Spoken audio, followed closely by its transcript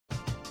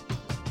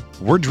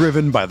We're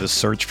driven by the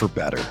search for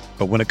better.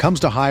 But when it comes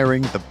to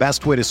hiring, the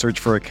best way to search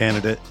for a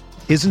candidate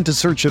isn't to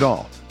search at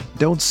all.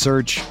 Don't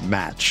search,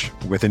 match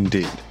with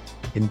Indeed.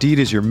 Indeed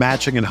is your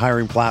matching and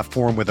hiring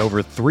platform with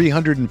over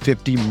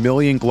 350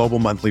 million global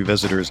monthly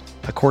visitors,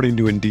 according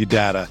to Indeed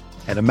data,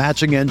 and a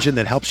matching engine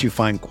that helps you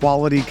find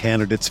quality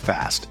candidates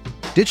fast.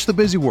 Ditch the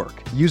busy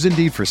work. Use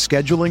Indeed for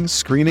scheduling,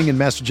 screening, and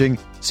messaging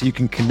so you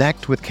can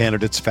connect with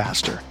candidates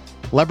faster.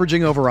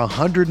 Leveraging over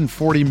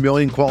 140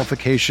 million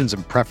qualifications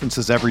and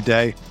preferences every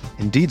day,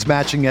 Indeed's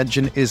matching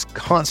engine is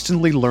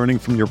constantly learning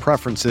from your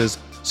preferences,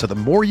 so the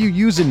more you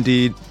use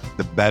Indeed,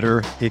 the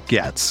better it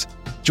gets.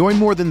 Join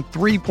more than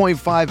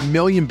 3.5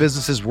 million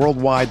businesses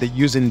worldwide that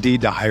use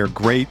Indeed to hire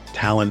great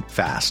talent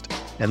fast.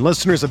 And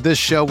listeners of this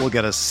show will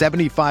get a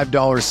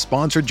 $75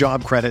 sponsored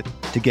job credit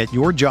to get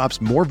your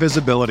jobs more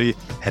visibility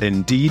at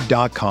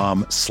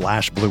Indeed.com/Blue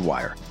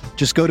Wire.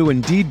 Just go to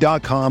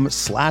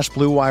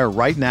Indeed.com/Blue Wire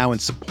right now and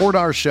support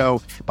our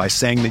show by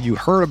saying that you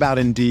heard about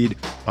Indeed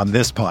on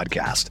this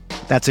podcast.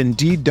 That's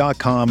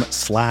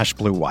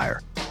Indeed.com/Blue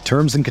Wire.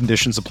 Terms and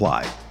conditions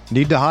apply.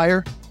 Need to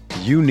hire?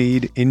 You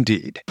need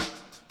Indeed.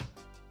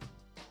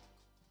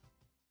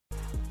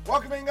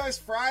 Welcome in, guys.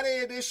 Friday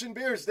edition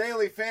Beers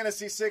Daily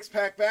Fantasy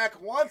Six-Pack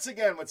back once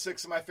again with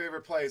 6 of my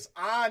favorite plays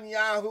on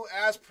Yahoo.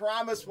 As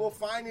promised, we'll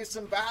find you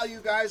some value,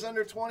 guys,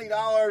 under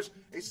 $20.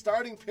 A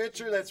starting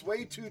pitcher that's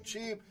way too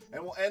cheap.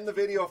 And we'll end the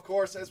video, of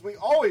course, as we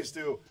always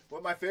do,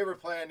 with my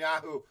favorite play on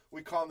Yahoo.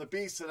 We call him the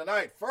Beast of the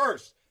Night.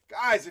 First,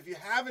 guys, if you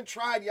haven't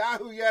tried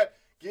Yahoo yet,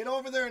 get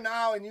over there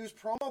now and use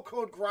promo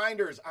code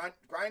GRINDERS, on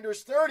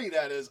GRINDERS30,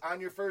 that is,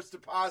 on your first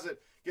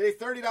deposit. Get a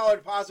 $30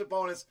 deposit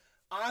bonus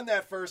on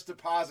that first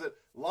deposit.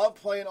 Love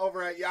playing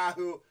over at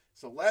Yahoo.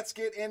 So let's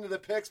get into the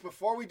picks.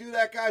 Before we do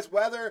that, guys,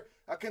 weather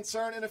a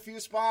concern in a few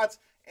spots.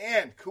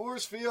 And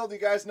Coors Field, you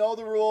guys know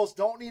the rules.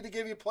 Don't need to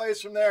give you plays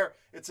from there.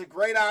 It's a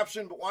great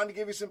option, but wanted to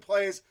give you some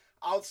plays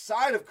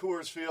outside of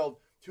Coors Field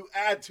to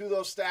add to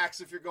those stacks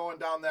if you're going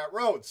down that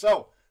road.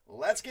 So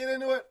let's get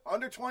into it.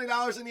 Under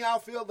 $20 in the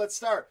outfield. Let's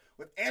start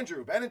with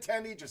Andrew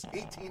Benintendi, just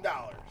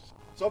 $18.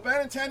 So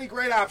Benintendi,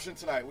 great option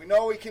tonight. We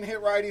know he can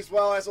hit righties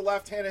well as a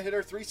left-handed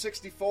hitter,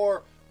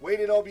 364,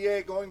 weighted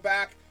OBA going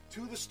back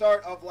to the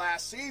start of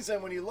last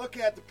season. When you look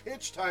at the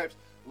pitch types,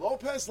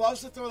 Lopez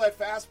loves to throw that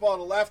fastball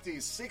to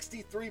lefties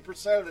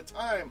 63% of the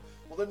time.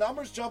 Well, the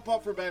numbers jump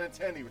up for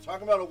Benintendi. We're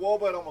talking about a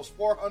WOBA at almost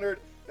 400,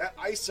 that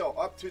ISO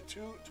up to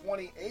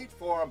 228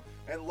 for him.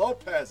 And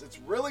Lopez, it's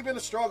really been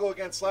a struggle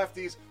against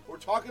lefties. We're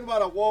talking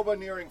about a WOBA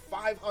nearing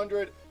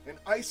 500, an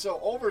ISO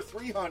over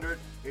 300,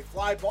 a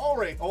fly ball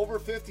rate over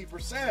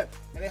 50%,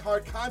 and a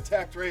hard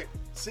contact rate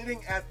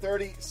sitting at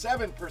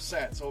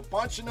 37%. So a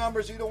bunch of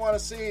numbers you don't want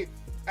to see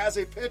as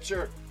a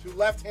pitcher to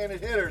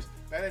left-handed hitters.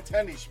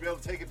 Benintendi should be able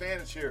to take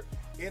advantage here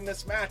in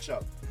this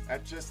matchup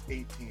at just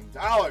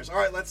 $18. All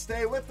right, let's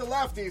stay with the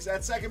lefties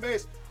at second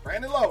base.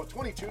 Brandon Lowe,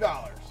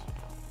 $22.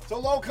 So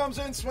Lowe comes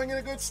in swinging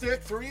a good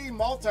stick. 3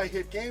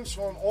 multi-hit games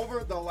for him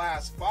over the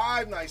last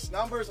 5. Nice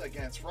numbers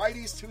against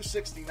righties.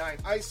 269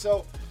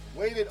 ISO.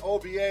 Weighted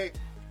OBA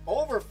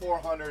over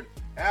 400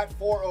 at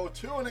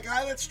 402. And a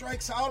guy that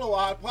strikes out a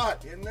lot.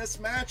 But in this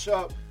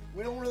matchup,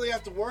 we don't really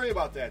have to worry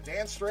about that.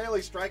 Dan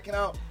Straley striking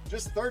out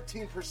just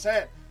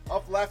 13%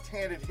 of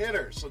left-handed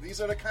hitters. So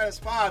these are the kind of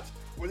spots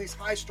where these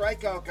high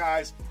strikeout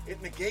guys, it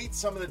negates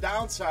some of the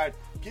downside,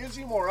 gives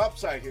you more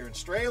upside here. And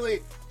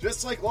Straley,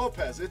 just like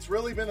Lopez, it's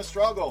really been a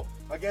struggle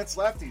against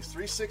lefties.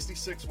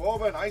 366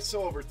 WOBA, an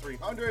ISO over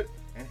 300,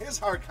 and his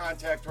hard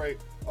contact rate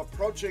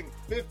approaching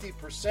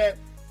 50%.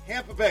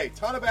 Tampa Bay,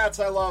 ton of bats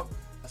I love,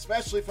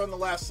 especially from the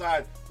left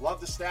side. Love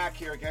the stack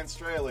here against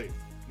Straley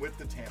with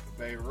the Tampa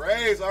Bay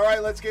Rays. All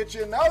right, let's get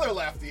you another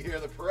lefty here.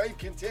 The parade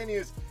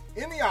continues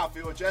in the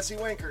outfield with Jesse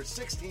Winker,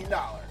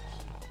 $16.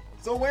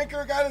 So Winker,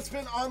 a guy that's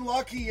been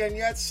unlucky and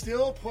yet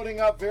still putting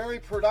up very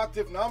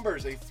productive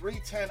numbers. A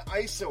 310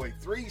 ISO, a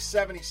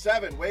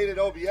 377 weighted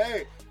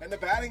OBA, and the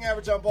batting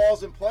average on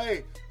balls in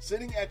play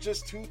sitting at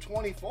just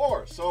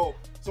 224. So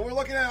we're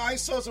looking at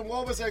ISOs and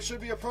WOBAs that should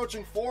be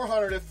approaching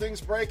 400 if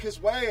things break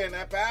his way, and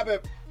that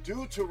BABIP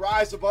due to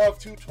rise above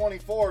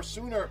 224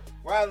 sooner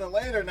rather than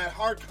later, and that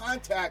hard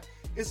contact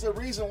is the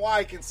reason why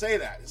I can say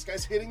that. This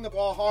guy's hitting the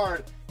ball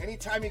hard.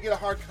 Anytime you get a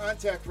hard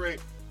contact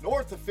rate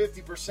north of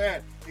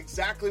 50%,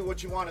 exactly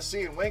what you want to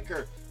see. And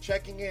Winker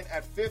checking in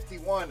at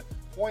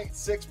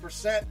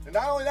 51.6%. And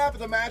not only that, but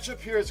the matchup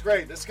here is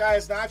great. This guy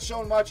has not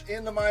shown much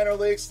in the minor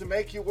leagues to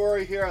make you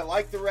worry here. I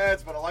like the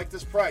Reds, but I like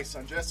this price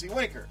on Jesse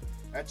Winker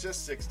at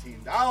just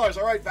 $16.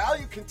 All right,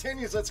 value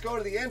continues. Let's go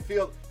to the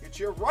infield. It's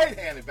your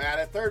right-handed bat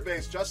at third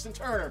base, Justin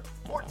Turner,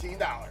 $14.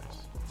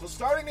 So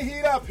starting to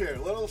heat up here.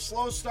 A little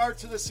slow start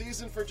to the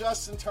season for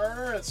Justin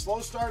Turner, and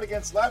slow start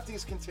against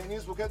lefties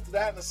continues. We'll get to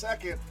that in a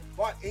second.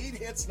 But 8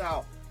 hits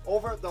now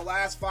over the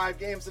last 5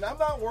 games, and I'm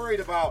not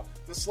worried about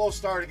the slow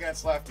start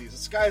against lefties.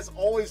 This guy has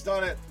always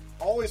done it,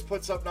 always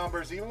puts up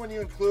numbers, even when you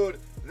include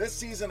this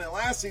season and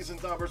last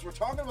season's numbers. We're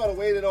talking about a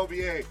weighted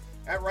OBA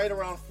at right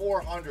around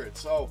 400.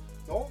 So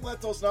don't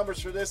let those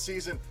numbers for this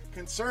season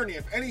concern you.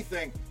 If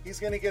anything, he's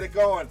going to get it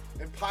going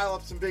and pile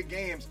up some big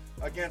games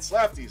against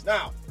lefties.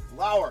 Now,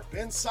 Lauer,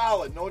 been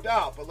solid, no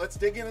doubt, but let's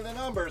dig into the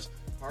numbers.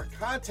 Hard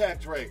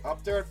contact rate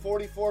up there at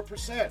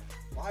 44%,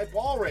 fly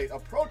ball rate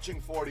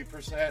approaching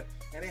 40%,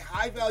 and a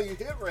high value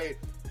hit rate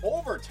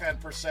over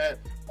 10%.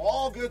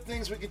 All good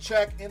things we can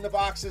check in the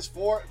boxes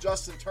for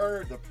Justin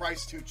Turner. The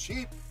price too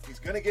cheap. He's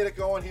going to get it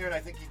going here, and I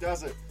think he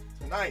does it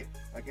tonight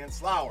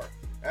against Lauer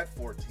at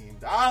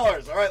 $14.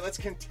 All right, let's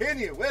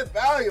continue with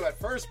value at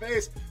first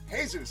base.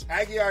 Jesus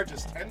Aguilar,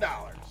 just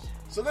 $10.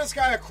 So this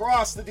guy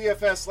across the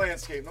DFS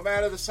landscape, no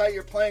matter the site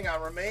you're playing on,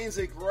 remains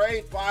a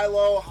great buy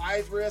low,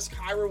 high risk,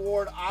 high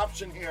reward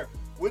option here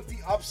with the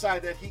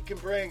upside that he can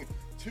bring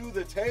to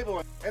the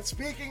table. And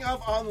speaking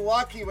of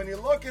unlucky, when you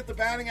look at the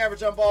batting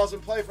average on balls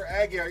in play for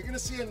Aguilar, you're going to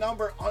see a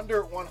number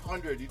under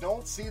 100. You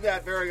don't see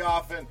that very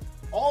often.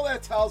 All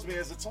that tells me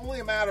is it's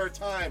only a matter of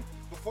time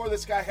before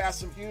this guy has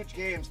some huge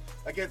games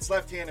against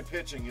left-handed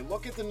pitching. You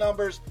look at the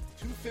numbers,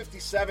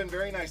 257,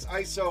 very nice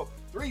ISO,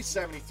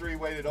 373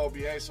 weighted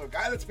OBA, so a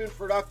guy that's been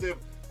productive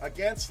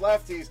against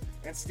lefties.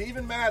 And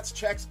Steven Matz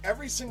checks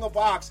every single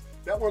box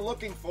that we're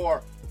looking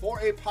for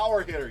a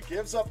power hitter.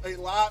 Gives up a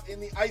lot in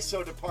the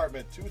ISO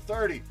department,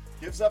 230.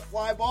 Gives up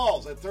fly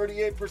balls at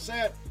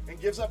 38% and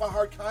gives up a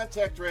hard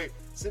contact rate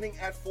sitting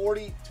at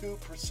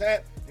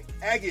 42%. And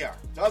Aguilar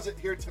does it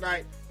here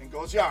tonight and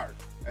goes yard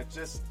at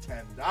just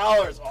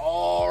 $10.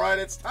 All right,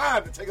 it's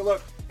time to take a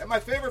look at my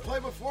favorite play.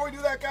 Before we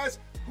do that, guys,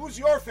 who's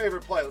your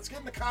favorite play? Let's get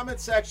in the comment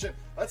section.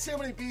 Let's see how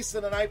many Beasts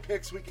of the Night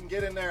picks we can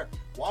get in there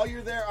while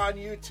you're there on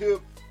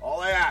YouTube.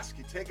 All I ask,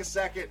 you take a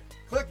second,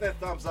 click that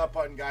thumbs up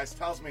button, guys.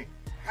 Tells me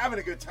having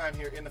a good time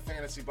here in the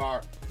Fantasy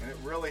Bar, and it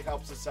really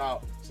helps us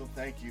out, so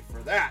thank you for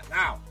that.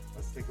 Now,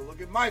 let's take a look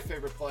at my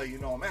favorite play. You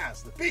know him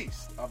as the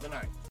Beast of the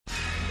Night.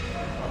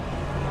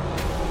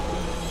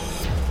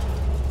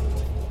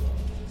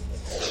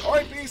 All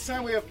right, Beast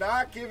time. We have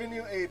not given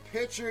you a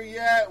pitcher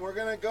yet. We're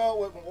going to go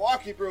with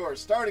Milwaukee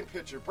Brewers starting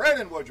pitcher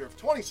Brandon Woodruff,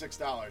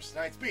 $26.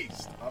 Tonight's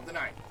Beast of the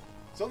Night.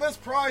 So this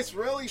price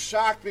really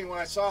shocked me when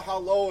I saw how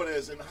low it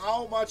is and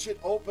how much it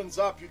opens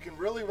up. You can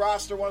really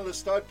roster one of the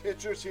stud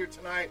pitchers here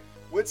tonight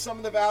with some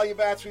of the value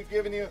bats we've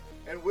given you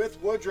and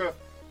with Woodruff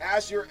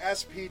as your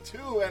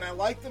SP2. And I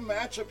like the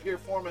matchup here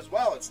for him as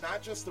well. It's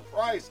not just the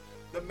price.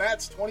 The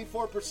Mets,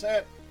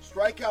 24%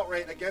 strikeout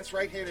rate against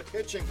right-handed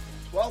pitching,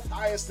 12th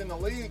highest in the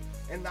league,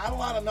 and not a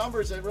lot of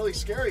numbers that really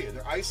scare you.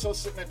 Their ISO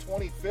sitting at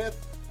 25th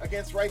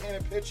against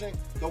right-handed pitching,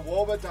 the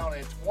WOBA down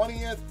at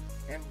 20th,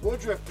 and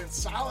Woodruff been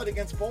solid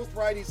against both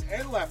righties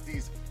and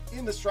lefties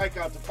in the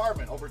strikeout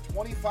department, over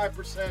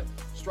 25%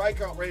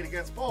 strikeout rate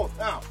against both.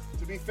 Now,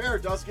 to be fair,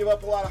 it does give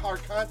up a lot of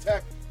hard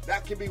contact.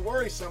 That can be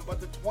worrisome, but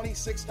the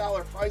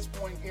 $26 price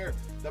point here,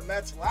 the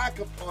Mets' lack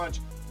of punch,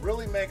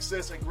 really makes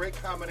this a great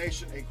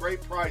combination, a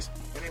great price,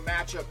 and a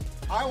matchup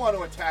I want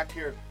to attack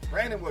here.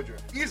 Brandon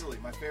Woodruff, easily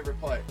my favorite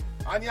play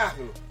on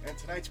Yahoo, and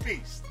tonight's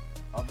Beast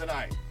of the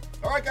Night.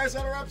 All right, guys,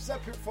 that wraps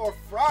up here for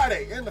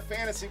Friday in the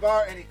Fantasy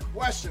Bar. Any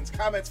questions,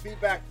 comments,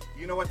 feedback,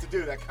 you know what to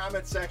do. That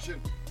comment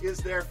section is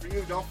there for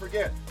you. Don't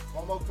forget,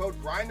 promo code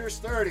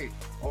GRINDERS30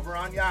 over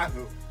on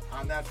Yahoo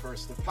on that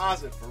first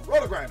deposit. For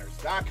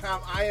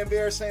rotogrinders.com, I am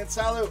Bear saying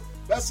salut.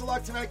 Best of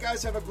luck tonight,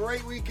 guys. Have a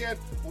great weekend.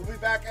 We'll be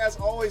back, as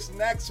always,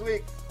 next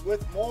week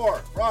with more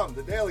from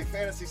the Daily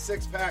Fantasy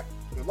Six Pack.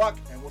 Good luck,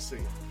 and we'll see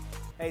you.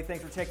 Hey,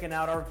 thanks for checking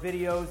out our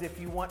videos. If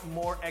you want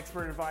more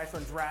expert advice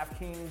on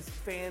DraftKings,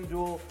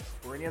 FanDuel,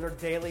 or any other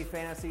daily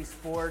fantasy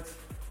sports,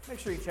 make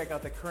sure you check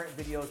out the current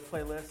videos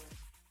playlist.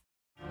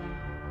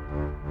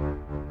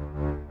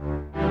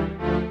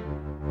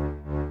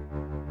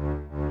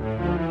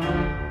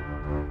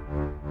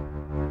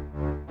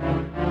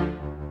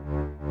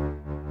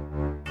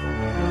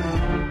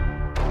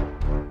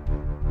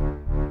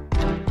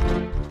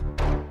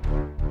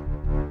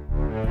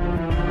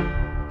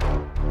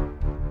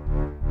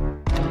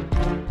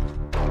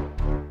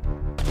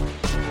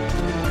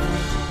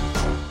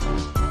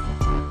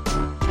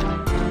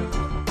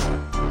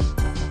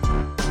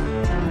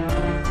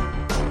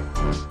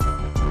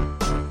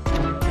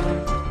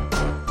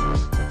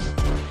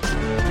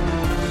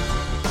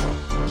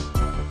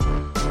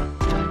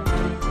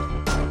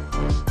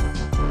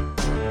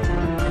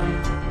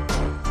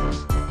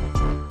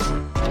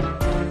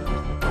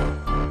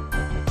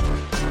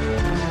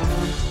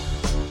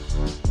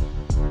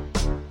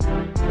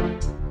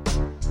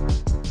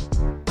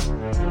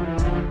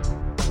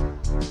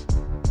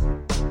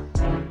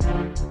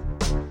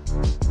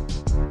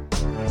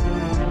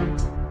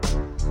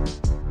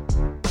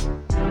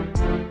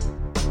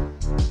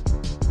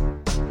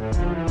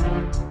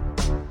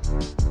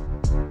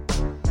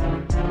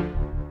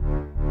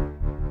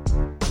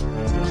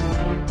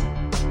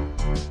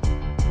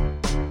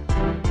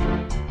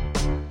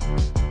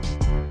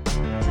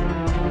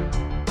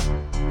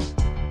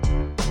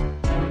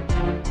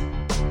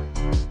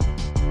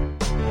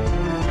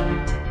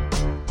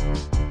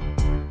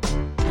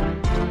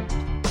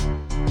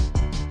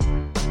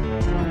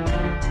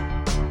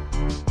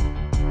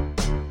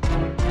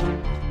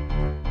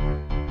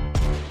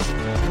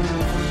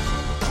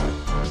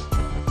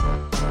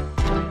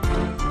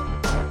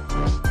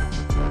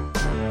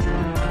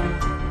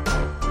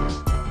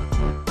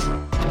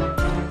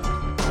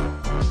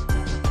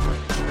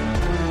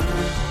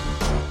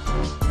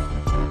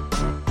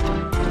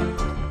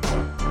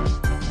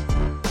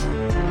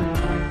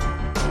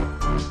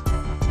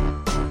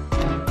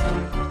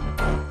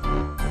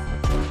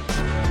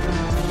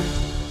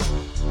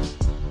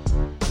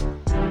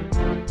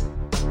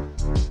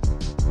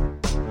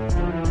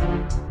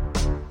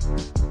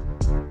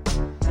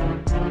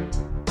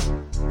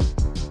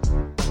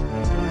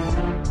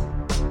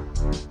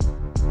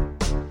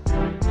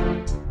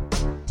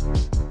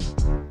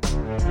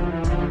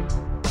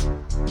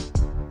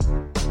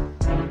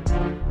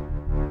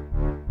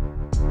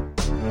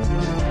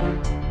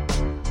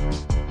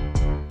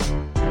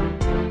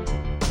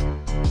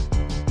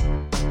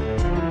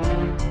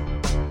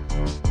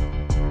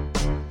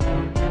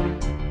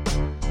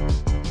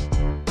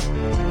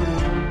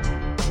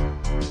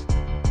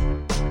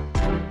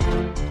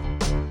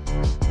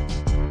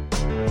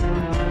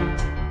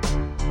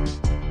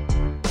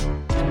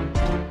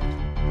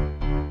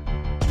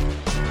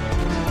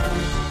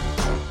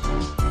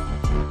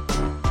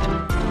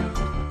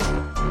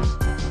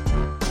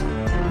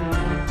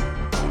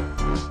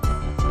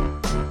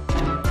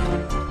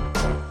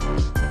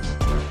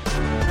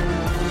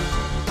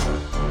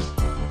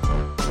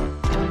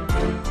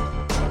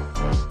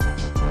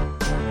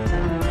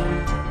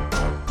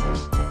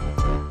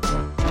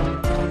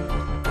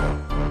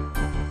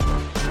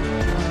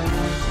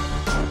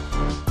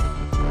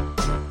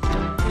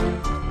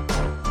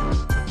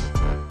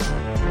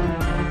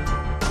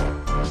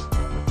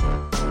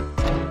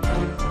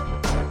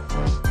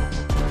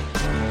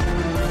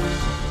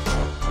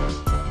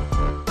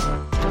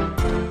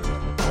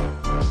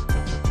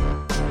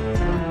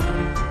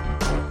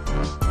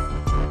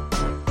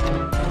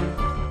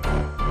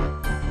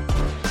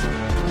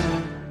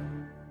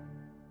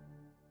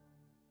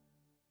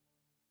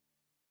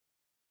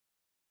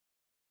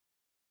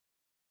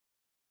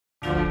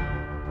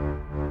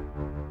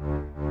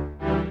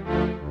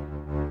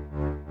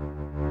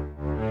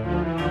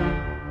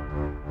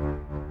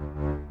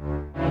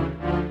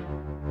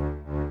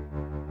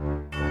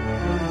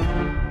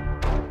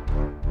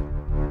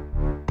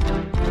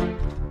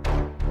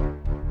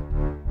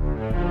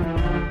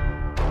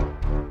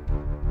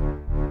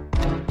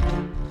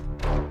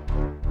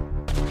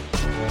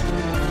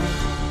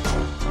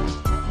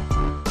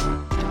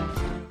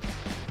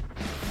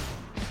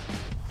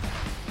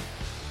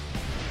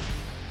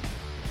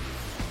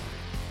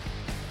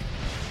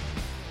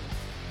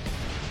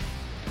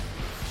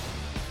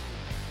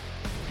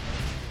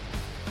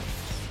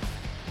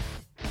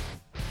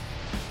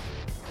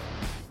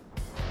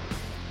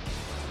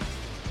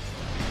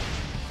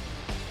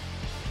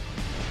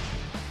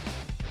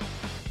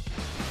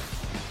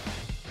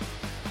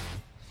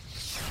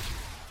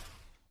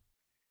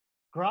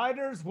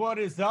 Grinders, what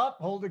is up?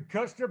 Holden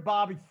Kushner,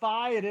 Bobby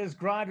Fye. It is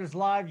Grinders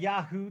Live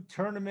Yahoo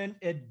Tournament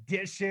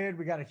Edition.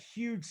 We got a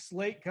huge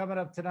slate coming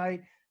up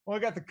tonight. Well,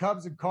 we got the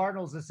Cubs and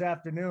Cardinals this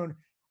afternoon.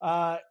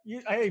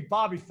 Hey,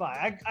 Bobby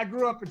Fye, I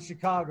grew up in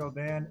Chicago,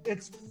 man.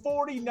 It's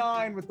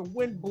 49 with the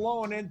wind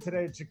blowing in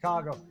today in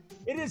Chicago.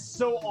 It is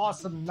so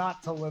awesome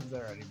not to live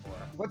there anymore.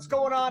 What's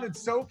going on in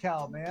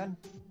SoCal, man?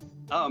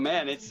 Oh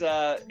man, it's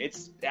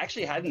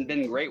actually hadn't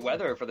been great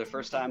weather for the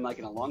first time like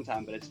in a long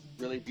time, but it's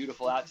really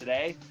beautiful out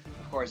today.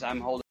 Of course,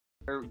 I'm holding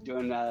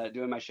doing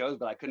my shows,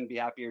 but I couldn't be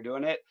happier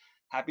doing it.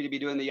 Happy to be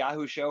doing the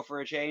Yahoo show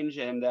for a change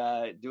and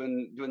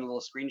doing the little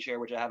screen share,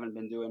 which I haven't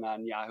been doing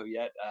on Yahoo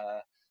yet.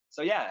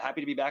 So yeah, happy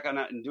to be back on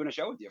and doing a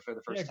show with you for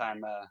the first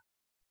time.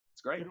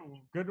 It's great.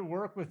 Good to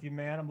work with you,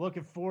 man. I'm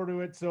looking forward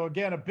to it. So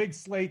again, a big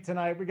slate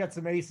tonight. We got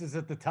some aces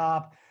at the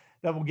top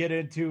that we'll get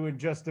into in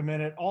just a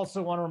minute.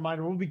 Also, want to remind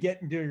you, we'll be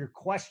getting to your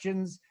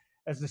questions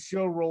as the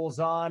show rolls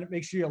on.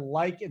 Make sure you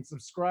like and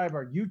subscribe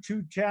our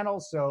YouTube channel.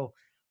 So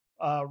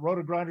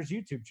Roto Grinders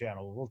YouTube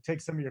channel. We'll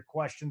take some of your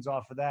questions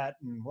off of that,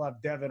 and we'll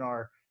have Devin,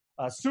 our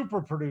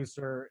super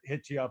producer,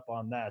 hit you up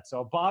on that.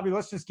 So, Bobby,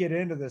 let's just get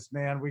into this,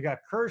 man. We got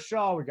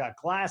Kershaw, we got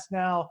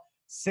Glasnow,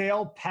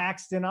 Sale,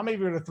 Paxton. I'm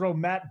even going to throw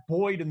Matt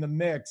Boyd in the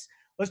mix.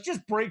 Let's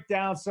just break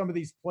down some of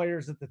these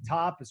players at the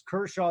top as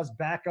Kershaw's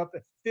back up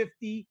at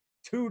 $52,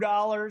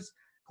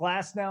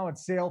 Glasnow and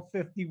Sale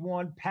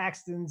 51,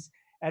 Paxton's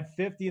at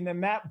 50, and then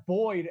Matt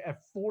Boyd at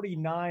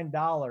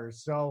 $49.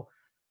 So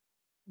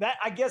that,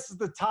 I guess, is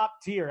the top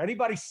tier.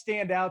 Anybody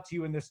stand out to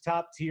you in this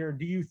top tier?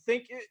 Do you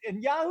think?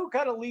 And Yahoo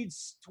kind of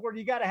leads toward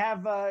you got to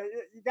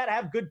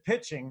have good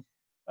pitching,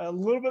 a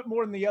little bit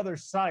more than the other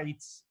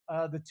sites,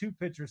 the two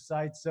pitcher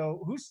sites.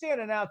 So who's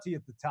standing out to you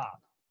at the top?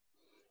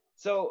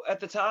 So at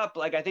the top,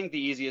 like I think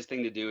the easiest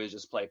thing to do is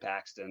just play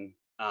Paxton.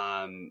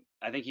 I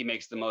think he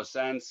makes the most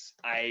sense.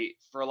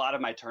 For a lot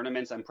of my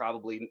tournaments, I'm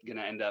probably going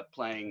to end up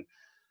playing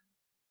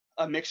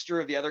a mixture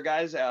of the other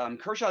guys.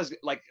 Kershaw's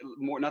like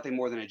nothing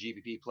more than a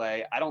GPP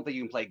play. I don't think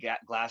you can play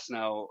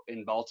Glasnow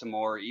in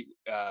Baltimore.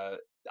 I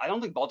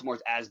don't think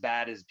Baltimore's as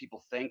bad as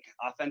people think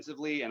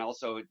offensively. And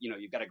also,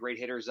 you've got a great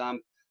hitters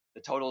ump.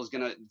 The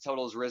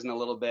total's risen a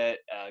little bit.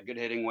 Good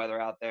hitting weather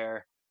out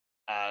there.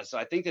 So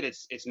I think that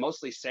it's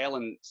mostly Sale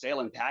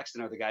and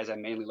Paxton are the guys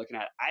I'm mainly looking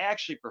at. I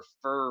actually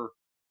prefer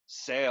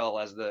Sale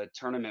as the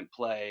tournament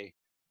play.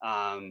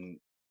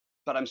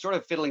 But I'm sort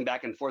of fiddling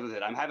back and forth with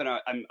it.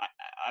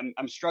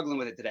 I'm struggling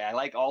with it today. I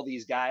like all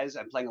these guys.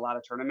 I'm playing a lot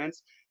of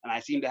tournaments, and I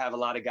seem to have a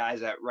lot of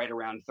guys at right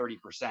around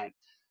 30%,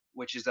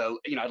 which is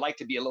I'd like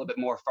to be a little bit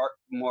more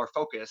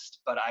focused,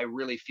 but I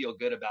really feel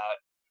good about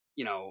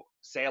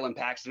Sale and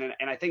Paxton,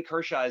 and I think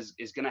Kershaw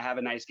is going to have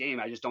a nice game.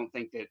 I just don't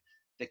think that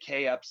the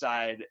K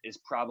upside is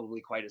probably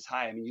quite as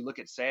high. I mean, you look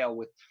at Sale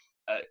with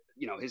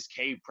his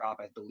K prop,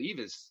 I believe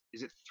is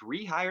it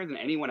 3 higher than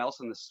anyone else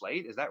on the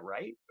slate? Is that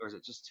right, or is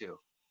it just 2?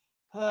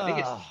 I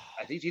think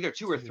it's either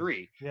 2 or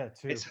 3. Yeah,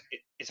 2.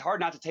 It's hard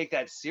not to take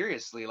that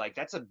seriously. Like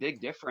that's a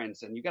big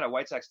difference. And you got a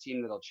White Sox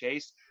team that'll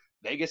chase.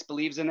 Vegas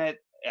believes in it.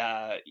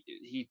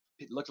 He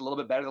looked a little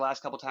bit better the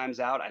last couple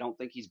times out. I don't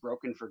think he's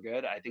broken for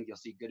good. I think you'll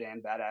see good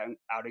and bad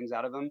outings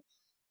out of him.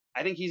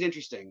 I think he's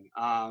interesting.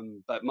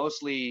 But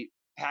mostly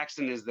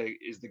Paxton is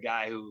the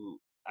guy who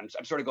I'm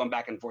sort of going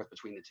back and forth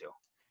between the two.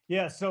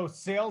 Yeah, so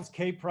Sale's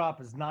K prop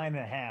is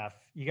 9.5.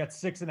 You got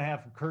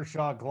 6.5 from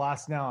Kershaw,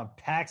 Glasnow, and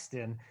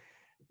Paxton.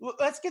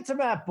 Let's get to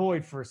Matt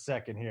Boyd for a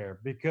second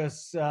here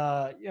because,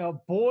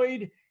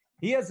 Boyd,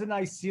 he has a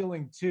nice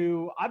ceiling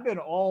too. I've been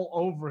all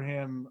over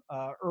him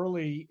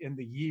early in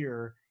the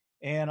year,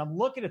 and I'm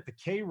looking at the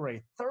K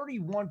rate,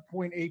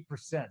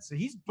 31.8%. So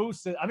he's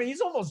boosted. I mean,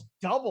 he's almost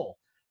double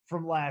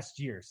from last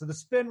year. So the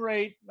spin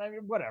rate, I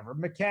mean, whatever,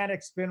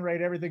 mechanics, spin rate,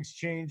 everything's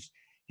changed.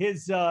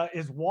 His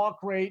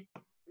walk rate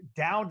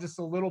down just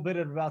a little bit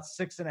at about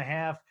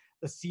 6.5.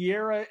 The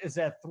Sierra is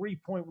at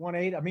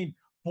 3.18. I mean,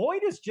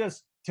 Boyd is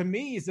just, to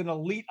me, he's an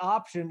elite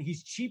option.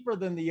 He's cheaper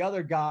than the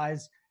other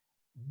guys.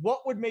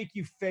 What would make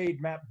you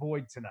fade Matt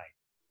Boyd tonight?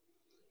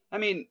 I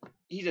mean,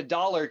 he's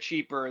 $1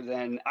 cheaper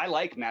than I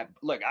like Matt.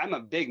 Look, I'm a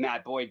big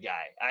Matt Boyd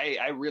guy.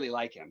 I really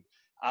like him.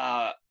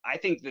 I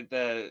think that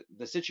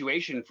the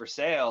situation for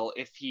Sale,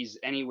 if he's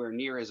anywhere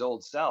near his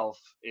old self,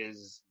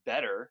 is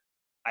better.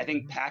 I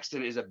think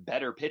Paxton is a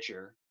better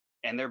pitcher,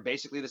 and they're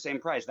basically the same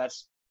price.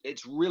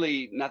 It's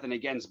really nothing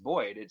against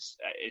Boyd. It's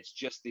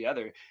just the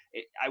other.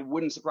 I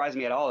wouldn't surprise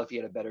me at all if he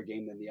had a better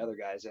game than the other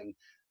guys. And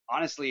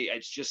honestly, I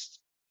just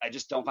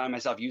don't find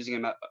myself using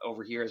him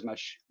over here as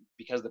much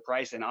because of the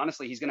price. And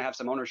honestly, he's going to have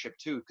some ownership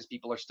too because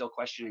people are still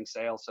questioning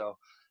Sale. So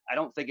I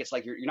don't think it's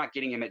like you're not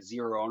getting him at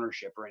 0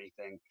 ownership or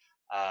anything.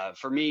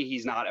 For me,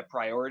 he's not a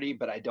priority,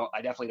 but I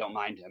definitely don't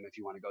mind him if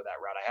you want to go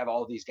that route. I have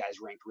all of these guys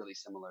ranked really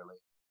similarly.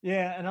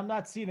 Yeah, and I'm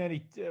not seeing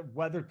any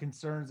weather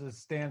concerns as it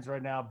stands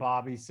right now,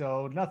 Bobby.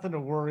 So nothing to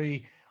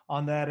worry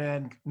on that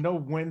end. No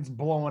winds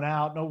blowing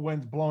out, no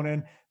winds blowing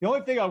in. The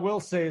only thing I will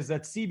say is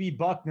that CB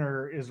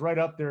Buckner is right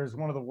up there as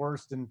one of the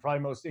worst and probably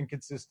most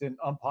inconsistent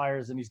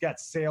umpires, and he's got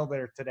Sale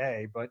there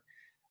today. But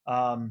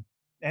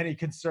any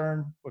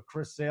concern with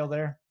Chris Sale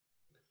there?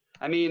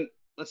 I mean,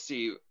 let's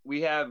see.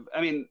 We have,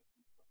 I mean,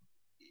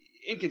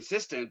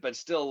 inconsistent, but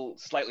still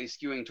slightly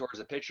skewing towards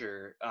a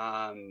pitcher's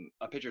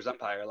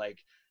umpire. Like,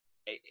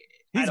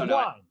 He's I don't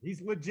know. blind.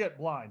 He's legit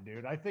blind,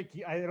 dude. I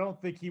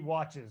don't think he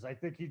watches. I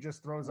think he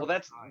just throws.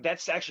 Well,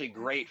 that's actually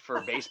great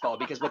for baseball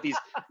because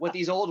what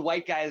these old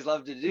white guys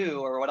love to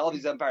do, or what all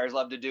these umpires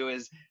love to do,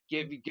 is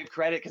give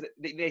credit, because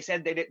they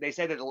said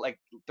that like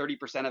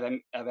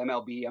 30% of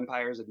MLB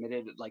umpires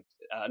admitted like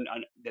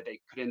that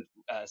they couldn't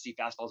see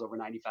fastballs over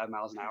 95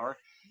 miles an hour.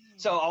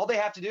 So all they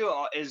have to do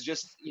is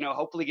just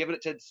hopefully give it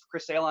to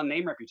Chris Sale on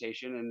name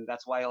reputation, and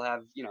that's why he'll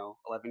have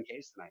 11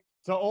 Ks tonight.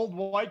 So old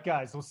white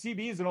guys. Well,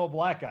 CB is an old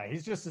black guy.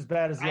 He's just as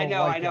bad as the I old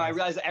know. white I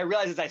guys. I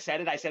realized as I said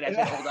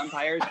old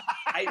umpires.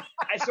 I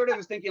sort of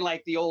was thinking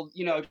like the old,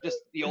 just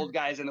the old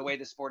guys, and the way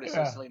the sport is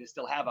so silly to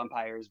still have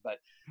umpires, but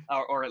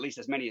or at least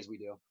as many as we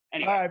do.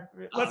 Anyway, all right,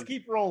 let's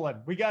keep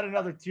rolling. We got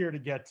another tier to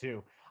get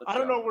to. I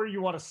don't know where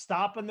you want to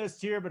stop in this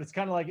tier, but it's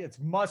kind of like it's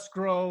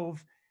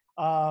Musgrove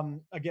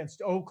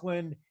against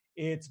Oakland.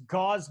 It's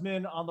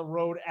Gausman on the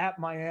road at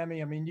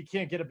Miami. I mean, you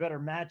can't get a better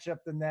matchup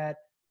than that.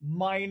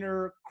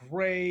 Minor,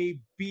 Gray,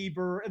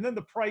 Bieber, and then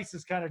the price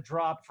has kind of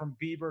dropped from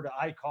Bieber to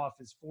Eichhoff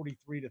is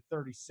 43 to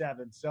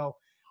 37. So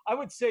I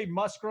would say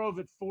Musgrove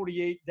at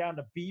 48 down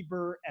to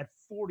Bieber at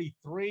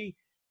 43.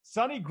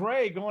 Sonny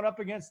Gray going up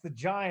against the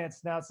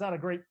Giants. Now, it's not a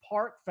great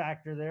park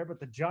factor there, but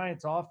the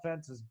Giants'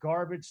 offense is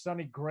garbage.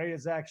 Sonny Gray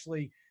has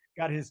actually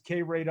got his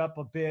K rate up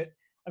a bit.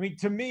 I mean,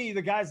 to me,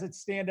 the guys that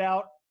stand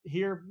out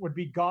here would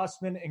be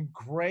Gausman and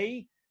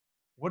Gray.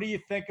 What do you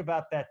think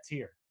about that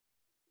tier?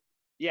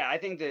 Yeah, I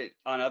think that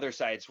on other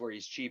sites where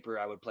he's cheaper,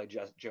 I would play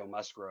Joe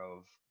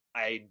Musgrove.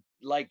 I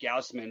like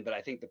Gausman, but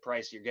I think the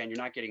price, again, you're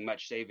not getting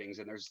much savings,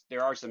 and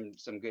there are some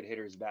good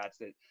hitters bats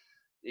that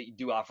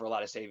do offer a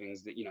lot of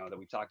savings that that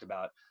we've talked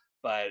about.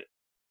 But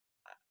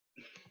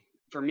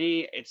for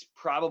me, it's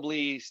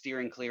probably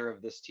steering clear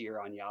of this tier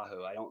on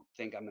Yahoo. I don't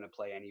think I'm going to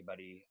play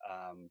anybody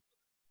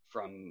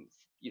from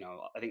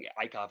I think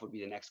Eichhoff would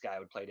be the next guy I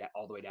would play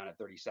all the way down at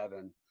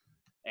 37.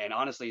 And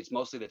honestly, it's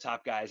mostly the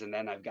top guys, and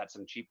then I've got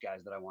some cheap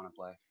guys that I want to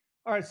play.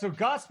 All right, so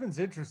Gausman's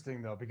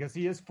interesting, though, because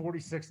he is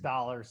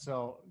 $46.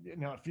 So,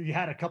 if you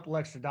had a couple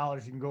extra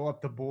dollars, you can go up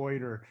to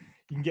Boyd, or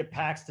you can get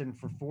Paxton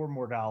for $4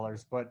 more.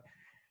 But,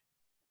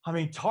 I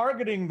mean,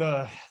 targeting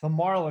the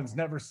Marlins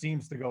never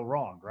seems to go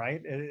wrong,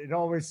 right? It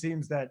always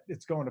seems that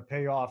it's going to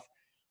pay off.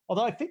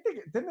 Although I think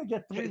didn't they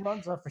get 3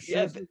 runs off of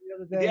Scherzer the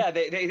other day? Yeah,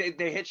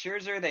 they hit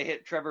Scherzer, they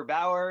hit Trevor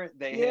Bauer,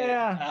 they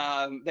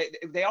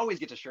they always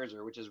get to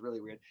Scherzer, which is really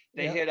weird.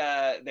 They hit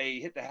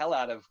the hell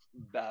out of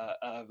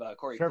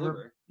Corey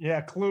Kluber.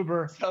 Yeah,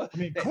 Kluber. So, I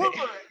mean,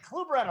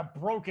 Kluber had a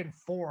broken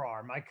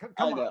forearm.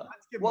 Come on.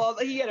 Well,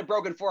 he had a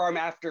broken forearm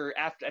after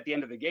at the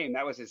end of the game.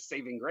 That was his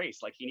saving grace.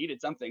 Like, he needed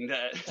something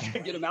to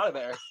get him out of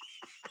there.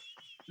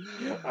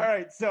 All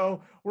right,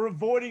 so we're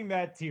avoiding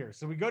that tier.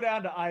 So we go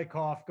down to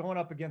Eichhoff going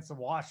up against the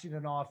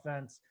Washington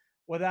offense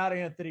without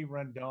Anthony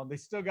Rendon. They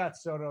still got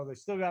Soto. They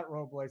still got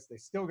Robles. They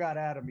still got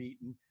Adam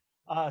Eaton.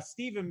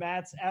 Steven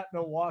Matz at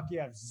Milwaukee.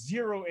 I have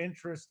zero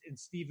interest in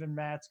Steven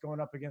Matz going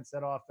up against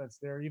that offense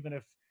there, even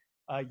if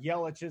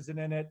Yelich isn't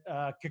in it.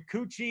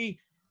 Kikuchi,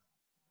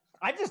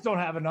 I just don't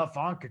have enough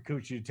on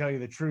Kikuchi, to tell you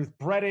the truth.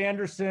 Brett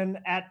Anderson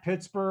at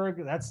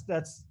Pittsburgh.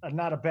 That's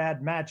not a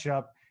bad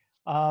matchup.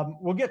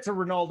 We'll get to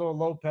Ronaldo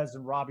Lopez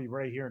and Robbie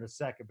Ray here in a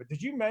second. But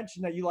did you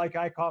mention that you like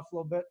Eichhoff a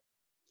little bit?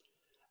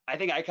 I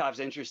think Eichhoff's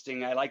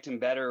interesting. I liked him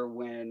better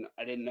when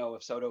I didn't know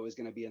if Soto was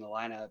going to be in the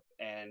lineup,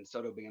 and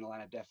Soto being in the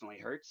lineup definitely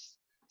hurts.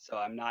 So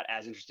I'm not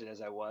as interested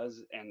as I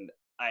was.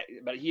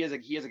 But he is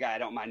a guy I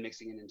don't mind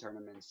mixing in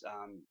tournaments.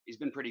 He's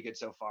been pretty good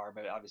so far,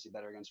 but obviously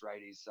better against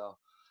righties. So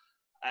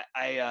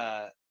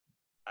I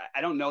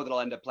don't know that I'll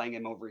end up playing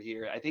him over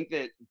here. I think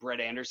that Brett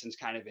Anderson's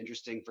kind of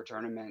interesting for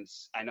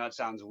tournaments. I know it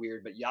sounds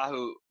weird, but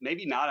Yahoo,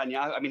 maybe not on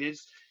Yahoo. I mean,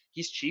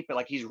 he's cheap, but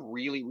like he's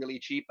really, really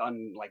cheap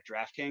on like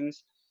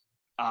DraftKings.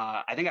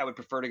 I think I would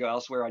prefer to go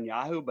elsewhere on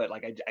Yahoo, but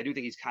like I do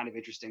think he's kind of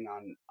interesting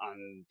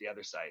on the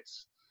other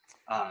sites.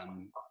 I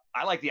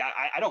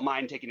don't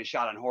mind taking a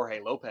shot on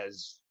Jorge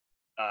Lopez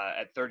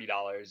at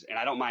 $30, and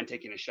I don't mind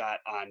taking a shot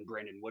on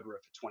Brandon Woodruff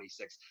at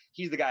 $26.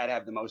 He's the guy I'd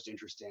have the most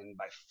interest in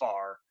by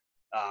far.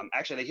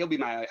 Actually, he'll be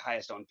my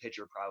highest owned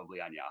pitcher probably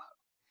on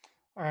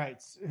Yahoo. All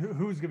right. So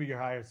who's going to be your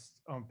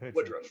highest owned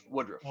pitcher?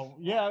 Woodruff. Oh,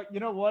 yeah.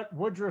 You know what?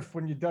 Woodruff,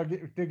 when you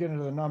dig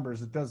into the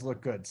numbers, it does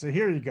look good. So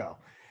here you go.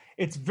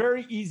 It's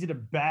very easy to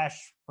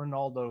bash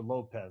Ronaldo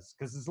Lopez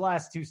because his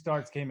last 2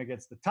 starts came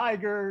against the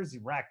Tigers. He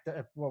racked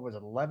up,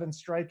 11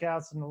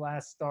 strikeouts in the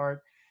last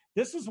start.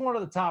 This was one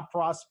of the top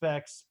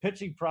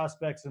pitching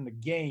prospects in the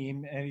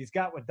game, and he's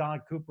got with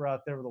Don Cooper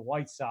out there with the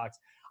White Sox.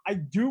 I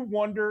do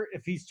wonder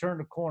if he's turned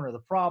a corner. The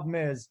problem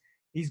is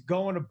he's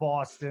going to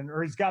Boston,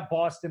 or he's got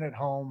Boston at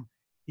home.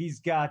 He's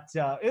got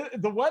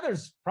the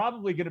weather's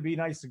probably going to be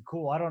nice and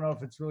cool. I don't know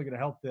if it's really going to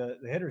help the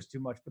hitters too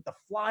much, but the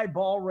fly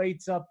ball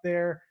rate's up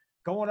there,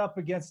 going up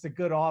against a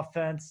good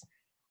offense.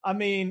 I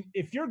mean,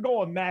 if you're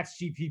going max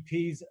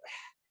GPPs,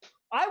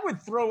 I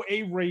would throw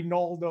a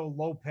Reynaldo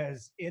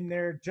Lopez in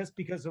there just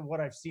because of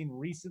what I've seen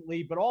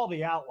recently, but all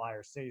the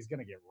outliers say he's going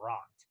to get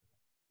rocked.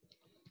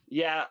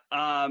 Yeah.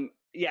 I'm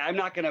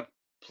not going to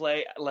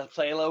play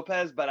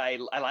Lopez, but I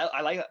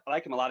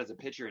like him a lot as a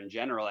pitcher in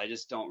general. I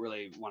just don't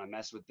really want to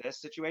mess with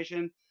this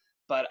situation.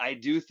 But I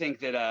do think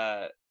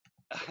that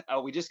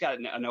we just got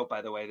a note,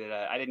 by the way, that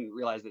I didn't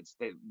realize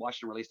that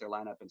Washington released their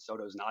lineup and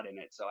Soto's not in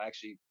it. So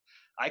actually,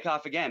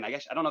 Eichhoff again. I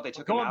guess I don't know if they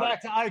took him out. Going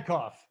back to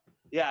Eichhoff.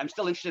 Yeah, I'm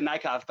still interested in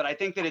Eichhoff, but I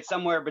think that it's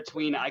somewhere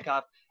between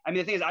Eichhoff. I mean,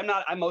 the thing is,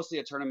 I'm mostly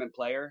a tournament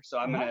player, so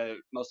I'm gonna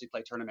mostly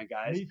play tournament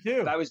guys. Me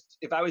too.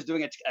 If I was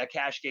doing a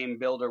cash game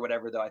build or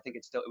whatever, though, I think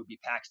it would be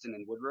Paxton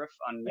and Woodruff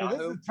on Yahoo.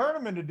 This is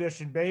tournament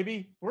edition,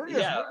 baby. We're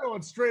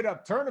going straight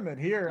up tournament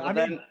here. Well, I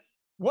mean,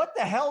 what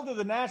the hell do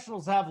the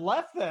Nationals have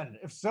left then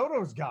if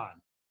Soto's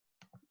gone?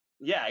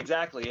 Yeah,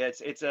 exactly.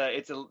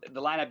 The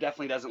lineup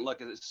definitely doesn't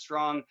look as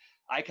strong.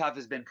 Eichhoff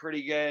has been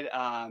pretty good.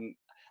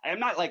 I'm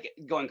not like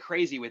going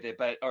crazy with it,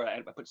 but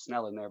I put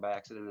Snell in there by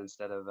accident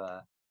instead of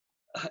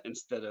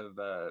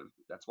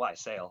that's why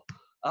Sale.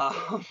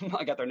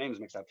 I got their names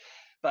mixed up,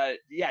 but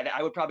yeah,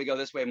 I would probably go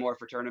this way more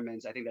for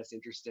tournaments. I think that's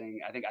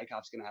interesting. I think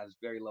Eichhoff's going to have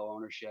very low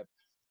ownership.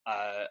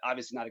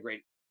 Obviously not a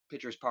great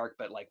pitcher's park,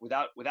 but like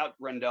without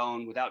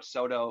Rendon, without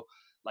Soto,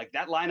 like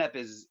that lineup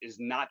is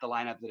not the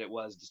lineup that it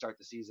was to start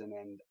the season,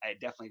 and I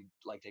definitely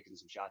like taking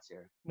some shots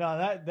here. No,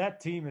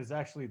 that team is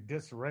actually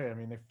disarray. I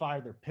mean, they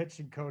fired their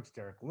pitching coach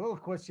Derek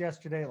Lilliquist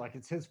yesterday. Like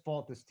it's his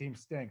fault this team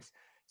stinks.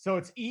 So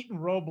it's Eaton,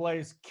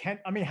 Robles,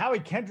 Howie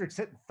Kendrick's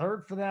hitting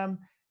third for them.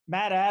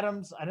 Matt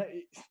Adams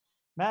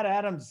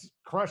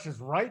crushes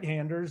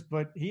right-handers,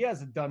 but he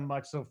hasn't done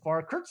much so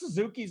far. Kurt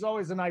Suzuki's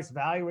always a nice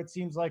value, it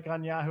seems like,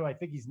 on Yahoo. I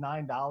think he's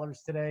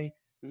 $9 today.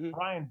 Mm-hmm.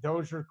 Brian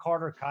Dozier,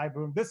 Carter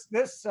Kieboom. This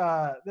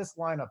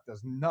lineup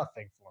does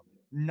nothing for me.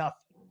 Nothing.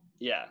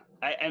 Yeah,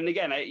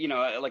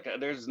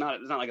 it's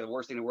not like the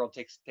worst thing in the world.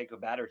 Take a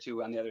bat or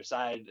two on the other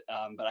side,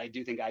 but I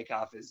do think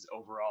Eichhoff is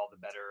overall the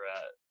better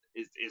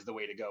is the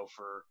way to go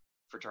for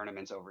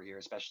tournaments over here,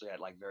 especially at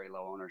like very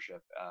low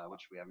ownership,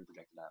 which we haven't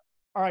projected at.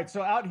 All right,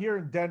 so out here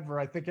in Denver,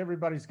 I think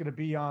everybody's going to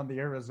be on the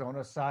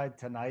Arizona side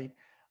tonight.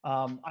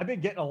 I've been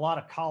getting a lot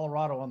of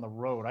Colorado on the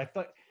road.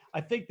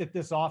 I think that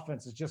this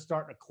offense is just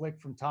starting to click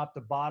from top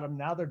to bottom.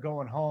 Now they're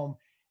going home.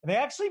 And they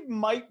actually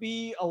might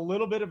be a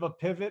little bit of a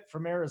pivot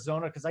from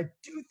Arizona because I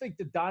do think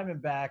the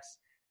Diamondbacks,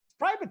 it's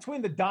probably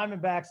between the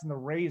Diamondbacks and the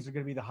Rays are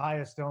going to be the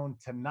highest owned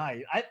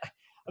tonight.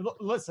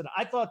 Listen,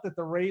 I thought that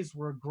the Rays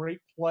were a great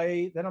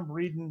play. Then I'm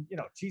reading,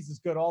 Cheese is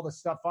good, all this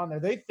stuff on there.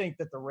 They think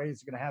that the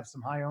Rays are going to have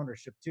some high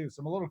ownership too. So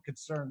I'm a little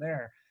concerned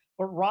there.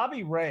 But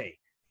Robbie Ray,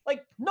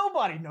 like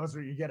nobody knows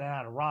what you're getting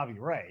out of Robbie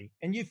Ray.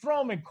 And you throw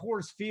him in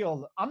Coors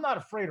Field. I'm not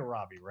afraid of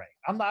Robbie Ray.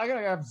 I'm going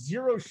to have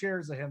 0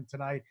 shares of him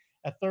tonight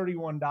at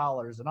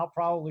 $31, and I'll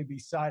probably be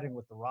siding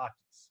with the Rockies.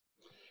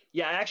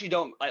 Yeah, I actually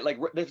don't like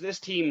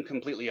this team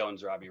completely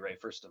owns Robbie Ray.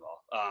 First of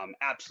all,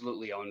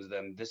 absolutely owns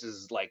them. This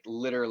is like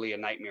literally a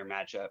nightmare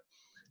matchup.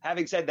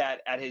 Having said that,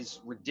 at his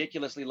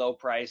ridiculously low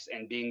price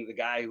and being the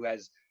guy who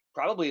has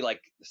probably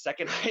like the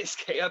second highest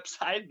K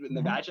upside in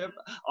the matchup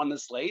on the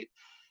slate,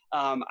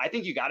 I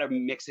think you got to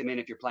mix him in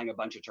if you're playing a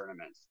bunch of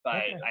tournaments.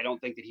 But I don't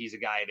think that he's a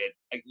guy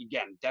that,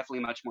 again, definitely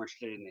much more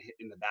interested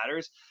in the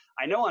batters.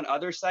 I know on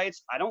other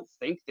sites, I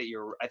think that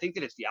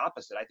it's the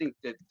opposite. I think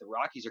that the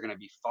Rockies are going to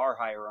be far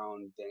higher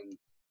owned than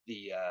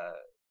the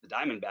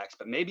Diamondbacks,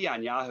 but maybe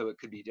on Yahoo it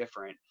could be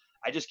different.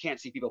 I just can't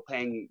see people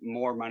paying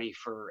more money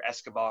for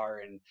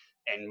Escobar and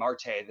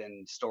Marte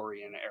than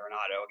Story and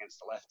Arenado against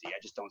the lefty. I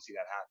just don't see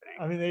that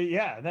happening. I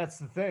mean, that's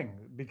the thing.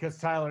 Because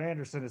Tyler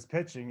Anderson is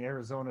pitching,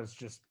 Arizona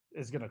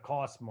is going to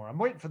cost more. I'm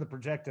waiting for the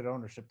projected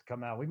ownership to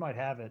come out. We might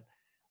have it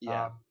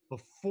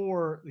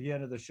before the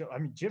end of the show. I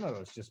mean, Jimmo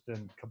has just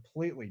been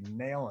completely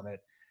nailing it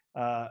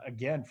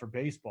again for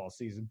baseball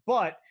season.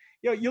 But,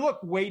 you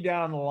look way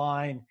down the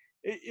line,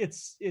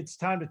 it's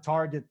time to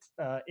target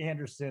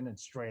Anderson and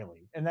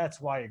Straley. And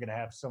that's why you're going to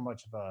have so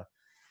much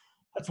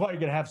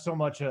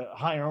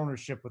higher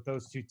ownership with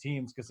those two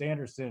teams, because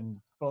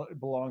Anderson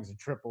belongs in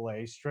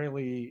AAA.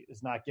 Straley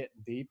is not getting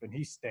deep, and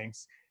he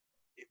stinks.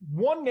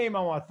 One name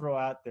I want to throw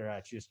out there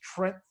at you is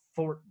Trent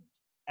Thornton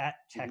at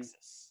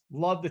Texas.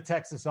 Love the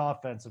Texas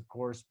offense, of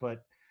course,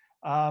 but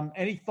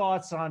any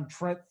thoughts on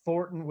Trent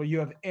Thornton? Will you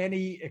have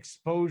any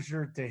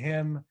exposure to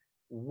him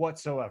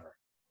whatsoever?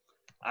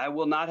 I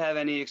will not have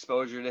any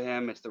exposure to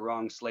him. It's the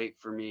wrong slate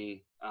for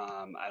me.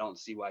 I don't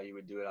see why you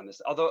would do it on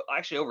this. Although,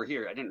 actually, over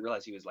here, I didn't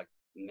realize he was like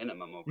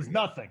minimum over. He's here.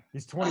 Nothing.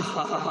 He's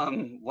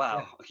 20.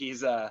 Wow. Yeah.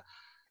 He's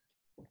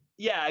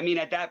I mean,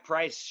 at that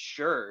price,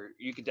 sure,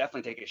 you could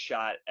definitely take a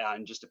shot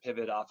on just a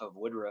pivot off of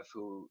Woodruff,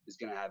 who is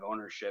going to have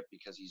ownership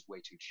because he's way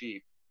too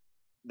cheap.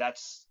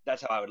 That's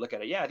how I would look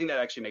at it. Yeah, I think that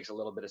actually makes a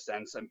little bit of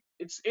sense.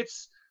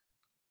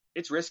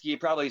 It's risky. You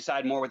probably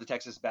side more with the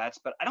Texas bats,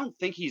 but I don't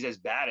think he's as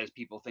bad as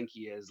people think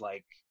he is.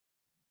 Like,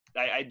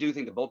 I do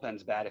think the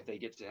bullpen's bad if they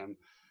get to him.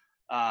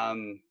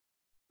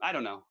 I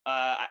don't know.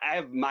 I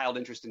have mild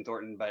interest in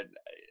Thornton, but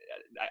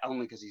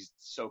only because he's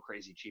so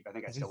crazy cheap. I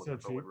think I still would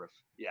prefer Woodruff.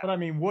 Yeah. But I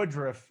mean,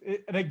 Woodruff,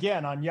 and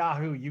again, on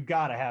Yahoo, you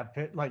got to have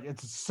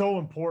it's so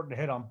important to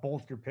hit on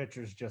both your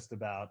pitchers just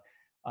about.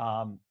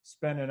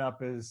 Spending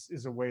up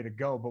is a way to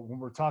go. But when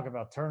we're talking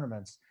about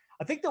tournaments,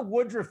 I think the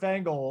Woodruff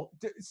angle,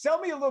 sell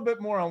me a little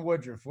bit more on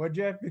Woodruff, would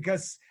you?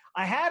 Because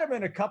I had him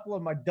in a couple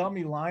of my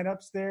dummy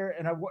lineups there.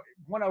 And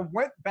when I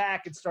went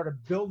back and started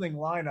building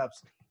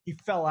lineups, he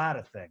fell out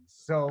of things.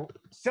 So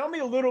tell me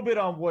a little bit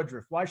on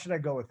Woodruff. Why should I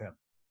go with him?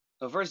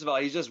 So first of all,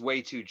 he's just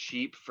way too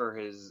cheap for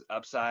his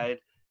upside.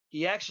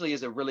 He actually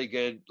is a really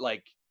good,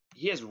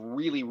 he has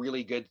really,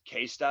 really good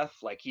K stuff.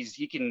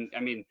 He can,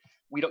 I mean,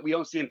 we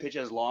don't see him pitch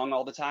as long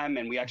all the time,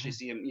 and we actually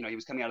see him. He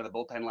was coming out of the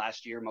bullpen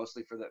last year,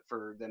 mostly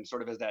for them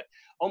sort of as that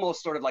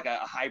almost sort of like a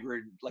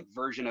hybrid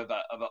version of a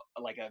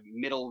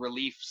middle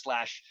relief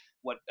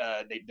 / what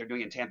they're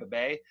doing in Tampa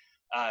Bay.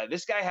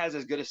 This guy has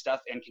as good a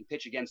stuff and can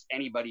pitch against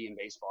anybody in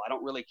baseball. I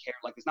don't really care.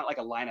 It's not like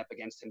a lineup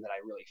against him that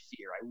I really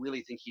fear. I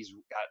really think he's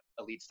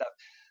got elite stuff,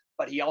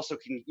 but he also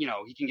can,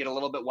 he can get a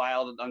little bit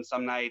wild on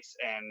some nights,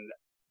 and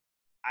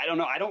I don't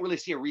know. I don't really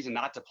see a reason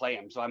not to play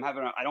him. So I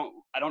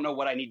don't know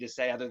what I need to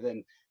say other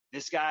than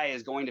this guy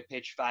is going to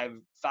pitch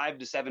 5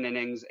 to 7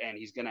 innings, and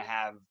he's going to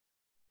have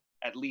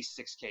at least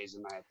 6 Ks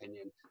in my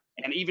opinion.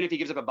 And even if he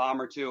gives up a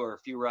bomb or two or a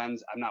few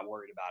runs, I'm not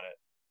worried about it.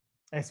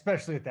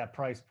 Especially at that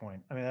price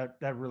point. I mean,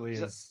 that really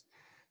is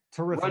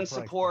terrific. Run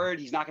support.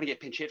 He's not going to get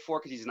pinch hit for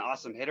because he's an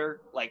awesome hitter.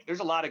 There's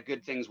a lot of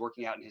good things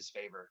working out in his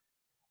favor.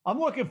 I'm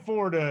looking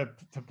forward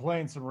to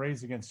playing some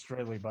Rays against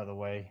Straley, by the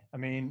way. I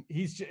mean,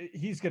 he's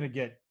going to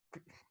get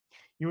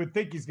 – you would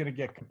think he's going to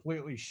get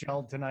completely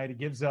shelled tonight. He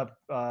gives up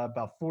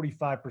about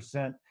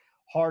 45%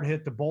 hard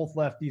hit to both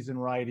lefties and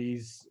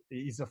righties.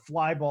 He's a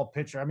fly ball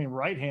pitcher. I mean,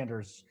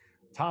 right-handers –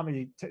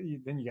 then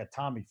you got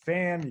Tommy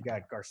Pham, you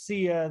got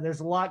Garcia.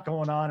 There's a lot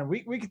going on, and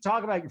we could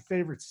talk about your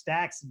favorite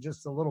stacks in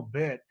just a little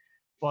bit.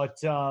 But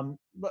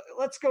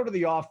let's go to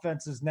the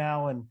offenses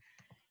now. And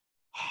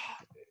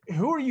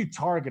who are you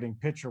targeting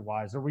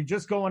pitcher-wise? Are we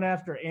just going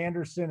after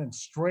Anderson and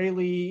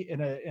Straley in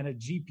a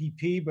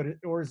GPP,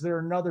 or is there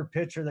another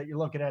pitcher that you're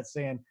looking at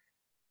saying,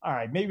 all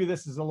right, maybe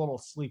this is a little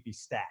sleepy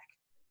stack?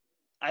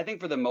 I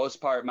think for the most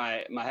part,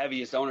 my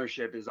heaviest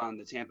ownership is on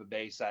the Tampa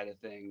Bay side of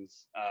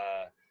things.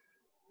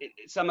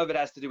 Some of it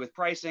has to do with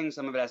pricing.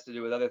 Some of it has to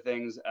do with other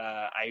things.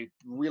 I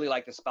really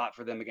like the spot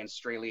for them against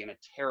Straley in a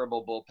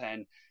terrible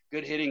bullpen,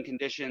 good hitting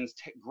conditions,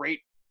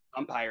 great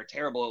umpire,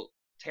 terrible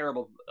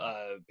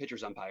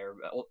pitcher's umpire,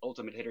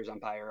 ultimate hitter's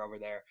umpire over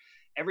there.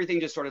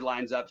 Everything just sort of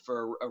lines up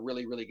for a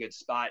really, really good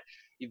spot.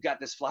 You've got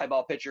this fly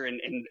ball pitcher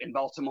in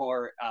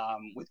Baltimore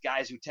with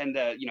guys who tend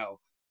to,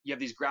 you have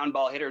these ground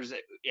ball hitters,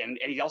 and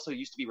he also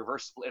used to be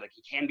reverse split.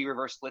 He can be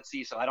reverse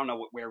splitsy, so I don't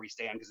know where we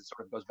stand because it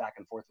sort of goes back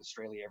and forth with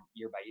Straley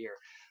year by year.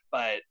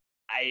 But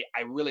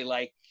I really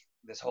like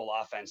this whole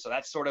offense. So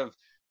that's sort of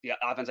the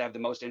offense I have the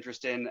most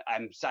interest in.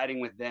 I'm siding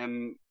with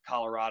them,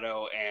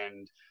 Colorado,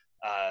 and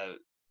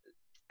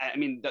I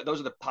mean,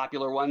 those are the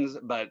popular ones,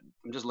 but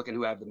I'm just looking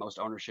who I have the most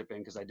ownership in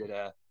because I did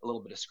a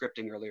little bit of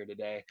scripting earlier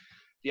today.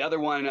 The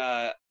other one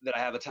that I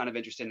have a ton of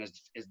interest in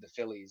is the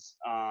Phillies.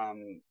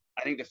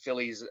 I think the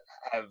Phillies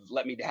have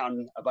let me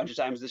down a bunch of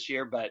times this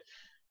year, but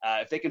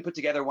if they can put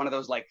together one of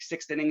those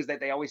 6th innings that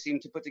they always seem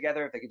to put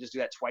together, if they could just do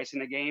that twice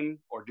in a game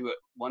or do it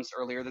once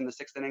earlier than the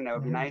 6th inning, that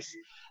would be nice.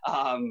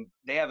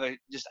 They have I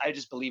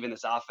just believe in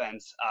this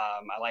offense.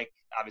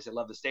 Obviously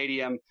love the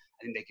stadium.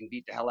 I think they can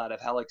beat the hell out of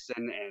Hellickson,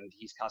 and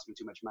he's cost me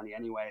too much money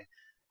anyway.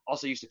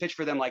 Also used to pitch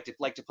for them, like to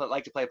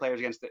play players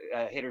against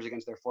hitters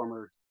against their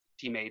former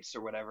teammates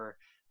or whatever.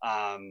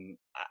 I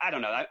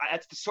don't know.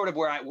 That's sort of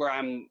where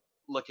I'm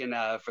looking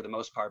for the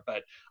most part,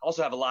 but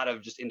also have a lot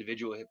of just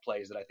individual hit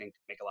plays that I think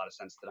make a lot of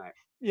sense tonight.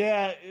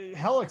 Yeah,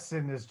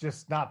 Hellickson has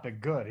just not been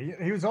good.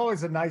 He was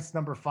always a nice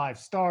number 5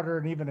 starter,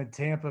 and even in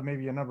Tampa,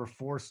 maybe a number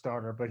 4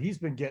 starter, but he's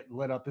been getting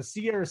lit up. The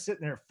Sierra's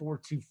sitting there at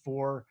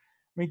 4.24.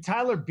 I mean,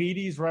 Tyler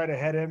Beatty's right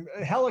ahead of him.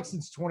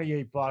 Hellickson's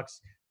 $28.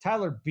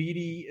 Tyler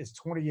Beatty is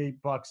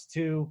 $28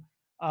 too.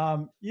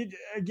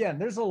 Again,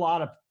 there's a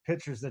lot of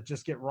pitchers that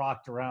just get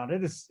rocked around.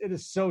 It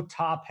is so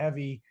top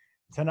heavy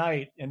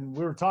tonight, and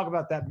we were talking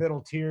about that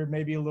middle tier,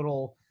 maybe a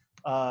little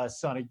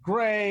Sonny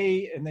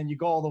Gray, and then you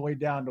go all the way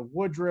down to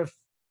Woodruff.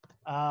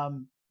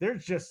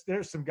 There's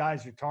some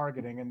guys you're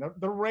targeting, and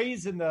the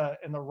Rays and the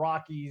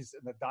Rockies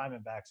and the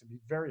Diamondbacks would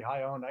be very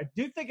high owned. I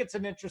do think it's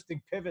an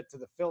interesting pivot to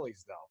the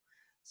Phillies, though.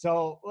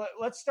 So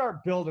let's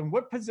start building.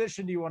 What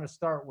position do you want to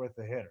start with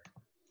the hitter?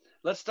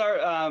 Let's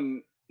start.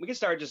 We can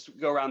just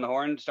go around the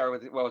horn. Start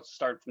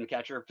from the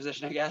catcher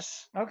position, I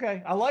guess.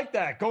 Okay, I like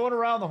that. Going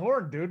around the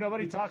horn, dude.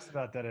 Nobody talks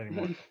about that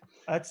anymore.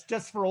 That's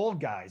just for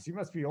old guys. You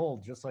must be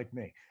old, just like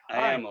me.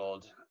 I am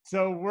old.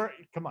 So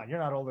come on, you're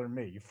not older than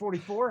me. You're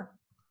 44?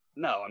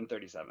 No, I'm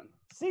 37.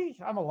 See,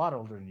 I'm a lot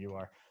older than you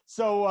are.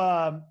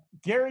 So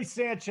Gary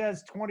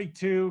Sanchez,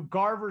 22.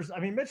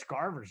 Mitch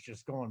Garver's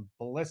just going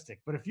ballistic.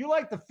 But if you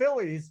like the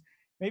Phillies,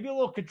 maybe a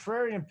little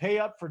contrarian pay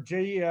up for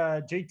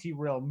JT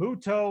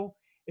Realmuto.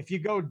 If you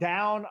go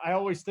down, I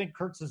always think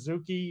Kurt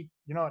Suzuki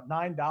you know, at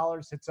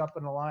 $9 hits up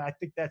in the line. I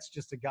think that's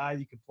just a guy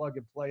you can plug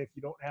and play if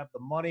you don't have the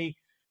money.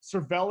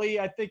 Cervelli,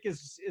 I think,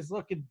 is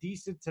looking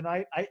decent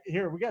tonight.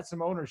 We got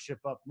some ownership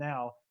up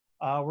now.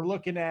 We're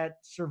looking at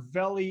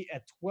Cervelli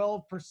at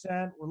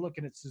 12%. We're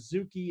looking at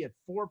Suzuki at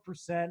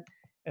 4%,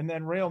 and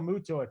then Real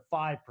Muto at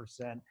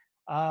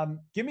 5%.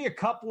 Give me a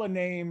couple of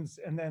names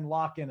and then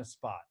lock in a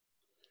spot.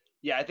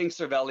 Yeah, I think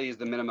Cervelli is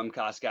the minimum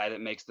cost guy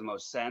that makes the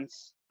most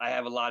sense. I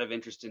have a lot of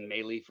interest in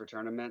Maley for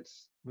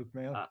tournaments. Luke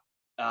Maley.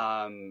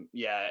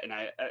 Yeah, and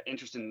I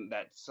interest in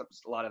that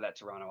a lot of that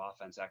Toronto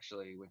offense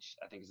actually, which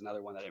I think is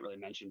another one that I didn't really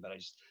mention, but I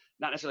just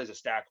not necessarily as a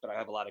stack, but I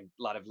have a lot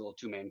of little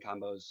 2-man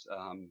combos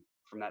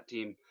from that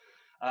team.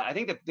 I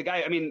think that the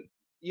guy, I mean,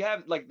 you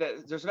have like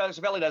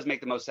Cervelli does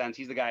make the most sense.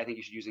 He's the guy I think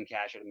you should use in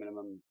cash at a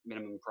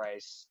minimum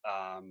price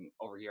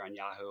over here on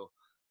Yahoo.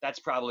 That's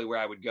probably where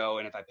I would go,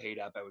 and if I paid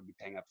up, I would be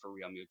paying up for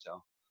Real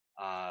Muto.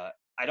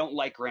 I don't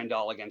like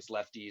Grandal against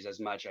lefties as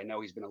much. I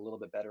know he's been a little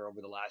bit better over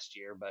the last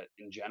year, but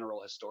in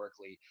general,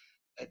 historically,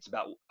 it's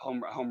about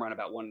home run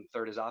about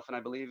 1/3 as often,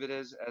 I believe it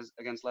is, as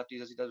against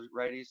lefties as he does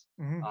righties.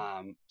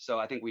 Mm-hmm. So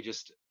I think we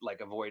just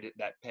like avoid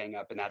that paying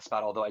up in that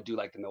spot. Although I do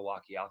like the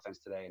Milwaukee offense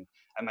today,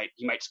 and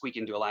he might squeak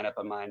into a lineup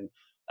of mine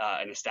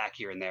in a stack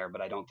here and there,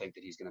 but I don't think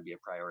that he's going to be a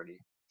priority.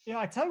 Yeah,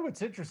 I tell you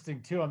what's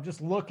interesting too. I'm just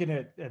looking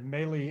at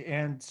Maley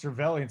and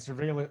Cervelli, and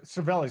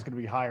Cervelli is going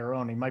to be higher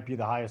owned. He might be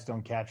the highest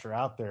owned catcher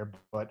out there,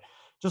 but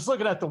just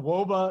looking at the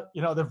WOBA,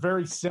 you know, they're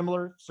very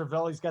similar.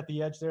 Cervelli's got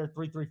the edge there,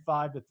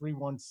 335 to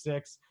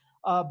 316.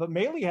 But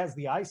Maley has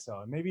the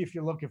ISO. And maybe if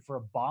you're looking for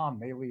a bomb,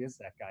 Maley is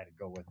that guy to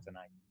go with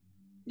tonight.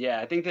 Yeah,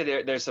 I think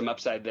that there's some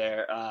upside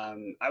there.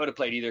 I would have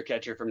played either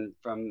catcher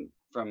from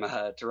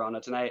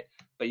Toronto tonight,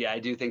 but yeah, I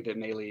do think that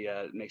Maley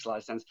makes a lot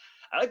of sense.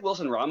 I like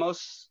Wilson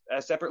Ramos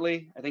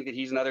separately. I think that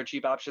he's another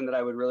cheap option that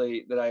I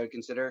would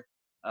consider.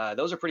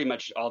 Those are pretty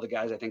much all the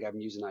guys I think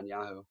I'm using on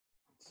Yahoo.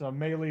 So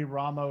Maley,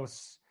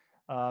 Ramos,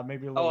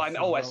 maybe a little.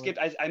 I skipped.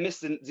 I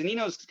missed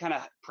Zunino's kind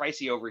of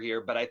pricey over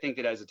here, but I think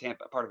that as a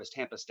part of his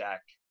Tampa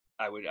stack,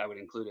 I would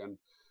include him.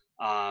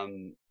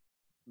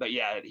 But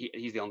yeah,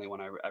 he's the only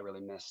one I really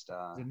missed.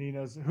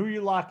 Zunino's. Who are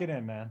you locking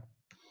in, man?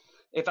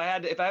 If I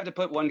have to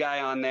put one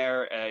guy on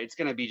there, it's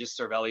going to be just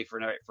Cervelli for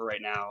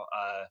right now.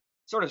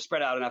 Sort of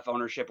spread out enough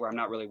ownership where I'm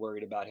not really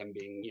worried about him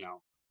being, you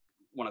know,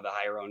 one of the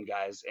higher owned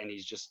guys, and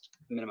he's just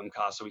minimum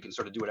cost, so we can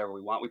sort of do whatever we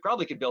want. We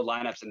probably could build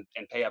lineups and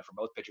pay up for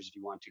both pitchers if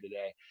you want to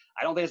today.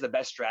 I don't think it's the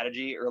best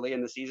strategy early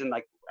in the season,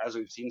 like as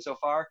we've seen so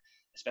far,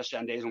 especially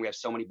on days when we have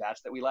so many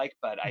bats that we like,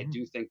 but I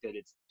do think that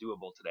it's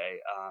doable today.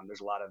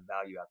 There's a lot of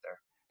value out there.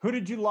 Who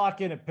did you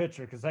lock in at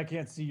pitcher? Because I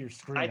can't see your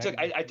screen. I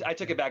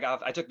took it back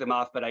off. I took them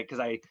off, but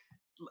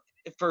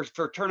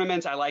for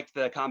tournaments, I liked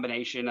the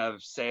combination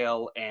of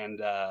Sale and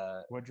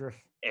Woodruff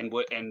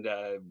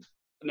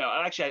no,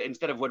 actually,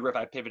 instead of Woodruff,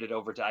 I pivoted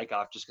over to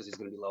Eichhoff just because he's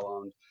going to be low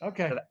owned.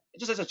 Okay, so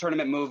just as a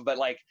tournament move, but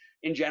like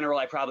in general,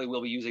 I probably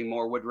will be using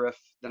more Woodruff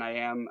than I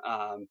am.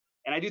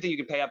 And I do think you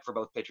can pay up for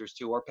both pitchers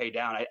too, or pay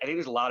down. I think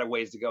there's a lot of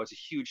ways to go. It's a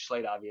huge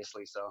slate,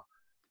 obviously, so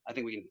I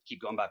think we can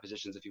keep going by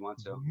positions if you want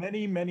to.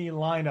 Many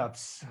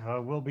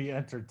lineups will be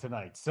entered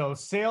tonight. So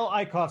Sale,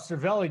 Eichhoff,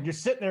 Cervelli, and you're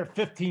sitting there at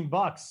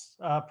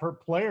 $15 per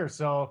player.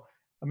 So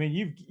I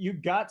mean,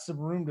 you've got some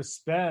room to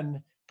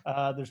spend.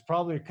 There's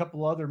probably a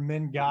couple other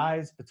min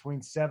guys between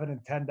 $7 and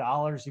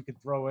 $10 you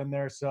could throw in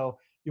there. So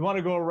you want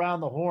to go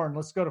around the horn.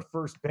 Let's go to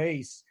first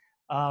base.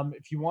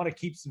 If you want to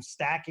keep some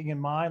stacking in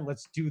mind,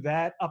 let's do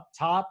that. Up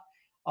top,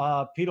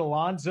 Pete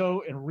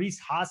Alonso and Rhys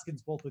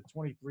Hoskins both at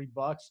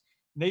 $23.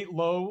 Nate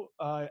Lowe,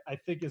 I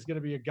think, is going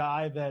to be a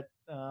guy that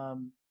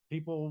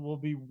people will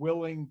be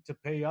willing to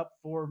pay up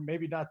for.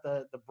 Maybe not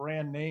the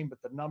brand name, but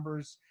the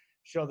numbers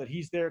show that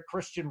he's there.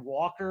 Christian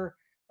Walker,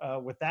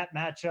 with that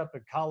matchup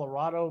in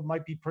Colorado,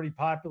 might be pretty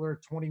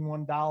popular,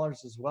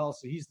 $21 as well.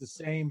 So he's the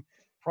same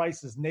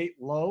price as Nate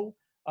Lowe.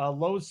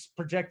 Lowe's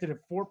projected at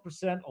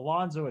 4%,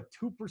 Alonso at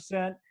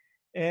 2%.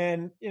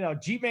 And, you know,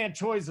 G-Man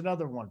Choi is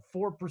another one,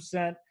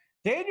 4%.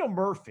 Daniel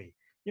Murphy,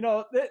 you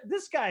know,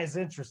 this guy is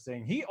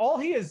interesting. All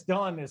he has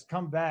done is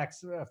come back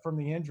from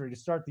the injury to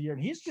start the year,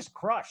 and he's just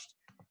crushed.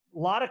 A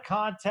lot of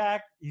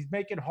contact. He's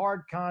making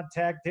hard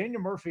contact.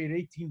 Daniel Murphy at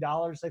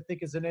 $18, I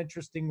think, is an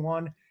interesting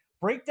one.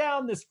 Break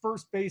down this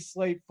first base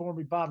slate for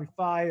me, Bobby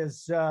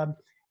Fias.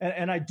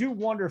 And I do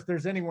wonder if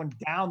there's anyone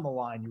down the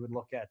line you would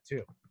look at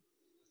too.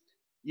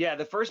 Yeah,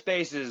 the first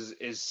base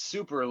is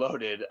super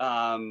loaded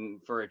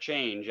for a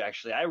change.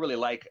 Actually, I really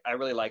like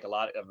a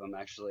lot of them.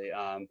 Actually,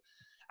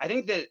 I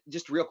think that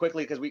just real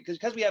quickly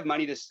because we have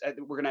money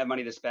we're gonna have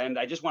money to spend.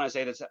 I just want to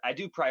say that I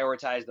do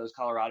prioritize those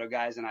Colorado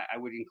guys, and I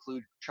would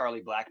include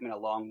Charlie Blackmon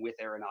along with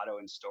Arenado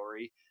and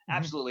Story.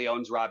 Absolutely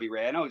owns Robbie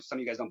Ray. I know some of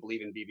you guys don't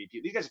believe in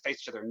BBP. These guys have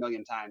faced each other a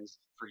million times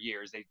for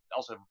years. They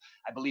also,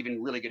 I believe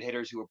in really good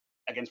hitters who are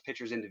against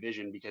pitchers in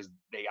division because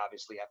they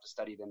obviously have to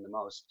study them the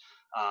most.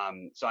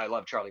 So I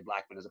love Charlie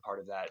Blackmon as a part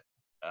of that,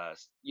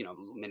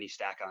 mini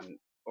stack on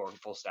or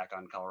full stack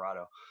on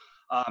Colorado.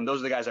 Those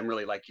are the guys I'm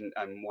really liking.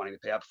 I'm wanting to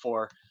pay up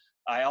for.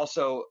 I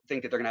also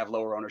think that they're going to have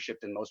lower ownership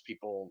than most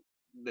people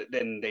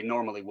than they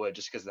normally would,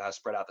 just because of how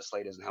spread out the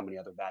slate is and how many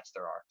other bats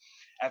there are.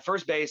 At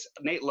first base,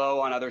 Nate Lowe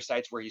on other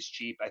sites where he's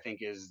cheap, I think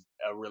is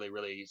a really,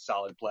 really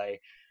solid play.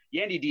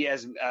 Yandy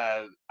Diaz,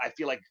 I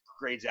feel like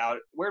grades out.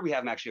 Where do we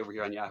have him actually over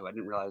here on Yahoo? I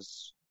didn't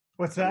realize.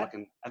 What's that?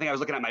 I think I was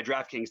looking at my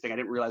DraftKings thing. I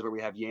didn't realize where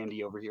we have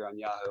Yandy over here on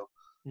Yahoo.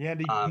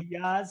 Yandy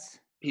Diaz?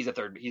 He's at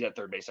third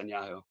base on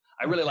Yahoo.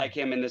 I really like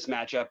him in this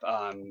matchup.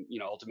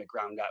 Ultimate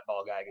ground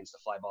ball guy against the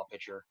fly ball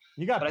pitcher.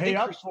 You got to pay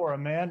up for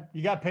him, man.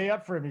 You got to pay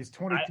up for him. He's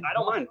 22. I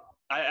don't mind.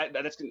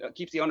 That's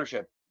keeps the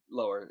ownership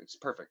lower. It's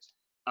perfect.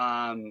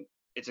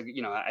 It's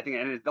I think,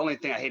 and the only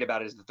thing I hate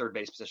about it is the third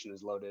base position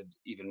is loaded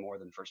even more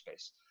than first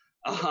base.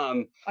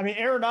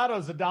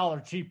 Arenado's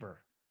 $1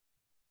 cheaper.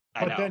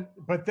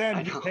 But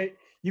then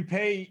you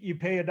pay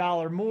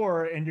 $1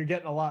 more and you're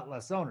getting a lot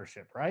less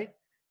ownership, right?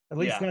 At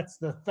least that's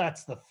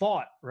the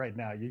thought right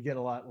now. You get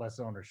a lot less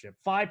ownership.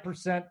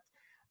 5%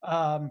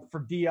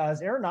 for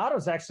Diaz.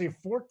 Arenado's actually a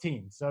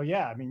 14. So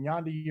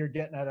Yandy, you're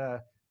getting at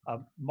a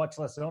much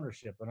less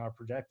ownership than our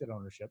projected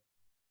ownership.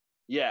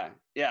 Yeah.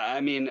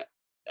 I mean,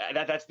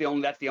 that's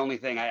the only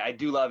thing. I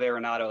do love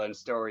Arenado and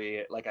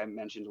Story, like I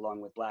mentioned,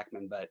 along with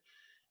Blackman, but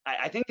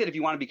I think that if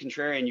you want to be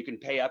contrarian, you can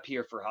pay up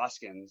here for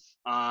Hoskins.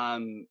 I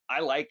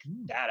like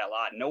that a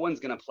lot. No one's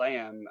going to play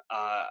him.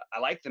 I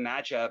like the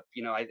matchup.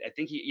 I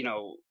think he,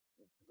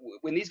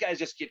 when these guys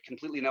just get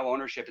completely no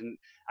ownership, and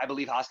I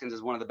believe Hoskins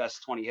is one of the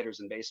best 20 hitters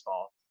in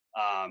baseball,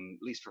 at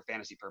least for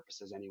fantasy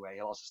purposes anyway.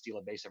 He'll also steal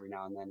a base every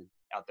now and then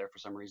out there for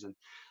some reason.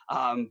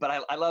 But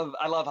I love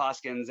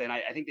Hoskins, and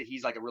I think that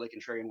he's like a really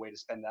contrarian way to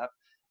spend up.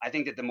 I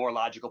think that the more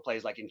logical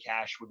plays, like in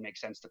cash, would make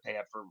sense to pay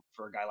up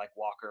for a guy like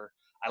Walker.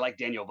 I like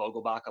Daniel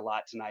Vogelbach a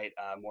lot tonight,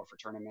 more for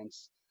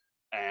tournaments.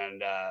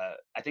 And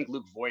I think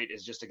Luke Voit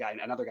is just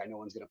another guy no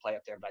one's going to play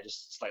up there, but I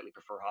just slightly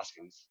prefer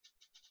Hoskins.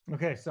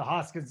 Okay, so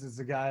Hoskins is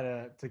the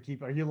guy to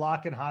keep. Are you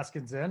locking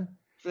Hoskins in?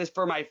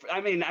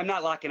 I'm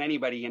not locking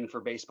anybody in for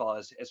baseball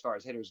as far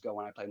as hitters go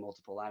when I play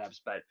multiple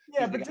lineups, but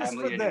but just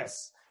for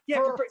this.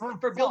 Yeah,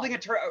 for building I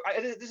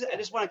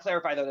just want to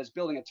clarify though, that's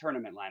building a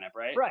tournament lineup,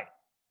 right? Right.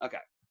 Okay.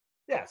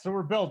 Yeah, so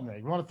we're building it.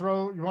 You want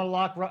to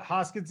lock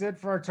Hoskins in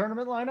for our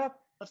tournament lineup?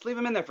 Let's leave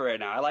him in there for right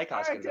now. I like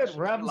Hoskins. All right, good.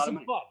 We're having some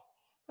fun.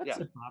 That's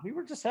it, Bobby.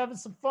 We're just having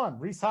some fun.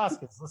 Rhys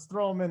Hoskins. Let's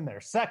throw him in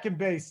there. Second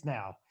base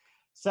now.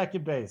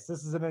 Second base.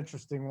 This is an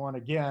interesting one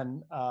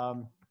again.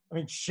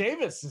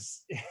 Chavis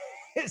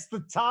is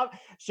the top.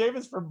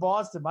 Chavis from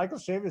Boston. Michael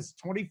Chavis,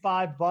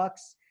 $25.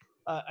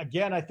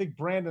 Again, I think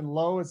Brandon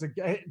Lowe is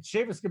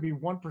Chavis could be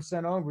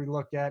 1% owned. We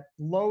look at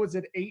Lowe is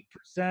at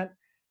 8%.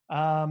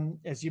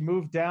 As you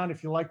move down,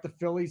 if you like the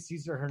Phillies,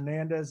 Cesar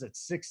Hernandez at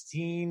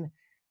 16.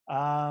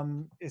 Are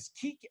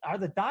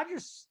the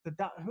Dodgers?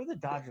 Who are the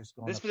Dodgers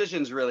going? This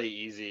position's really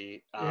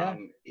easy.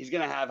 He's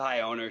going to have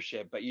high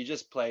ownership, but you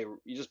just play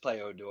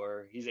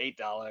Odor. He's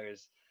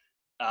 $8.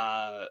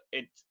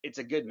 It's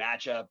a good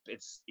matchup.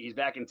 He's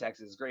back in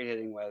Texas, great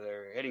hitting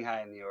weather, hitting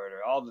high in the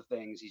order, all the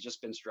things. He's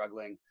just been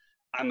struggling.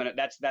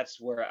 That's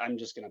where I'm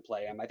just gonna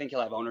play him. I think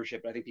he'll have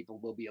ownership, but I think people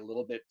will be a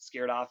little bit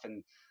scared off,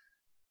 and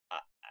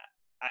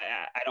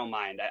I don't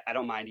mind. I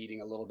don't mind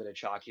eating a little bit of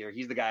chalk here.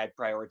 He's the guy I'd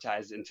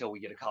prioritize until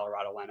we get a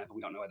Colorado lineup and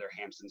we don't know whether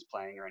Hampson's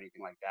playing or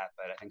anything like that.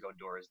 But I think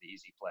Odor is the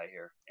easy play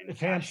here. If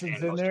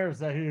Hampson's in there, is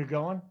that who you're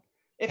going?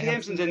 If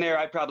Hampson's in there,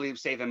 I'd probably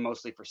save him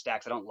mostly for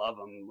stacks. I don't love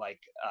him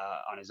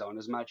on his own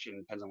as much,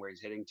 and depends on where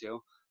he's hitting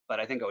too. But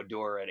I think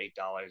Odor at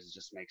 $8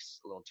 just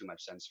makes a little too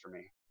much sense for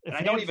me. And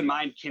I don't even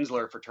mind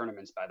Kinsler for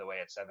tournaments, by the way,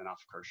 at 7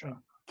 off Kershaw.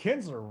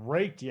 Kinsler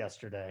raked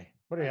yesterday.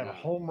 What do you have? A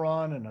home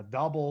run and a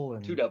double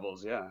and 2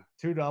 doubles, yeah.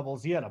 2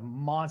 doubles. He had a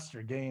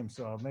monster game,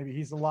 so maybe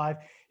he's alive.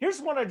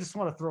 Here's one I just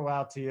want to throw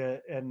out to you.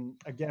 And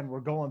again, we're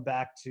going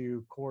back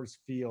to Coors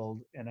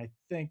Field, and I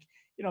think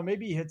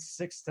maybe he hits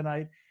 6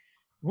 tonight.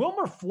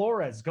 Wilmer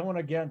Flores going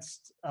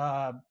against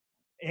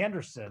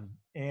Anderson,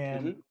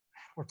 and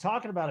we're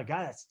talking about a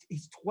guy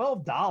he's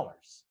 $12.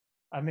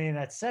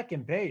 At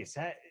second base.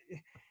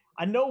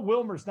 I know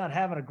Wilmer's not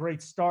having a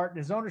great start, and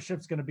his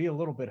ownership's going to be a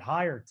little bit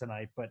higher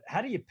tonight. But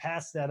how do you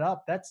pass that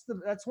up? That's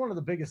one of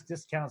the biggest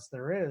discounts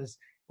there is.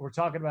 We're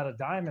talking about a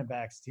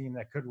Diamondbacks team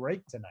that could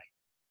rake tonight.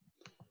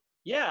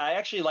 Yeah, I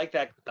actually like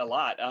that a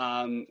lot.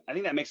 I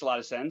think that makes a lot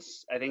of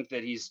sense. I think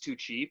that he's too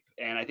cheap,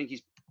 and I think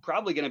he's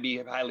probably going to be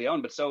highly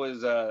owned. But so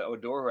is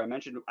Odor, who I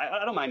mentioned.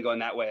 I don't mind going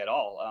that way at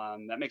all.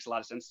 That makes a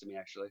lot of sense to me,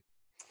 actually.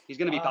 He's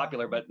going to be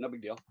popular, but no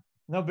big deal.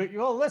 No, but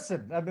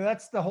listen,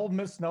 that's the whole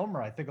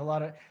misnomer. I think a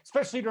lot of,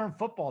 especially during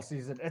football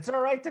season, it's all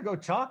right to go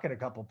chalk at a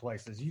couple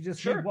places. You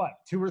just need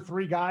 2 or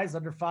 3 guys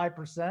under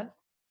 5%.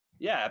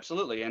 Yeah,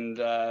 absolutely. And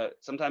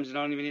sometimes you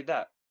don't even need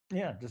that.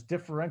 Yeah, just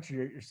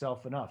differentiate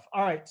yourself enough.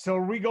 All right, so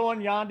are we going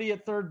Yandy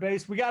at third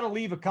base? We got to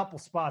leave a couple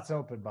spots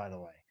open, by the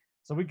way.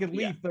 So we could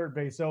leave third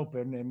base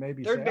open and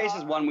maybe third base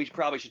is one we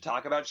probably should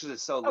talk about because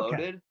it's so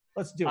loaded.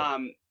 Let's do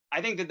it. I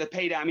think that the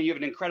pay down, you have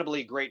an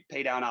incredibly great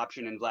pay down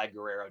option in Vlad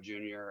Guerrero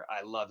Jr.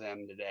 I love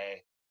him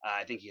today.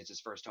 I think he hits his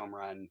first home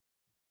run.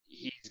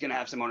 He's going to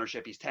have some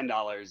ownership. He's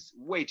 $10,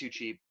 way too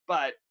cheap.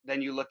 But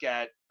then you look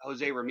at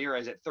Jose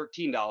Ramirez at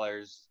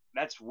 $13.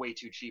 That's way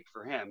too cheap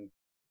for him.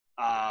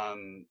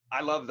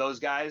 I love those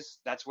guys.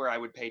 That's where I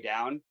would pay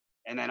down.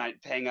 And then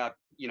paying up,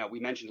 we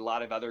mentioned a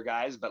lot of other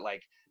guys, but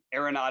like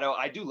Arenado,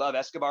 I do love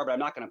Escobar, but I'm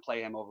not going to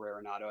play him over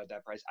Arenado at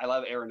that price. I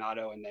love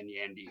Arenado and then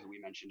Yandy, who we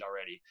mentioned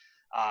already.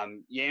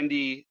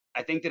 Yandy,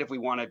 I think that if we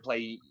want to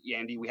play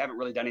Yandy, we haven't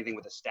really done anything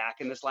with a stack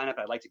in this lineup.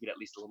 I'd like to get at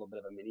least a little bit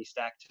of a mini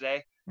stack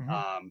today.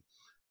 Mm-hmm.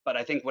 But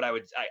I think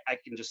I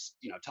can just,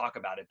 talk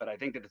about it. But I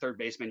think that the third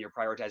baseman you're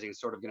prioritizing is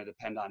sort of going to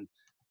depend on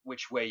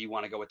which way you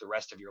want to go with the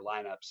rest of your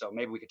lineup. So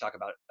maybe we could talk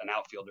about an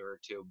outfielder or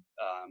two.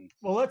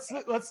 Well,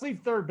 let's leave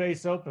third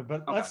base open,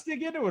 but Okay. Let's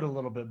dig into it a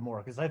little bit more,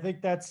 because I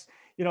think that's,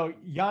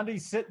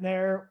 Yandy's sitting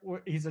there.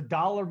 He's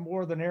 $1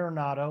 more than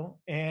Arenado,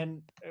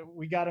 and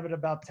we got him at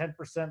about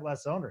 10%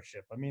 less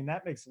ownership. I mean,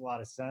 that makes a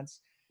lot of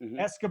sense. Mhm.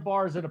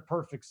 Escobar's in a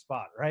perfect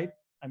spot, right?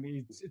 I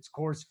mean, it's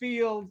Coors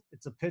Field.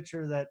 It's a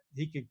pitcher that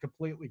he could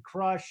completely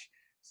crush.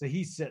 So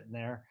he's sitting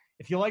there.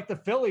 If you like the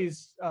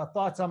Phillies,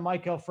 thoughts on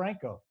Maikel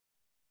Franco?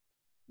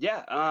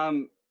 Yeah,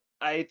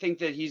 I think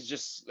that he's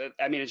just.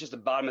 It's just a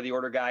bottom of the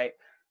order guy.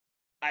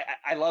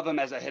 I love him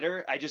as a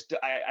hitter. I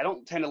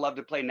don't tend to love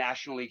to play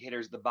National League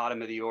hitters at the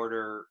bottom of the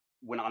order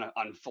when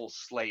on full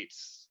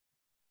slates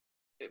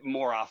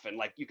more often.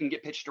 Like you can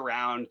get pitched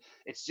around.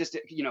 It's just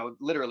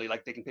literally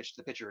like they can pitch to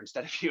the pitcher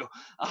instead of you.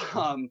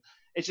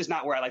 It's just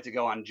not where I like to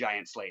go on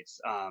giant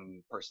slates,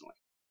 personally.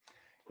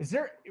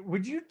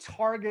 Would you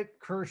target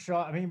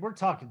Kershaw? I mean, we're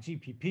talking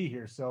GPP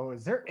here. So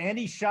is there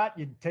any shot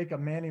you'd take a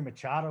Manny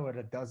Machado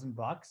at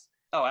 $12?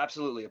 Oh,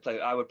 absolutely.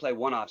 I would play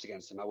one-offs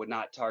against him. I would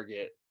not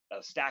target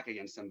a stack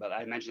against him, but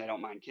I mentioned I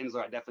don't mind Kinsler.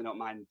 I definitely don't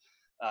mind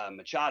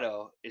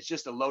Machado. It's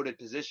just a loaded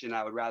position.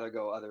 I would rather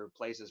go other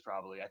places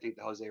probably. I think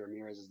the Jose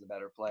Ramirez is the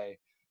better play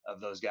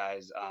of those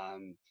guys.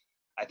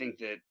 I think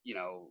that,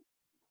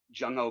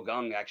 Jung Ho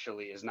Kang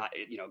actually is not,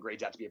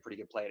 grades out to be a pretty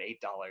good play at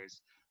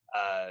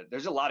 $8.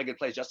 There's a lot of good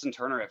plays. Justin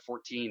Turner at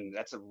 14.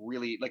 That's a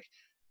really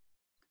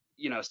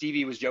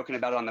Stevie was joking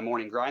about it on the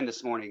morning grind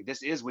this morning.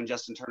 This is when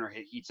Justin Turner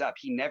heats up.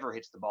 He never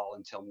hits the ball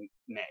until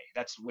May.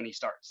 That's when he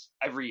starts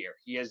every year.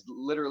 He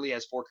literally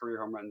has 4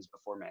 career home runs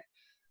before May.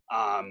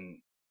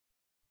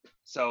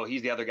 So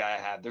he's the other guy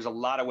I have. There's a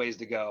lot of ways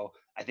to go.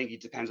 I think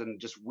it depends on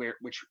just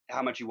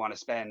how much you want to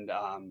spend.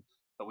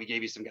 But we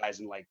gave you some guys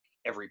in like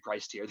every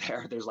price tier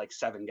there. There's like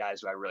 7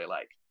 guys who I really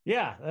like.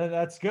 Yeah,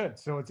 that's good.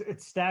 So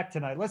it's stacked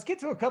tonight. Let's get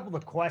to a couple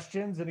of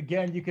questions. And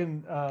again, you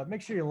can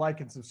make sure you like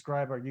and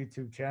subscribe our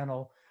YouTube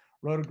channel,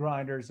 Roto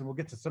Grinders, and we'll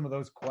get to some of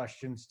those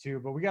questions too.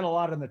 But we got a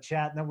lot in the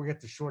chat, and then we'll get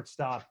to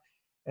shortstop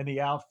and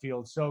the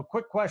outfield. So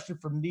quick question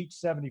from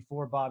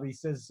Neach74, Bobby. He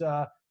says,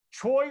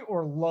 Troy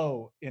or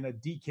Lowe in a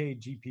DK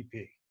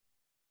GPP?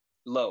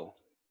 Lowe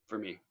for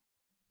me.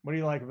 What do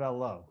you like about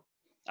Lowe?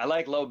 I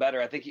like Lowe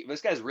better. I think this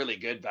guy's really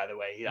good, by the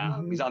way.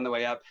 He's on the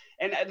way up.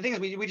 And the thing is,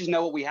 we just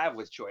know what we have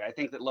with Choi. I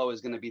think that Lowe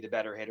is going to be the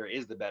better hitter,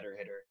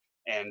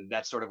 and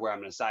that's sort of where I'm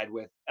going to side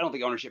with. I don't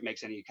think ownership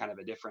makes any kind of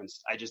a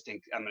difference. I just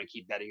think I'm going to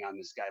keep betting on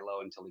this guy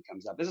Lowe until he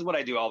comes up. This is what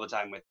I do all the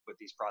time with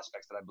these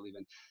prospects that I believe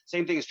in.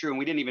 Same thing is true, and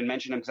we didn't even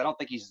mention him because I don't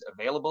think he's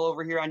available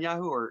over here on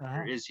Yahoo,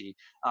 or is he?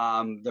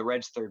 The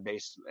Reds third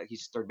base.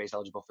 He's third base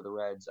eligible for the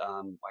Reds.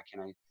 Why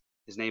can't I?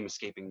 His name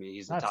escaping me.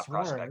 He's the top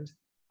prospect.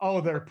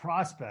 Oh, their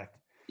prospect.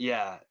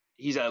 Yeah,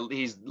 he's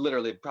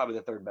literally probably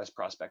the third best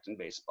prospect in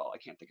baseball. I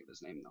can't think of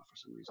his name though for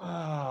some reason.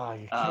 Oh,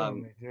 you're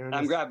killing me, dude.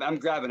 I'm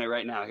grabbing it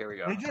right now. Here we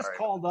go. They just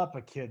called up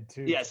a kid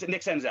too. Yes,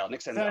 Nick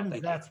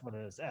Senzel. That's what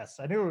it is. S.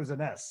 I knew it was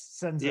an S.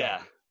 Senzel.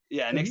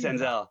 Yeah, Nick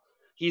Senzel.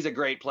 He's a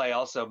great play.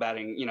 Also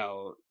batting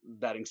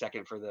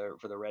second for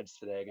the Reds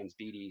today against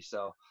Beatty.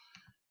 So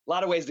a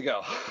lot of ways to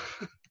go.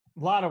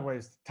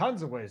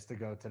 Tons of ways to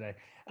go today.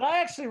 And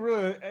I actually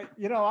really,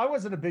 I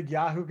wasn't a big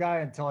Yahoo guy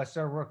until I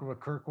started working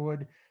with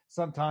Kirkwood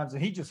sometimes,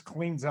 and he just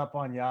cleans up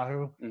on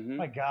Yahoo. Mm-hmm.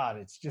 My God,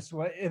 it's just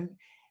what, and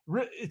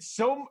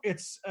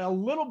it's a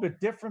little bit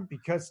different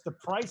because the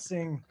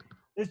pricing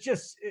is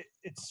just,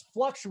 it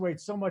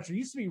fluctuates so much. It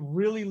used to be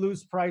really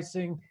loose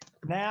pricing.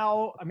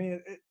 Now, I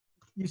mean,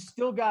 you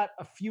still got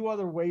a few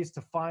other ways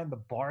to find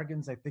the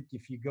bargains. I think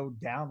if you go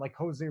down, like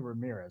Jose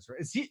Ramirez, right?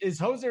 Is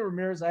Jose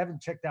Ramirez? I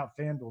haven't checked out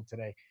FanDuel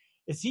today.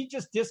 Is he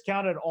just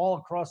discounted all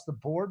across the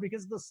board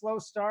because of the slow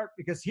start?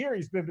 Because here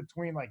he's been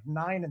between like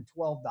 $9 and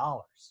 $12.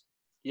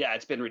 Yeah,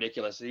 it's been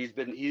ridiculous. He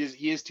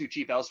is too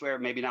cheap elsewhere.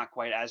 Maybe not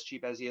quite as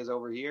cheap as he is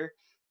over here,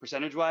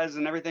 percentage wise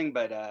and everything.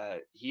 But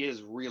he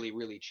is really,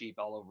 really cheap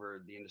all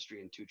over the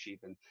industry and too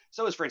cheap. And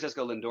so is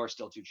Francisco Lindor,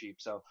 still too cheap.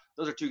 So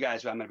those are 2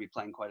 guys who I'm going to be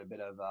playing quite a bit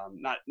of.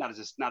 Not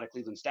a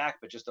Cleveland stack,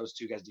 but just those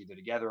 2 guys either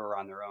together or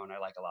on their own. I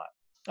like a lot.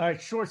 All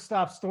right,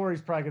 shortstop Story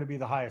is probably going to be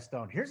the highest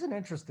owned. Here's an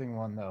interesting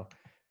one though,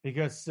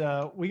 because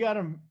we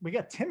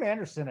got Tim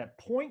Anderson at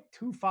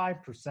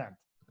 0.25%.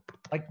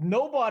 Like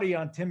nobody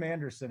on Tim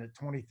Anderson at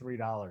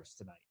 $23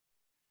 tonight.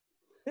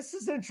 This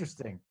is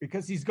interesting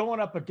because he's going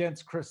up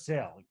against Chris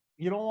Sale.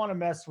 You don't want to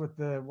mess with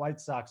the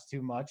White Sox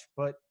too much,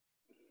 but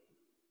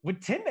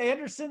with Tim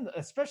Anderson,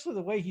 especially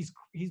the way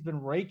he's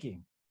been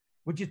raking,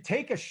 would you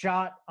take a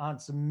shot on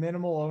some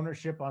minimal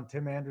ownership on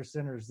Tim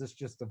Anderson, or is this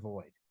just a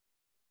void?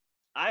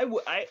 I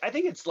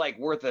think it's like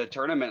worth a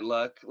tournament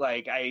look.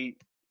 Like I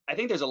I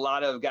think there's a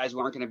lot of guys who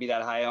aren't going to be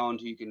that high owned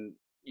who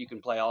you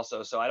can play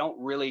also. So I don't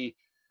really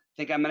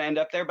think I'm going to end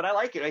up there, but I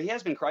like it. He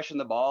has been crushing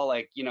the ball.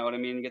 Like, you know what I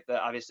mean?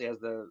 Obviously has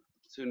the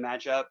platoon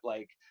matchup.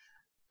 Like,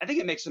 I think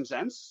it makes some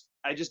sense.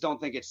 I just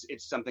don't think it's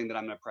something that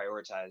I'm going to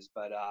prioritize.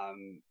 But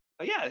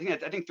yeah,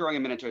 I think throwing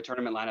him into a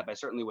tournament lineup, I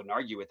certainly wouldn't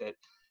argue with it.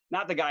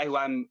 Not the guy who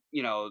I'm,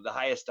 the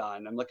highest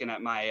on. I'm looking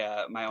at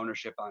my my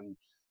ownership on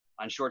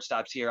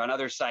shortstops here. On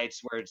other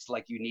sites where it's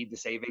like you need the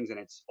savings and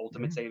it's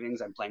ultimate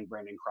savings, I'm playing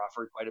Brandon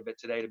Crawford quite a bit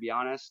today, to be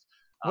honest.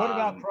 What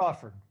about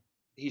Crawford?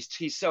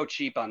 He's so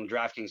cheap on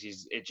DraftKings.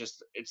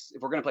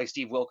 If we're going to play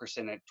Steve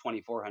Wilkerson at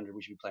 2,400,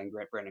 we should be playing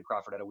Brandon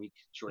Crawford at a weak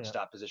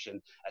shortstop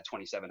position at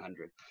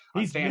 2,700.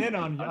 He's min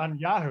on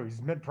Yahoo.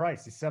 He's mid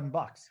price. He's $7.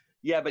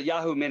 Yeah, but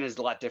Yahoo min is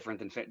a lot different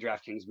than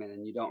DraftKings min,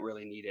 and you don't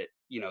really need it,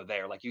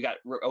 there. Like you got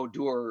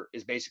Odor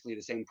is basically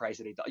the same price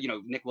at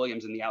 $8. Nick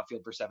Williams in the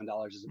outfield for $7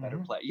 is a better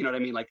play. You know what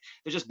I mean? Like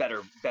there's just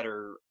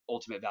better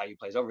ultimate value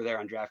plays over there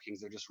on DraftKings.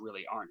 There just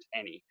really aren't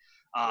any.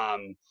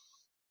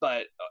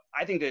 But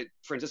I think that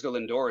Francisco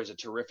Lindor is a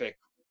terrific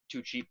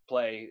too cheap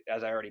play,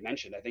 as I already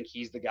mentioned. I think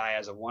he's the guy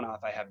as a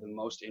one-off I have the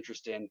most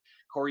interest in.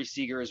 Corey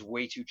Seager is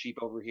way too cheap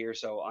over here.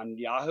 So on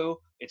Yahoo,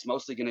 it's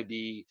mostly going to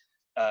be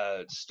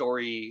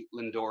Story,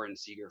 Lindor, and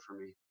Seager for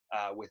me.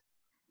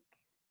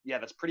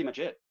 That's pretty much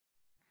it.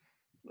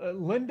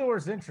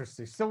 Lindor's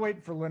interesting. Still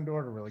waiting for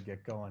Lindor to really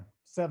get going.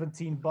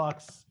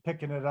 $17,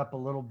 picking it up a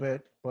little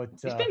bit, but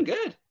he's been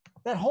good.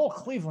 That whole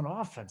Cleveland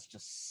offense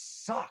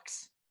just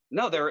sucks.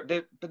 No,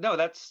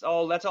 that's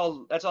all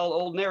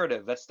old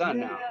narrative. That's done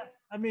now.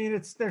 I mean,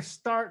 they're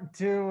starting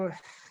to.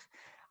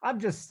 I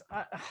just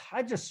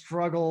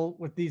struggle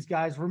with these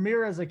guys.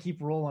 Ramirez, I keep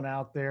rolling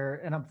out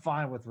there, and I'm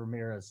fine with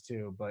Ramirez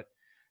too. But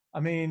I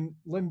mean,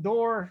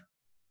 Lindor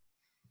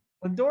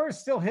is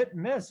still hit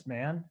and miss,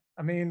 man.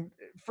 I mean,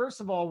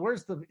 first of all,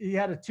 he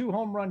had a 2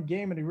 home run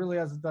game, and he really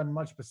hasn't done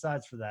much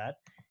besides for that.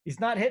 He's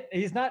not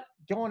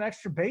going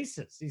extra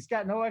bases. He's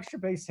got no extra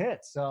base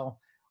hits. So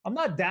I'm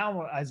not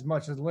down as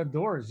much as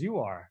Lindor as you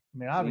are. I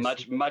mean,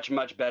 obviously,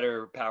 much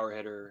better power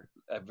hitter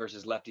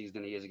versus lefties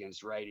than he is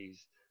against righties.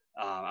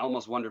 I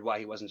almost wondered why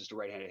he wasn't just a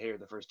right-handed hitter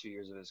the first 2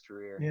 years of his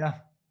career. Yeah.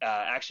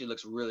 Actually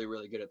looks really,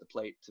 really good at the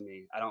plate to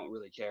me. I don't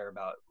really care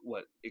about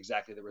what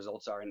exactly the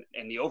results are.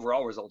 And the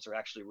overall results are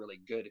actually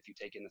really good if you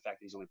take in the fact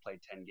that he's only played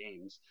 10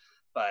 games.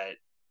 But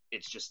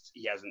it's just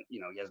he hasn't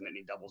hit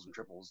any doubles and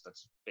triples.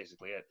 That's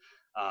basically it.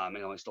 And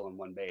only stolen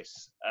 1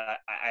 base.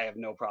 I have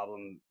no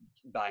problem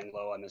buying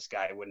low on this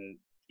guy when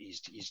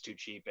he's too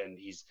cheap, and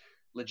he's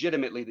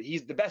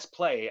the best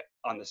play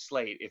on the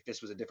slate if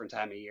this was a different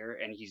time of year.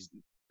 And he's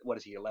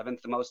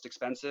 11th the most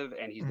expensive,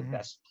 and he's the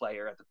best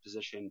player at the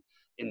position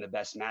in the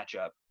best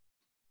matchup,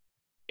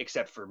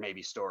 except for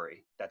maybe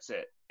Story. That's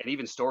it. And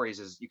even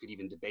Story's you could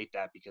even debate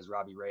that because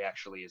Robbie Ray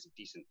actually is a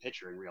decent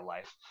pitcher in real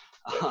life.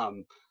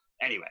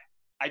 Anyway,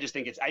 I just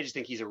think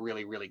he's a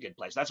really, really good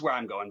play. So that's where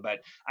I'm going. But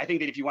I think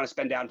that if you want to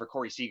spend down for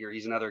Corey Seager,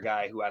 he's another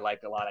guy who I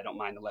like a lot. I don't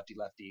mind the lefty. You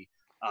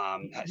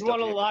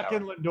want to lock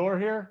in Lindor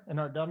here in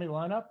our dummy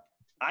lineup?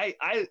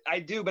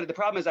 I do, but the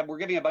problem is that we're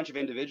giving a bunch of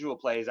individual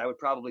plays. I would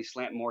probably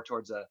slant more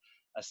towards a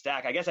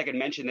stack. I guess I could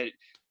mention that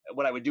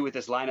what I would do with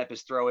this lineup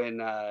is throw in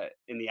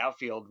the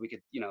outfield. We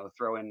could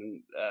throw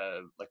in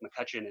like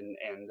McCutchen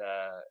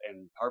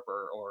and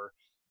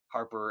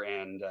Harper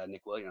and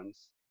Nick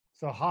Williams.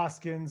 So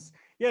Hoskins,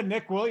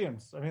 Nick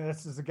Williams. I mean,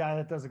 this is a guy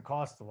that doesn't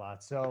cost a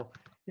lot. So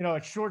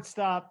at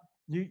shortstop,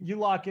 you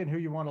lock in who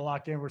you want to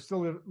lock in. We're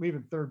still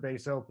leaving third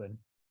base open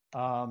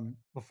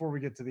before we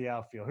get to the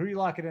outfield. Who are you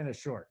locking in at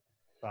short,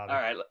 Bobby?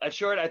 All right, at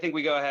short, I think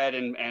we go ahead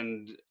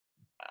and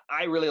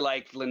I really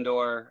like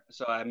Lindor,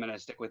 so I'm going to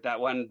stick with that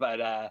one.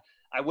 But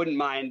I wouldn't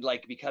mind,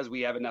 because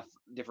we have enough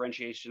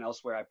differentiation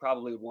elsewhere, I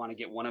probably would want to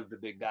get one of the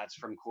big bats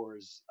from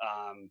Coors.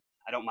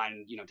 I don't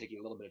mind, taking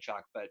a little bit of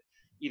chalk, but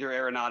either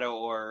Arenado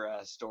or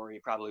Story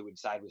probably would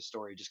side with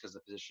Story just because the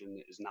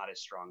position is not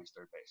as strong as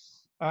third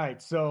base. All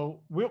right,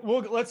 so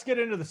let's get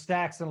into the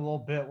stacks in a little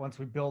bit once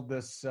we build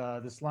this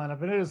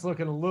lineup, and it is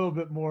looking a little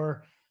bit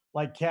more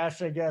like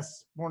cash, I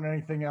guess, more than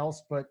anything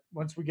else. But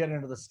once we get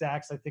into the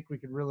stacks, I think we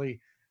could really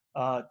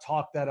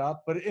talk that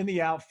up. But in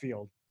the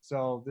outfield,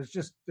 so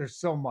there's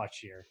so much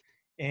here,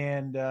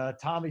 and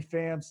Tommy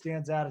Pham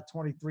stands out at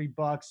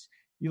 $23.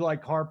 You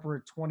like Harper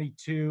at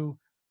 22.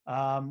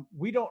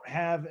 We don't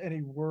have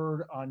any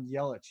word on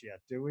Yelich yet,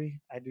 do we?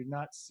 I do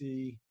not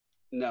see.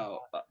 No,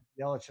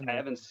 Yelich. I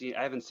haven't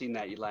seen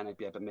that lineup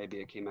yet, but maybe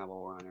it came out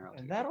while we're on air.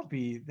 And that'll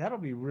be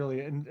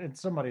really. And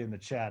somebody in the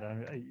chat. I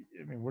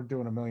mean, we're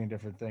doing a million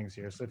different things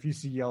here. So if you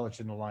see Yelich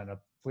in the lineup,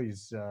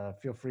 please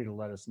feel free to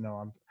let us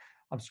know.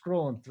 I'm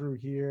scrolling through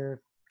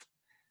here.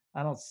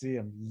 I don't see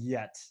him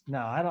yet. No,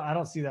 I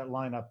don't see that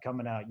lineup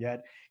coming out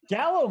yet.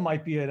 Gallo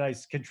might be a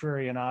nice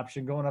contrarian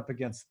option going up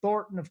against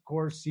Thornton, of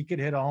course. He could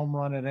hit a home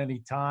run at any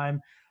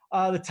time.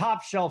 The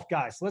top shelf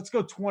guys. Let's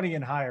go 20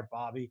 and higher,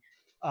 Bobby.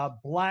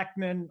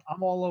 Blackman,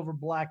 I'm all over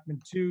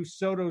Blackman too.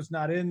 Soto's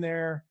not in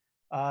there.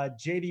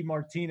 JD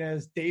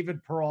Martinez,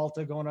 David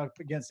Peralta going up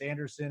against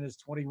Anderson is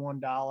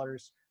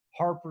 $21.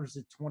 Harper's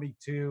at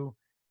 22.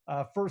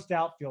 first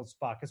outfield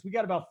spot? Because we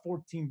got about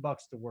 $14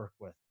 to work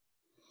with.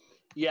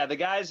 Yeah, the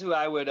guys who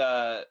I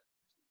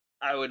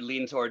would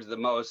lean towards the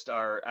most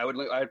are I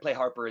would play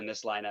Harper in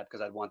this lineup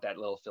because I'd want that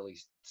little Philly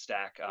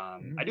stack.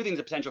 I do think there's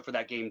a potential for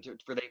that game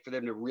for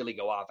them to really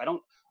go off. I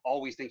don't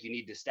always think you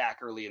need to stack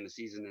early in the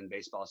season in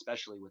baseball,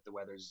 especially with the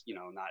weather's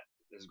not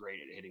as great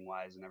at hitting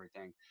wise and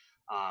everything.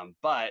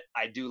 But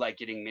I do like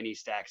getting mini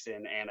stacks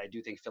in, and I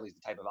do think Philly's the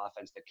type of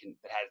offense that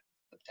has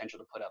the potential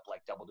to put up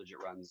like double-digit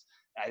runs.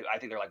 I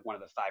think they're like one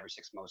of the 5 or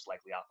 6 most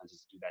likely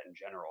offenses to do that in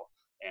general.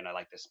 And I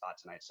like this spot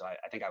tonight, so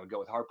I think I would go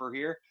with Harper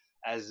here.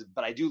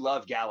 But I do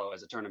love Gallo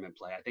as a tournament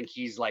play. I think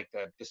he's like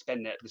the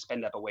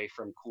spend up away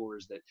from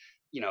Coors that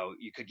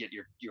you could get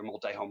your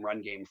multi-home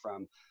run game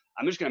from.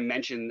 I'm just going to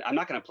mention, I'm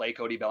not going to play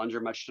Cody Bellinger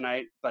much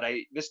tonight, but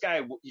this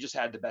guy, he just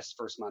had the best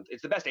first month.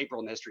 It's the best April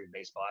in the history of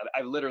baseball.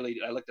 I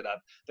looked it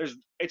up.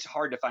 It's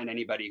hard to find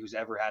anybody who's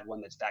ever had one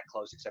that's that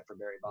close except for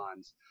Barry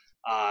Bonds.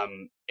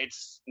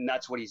 It's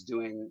nuts what he's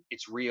doing.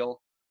 It's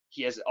real.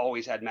 He has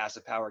always had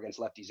massive power against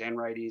lefties and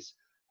righties.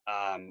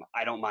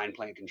 I don't mind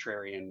playing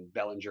contrarian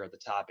Bellinger at the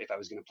top if I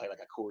was going to play like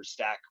a Coors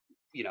stack,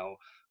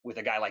 with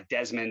a guy like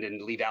Desmond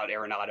and leave out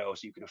Arenado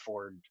so you can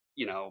afford,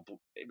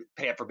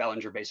 pay up for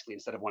Bellinger basically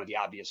instead of one of the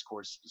obvious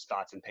Coors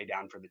spots and pay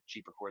down for the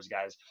cheaper Coors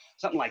guys.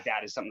 Something like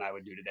that is something I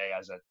would do today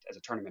as a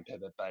tournament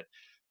pivot, but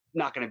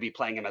not going to be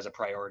playing him as a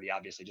priority.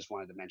 Obviously, just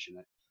wanted to mention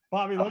it.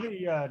 Bobby, let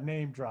me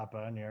name drop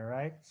on you,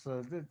 right?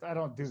 So I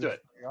don't do this.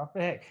 But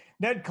hey,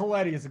 Ned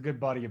Coletti is a good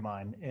buddy of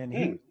mine,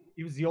 and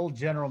he was the old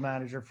general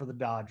manager for the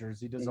Dodgers.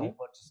 He does a whole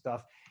bunch of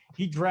stuff.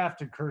 He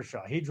drafted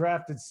Kershaw. He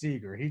drafted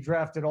Seager. He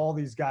drafted all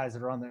these guys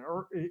that are on the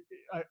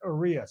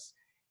Arias.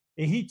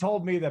 And he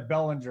told me that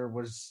Bellinger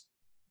was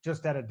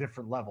just at a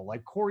different level.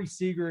 Like Corey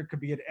Seager could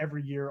be an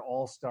every year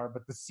all-star,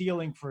 but the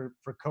ceiling for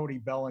Cody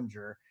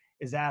Bellinger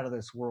is out of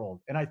this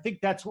world. And I think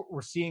that's what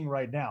we're seeing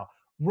right now.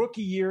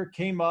 Rookie year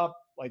came up,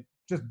 like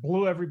just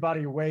blew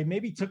everybody away,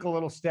 maybe took a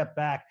little step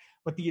back,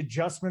 but the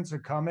adjustments are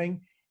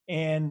coming.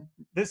 And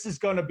this is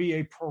going to be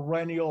a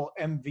perennial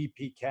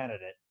MVP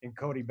candidate in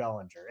Cody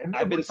Bellinger. And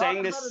I've been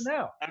saying this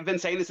now. I've been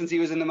saying this since he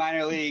was in the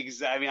minor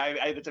leagues. I mean,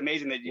 it's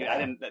amazing that I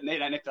didn't.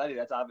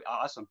 That's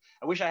awesome.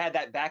 I wish I had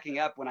that backing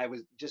up when I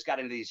just got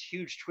into these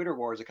huge Twitter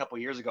wars a couple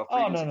years ago,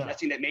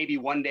 suggesting that maybe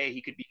one day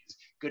he could be as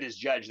good as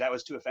Judge. That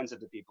was too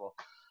offensive to people.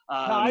 No,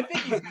 I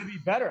think he's going to be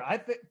better. I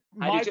think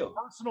my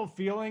personal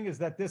feeling is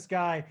that this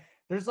guy,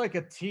 there's like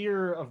a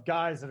tier of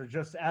guys that are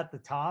just at the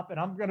top, and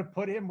I'm going to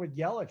put him with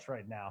Yelich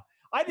right now.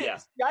 I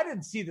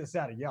didn't see this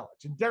out of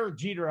Yelich, and Derek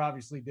Jeter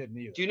obviously didn't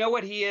either. Do you know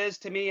what he is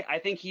to me? I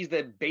think he's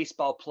the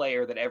baseball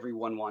player that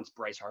everyone wants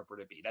Bryce Harper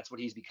to be. That's what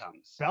he's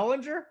becomes.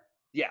 Bellinger?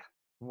 Yeah.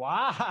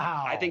 Wow.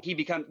 I think he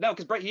becomes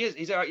because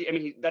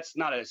that's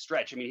not a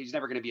stretch. I mean, he's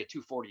never going to be a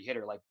 240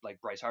 hitter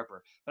like Bryce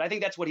Harper, but I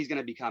think that's what he's going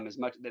to become as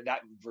much that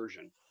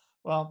version.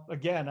 Well,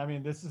 again, I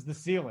mean, this is the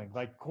ceiling.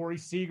 Like Corey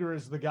Seager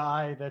is the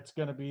guy that's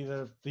going to be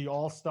the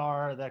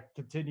all-star that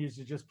continues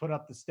to just put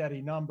up the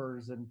steady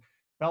numbers, and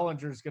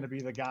Bellinger is going to be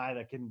the guy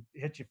that can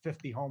hit you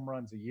 50 home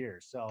runs a year.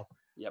 So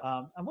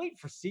I'm waiting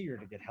for Seager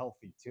to get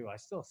healthy too. I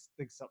still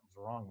think something's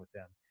wrong with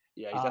him.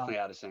 Yeah, he's definitely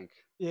out of sync.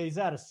 Yeah, he's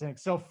out of sync.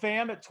 So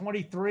Pham at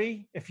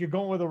 23, if you're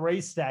going with a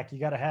race stack, you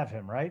got to have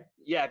him, right?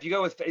 Yeah, if you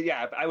go with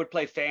I would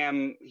play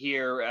Pham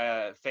here.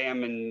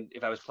 Pham, and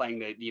if I was playing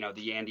the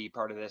Yandy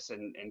part of this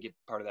and get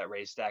part of that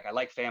race stack, I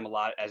like Pham a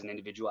lot as an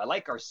individual. I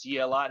like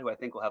Garcia a lot, who I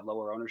think will have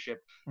lower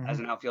ownership as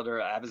an outfielder.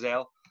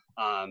 Abizail.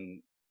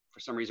 For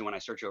some reason, when I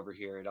search over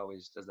here, it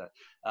always does that.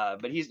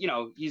 But he's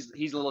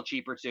a little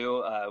cheaper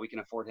too. We can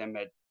afford him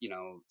at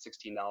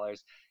 $16.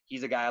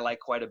 He's a guy I like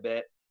quite a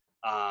bit.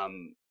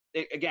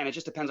 Again, it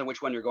just depends on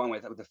which one you're going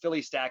with. With the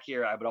Philly stack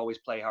here, I would always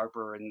play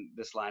Harper in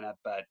this lineup,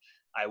 but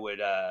I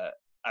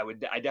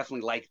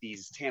definitely like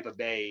these Tampa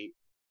Bay.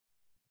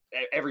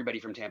 Everybody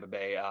from Tampa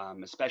Bay,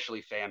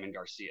 especially Pham and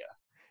Garcia.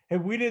 Hey,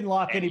 we didn't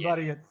lock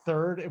anybody at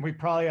third, and we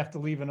probably have to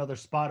leave another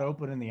spot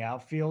open in the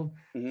outfield.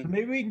 So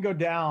maybe we can go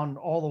down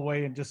all the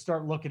way and just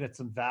start looking at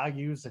some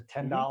values at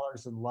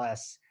 $10 and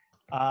less.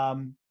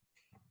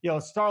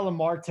 Starlin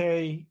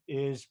Marte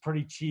is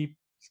pretty cheap.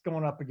 He's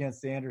going up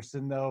against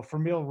Anderson, though.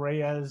 Franmil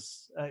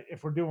Reyes,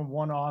 if we're doing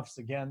one-offs,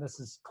 again, this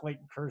is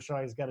Clayton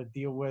Kershaw he's got to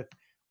deal with.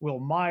 Will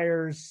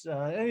Myers,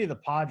 any of the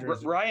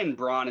Padres. Ryan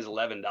Braun is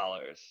 $11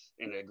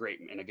 in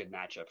a good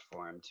matchup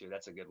for him too.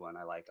 That's a good one.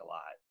 I like a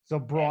lot. So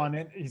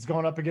Braun, he's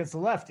going up against the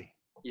lefty.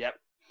 Yep,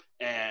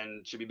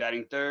 and should be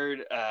batting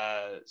third,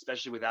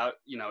 especially without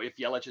if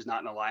Yelich is not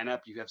in the lineup,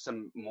 you have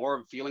some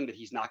more feeling that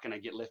he's not going to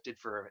get lifted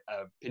for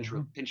a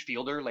pinch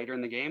fielder later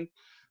in the game.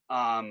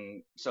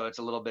 So it's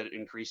a little bit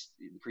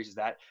increases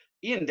that.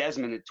 Ian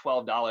Desmond at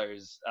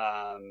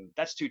 $12,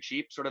 that's too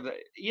cheap. Sort of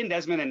Ian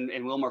Desmond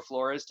and Wilmer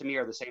Flores to me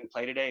are the same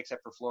play today,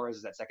 except for Flores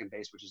is at second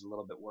base, which is a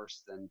little bit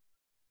worse than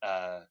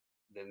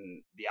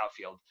the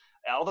outfield.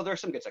 Although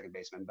there's some good second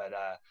basemen, but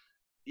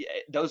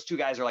those two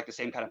guys are like the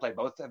same kind of play.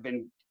 Both have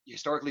been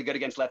historically good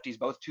against lefties.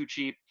 Both too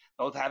cheap.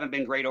 Both haven't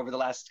been great over the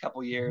last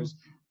couple years,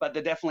 but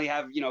they definitely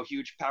have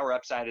huge power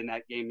upside in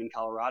that game in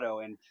Colorado.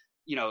 And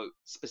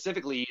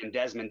specifically in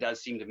Desmond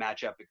does seem to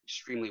match up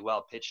extremely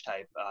well pitch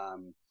type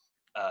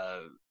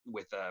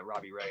with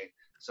Robbie Ray.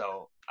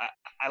 So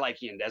I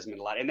like Ian Desmond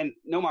a lot. And then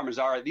Nomar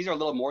Mazara, these are a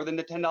little more than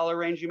the $10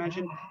 range you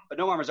mentioned, but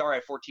Nomar Mazara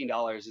at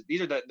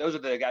 $14. Those are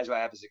the guys who I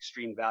have as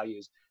extreme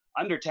values.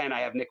 Under 10,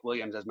 I have Nick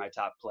Williams as my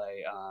top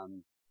play.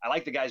 I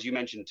like the guys you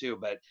mentioned too,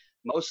 but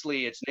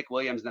mostly it's Nick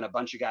Williams, then a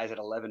bunch of guys at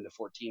 11 to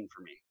 14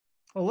 for me.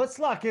 Well, let's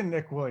lock in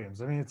Nick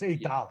Williams. I mean, it's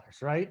 $8,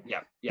 right?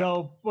 Yeah.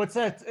 So what's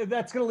that?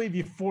 That's going to leave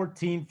you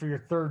 14 for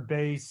your third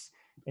base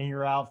and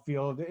your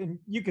outfield. And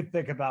you could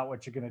think about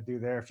what you're going to do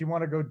there. If you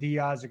want to go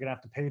Diaz, you're going to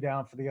have to pay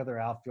down for the other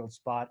outfield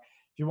spot.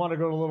 If you want to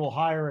go a little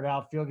higher at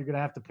outfield, you're going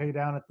to have to pay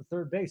down at the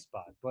third base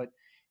spot. But,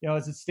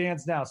 as it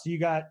stands now, so you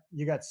got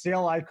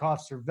Sale, Eichhoff,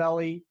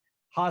 Cervelli,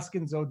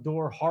 Hoskins,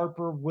 Odor,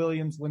 Harper,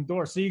 Williams,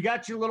 Lindor. So you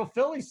got your little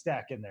Philly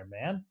stack in there,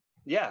 man.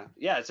 Yeah.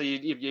 So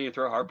you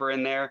throw Harper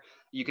in there.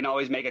 You can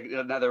always make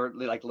another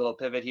like little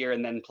pivot here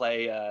and then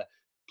play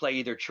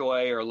either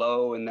Choi or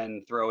Lowe and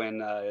then throw in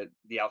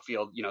the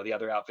outfield, the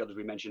other outfielders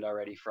we mentioned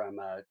already from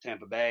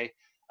Tampa Bay,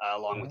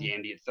 along with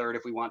Yandy at third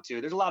if we want to.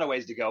 There's a lot of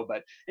ways to go,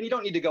 and you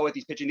don't need to go with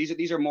these pitching.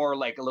 These are more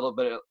like a little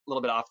bit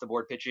off the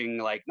board pitching,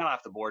 like not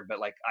off the board, but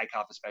like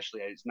Eichhoff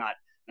especially is not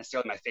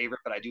necessarily my favorite,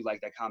 but I do like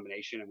that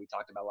combination. And we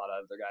talked about a lot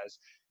of other guys.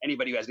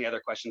 Anybody who has any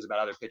other questions about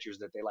other pitchers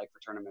that they like for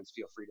tournaments,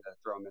 feel free to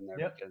throw them in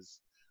there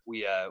because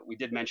we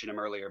did mention him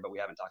earlier, but we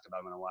haven't talked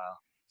about him in a while.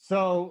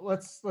 So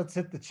let's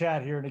hit the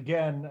chat here. And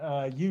again,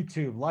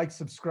 YouTube, like,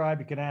 subscribe.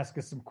 You can ask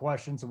us some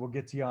questions and we'll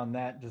get to you on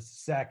that in just a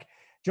sec.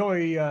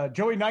 Joey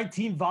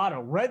 19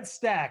 Votto, red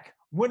stack,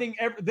 winning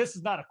this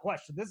is not a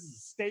question. This is a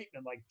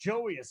statement. Like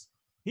Joey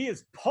he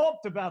is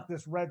pumped about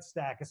this red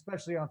stack,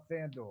 especially on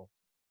FanDuel.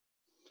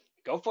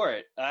 Go for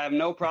it. I have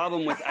no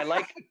problem with. I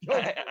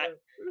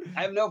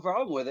have no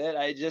problem with it.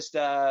 I just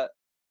I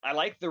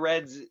like the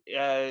Reds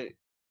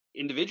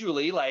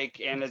individually,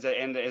 and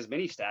as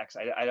mini stacks.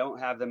 I don't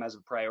have them as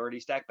a priority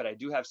stack, but I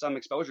do have some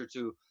exposure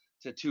to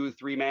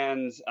 2-3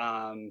 mans.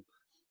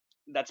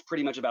 That's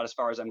pretty much about as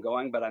far as I'm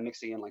going. But I'm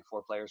mixing in like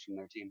 4 players from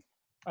their team.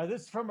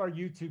 This is from our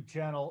YouTube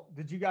channel.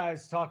 Did you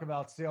guys talk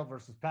about Sale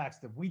versus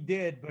Paxton? We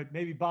did, but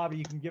maybe Bobby,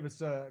 you can give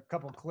us a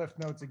couple Cliff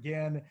Notes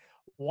again.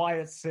 Why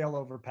it's Sale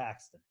over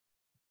Paxton?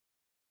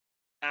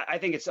 I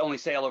think it's only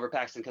Sale over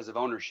Paxton because of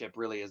ownership.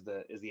 Really, is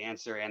the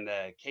answer, and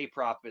the K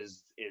prop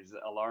is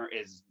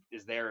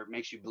there. It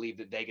makes you believe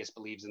that Vegas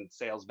believes in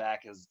Sale's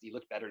back as he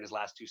looked better in his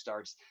last 2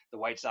 starts. The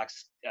White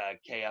Sox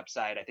K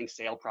upside. I think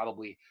Sale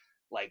probably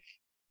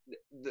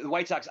the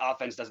White Sox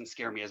offense doesn't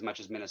scare me as much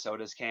as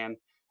Minnesota's can.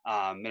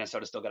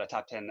 Minnesota's still got a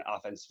top 10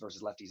 offense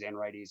versus lefties and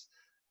righties.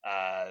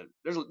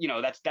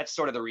 That's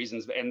sort of the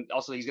reasons, and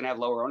also he's going to have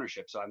lower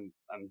ownership. So I'm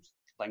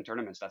playing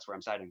tournaments. That's where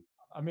I'm siding.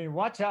 I mean,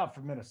 watch out for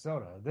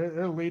Minnesota.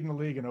 They're leading the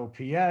league in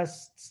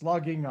OPS,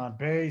 slugging, on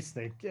base.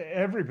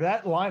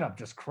 That lineup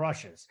just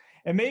crushes.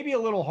 And maybe a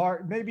little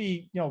hard,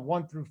 maybe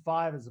 1 through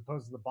 5 as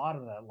opposed to the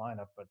bottom of that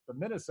lineup. But the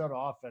Minnesota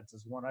offense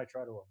is one I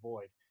try to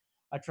avoid.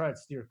 I try to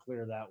steer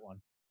clear of that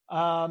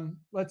one.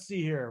 Let's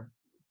see here.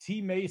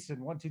 T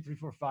Mason 1, 2, 3,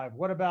 4, 5.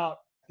 What about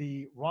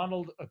the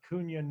Ronald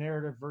Acuna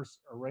narrative versus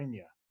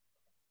Urania?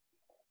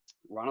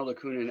 Ronald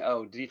Acuna.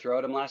 Oh, did he throw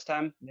at him last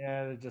time?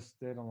 Yeah,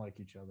 they don't like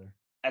each other.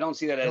 I don't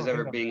see that as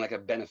ever being like a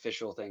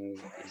beneficial thing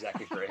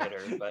exactly for a hitter,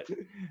 but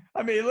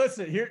I mean,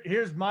 listen,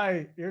 here's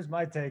my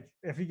take.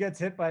 If he gets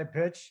hit by a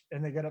pitch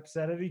and they get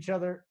upset at each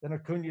other, then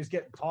Acuna's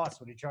getting tossed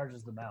when he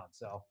charges the mound.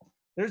 So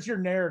there's your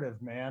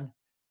narrative, man.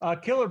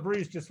 Killer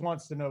Breeze just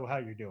wants to know how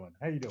you're doing.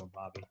 How you doing,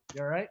 Bobby?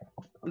 You all right?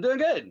 I'm doing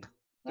good.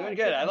 Doing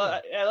good. I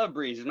love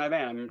Breeze. He's my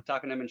man. I'm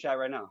talking to him in chat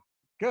right now.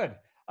 Good.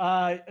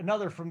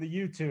 Another from the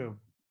YouTube.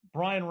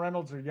 Brian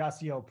Reynolds or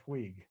Yasiel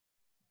Puig?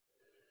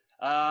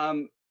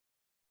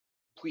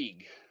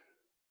 Puig.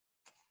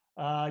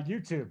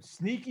 YouTube.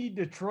 Sneaky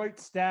Detroit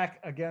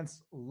stack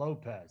against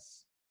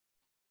Lopez.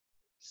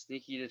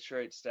 Sneaky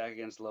Detroit stack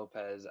against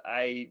Lopez.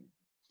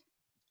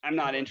 I'm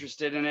not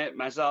interested in it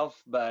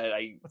myself, but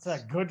what's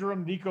that?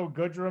 Goodrum, Nico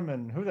Goodrum,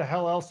 and who the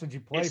hell else would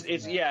you play?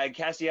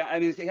 Castellanos. I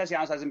mean,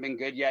 Castellanos hasn't been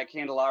good yet.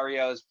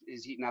 Candelario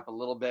is heating up a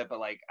little bit, but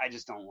I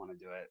just don't want to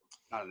do it.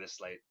 Not on this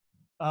slate.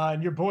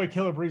 And your boy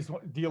Killer Breeze,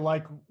 do you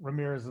like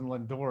Ramirez and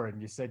Lindor?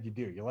 And you said you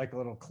do. You like a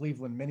little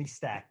Cleveland mini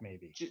stack,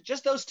 maybe?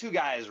 Just those 2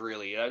 guys,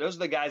 really. Those are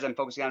the guys I'm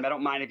focusing on. I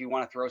don't mind if you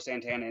want to throw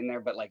Santana in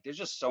there, but there's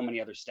just so many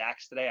other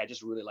stacks today. I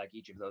just really like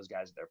each of those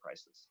guys at their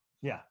prices.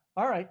 Yeah.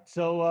 All right.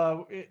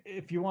 So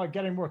if you want to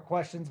get any more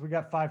questions, we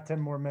got 5-10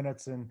 more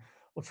minutes, and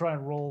we'll try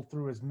and roll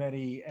through as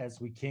many as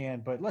we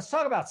can. But let's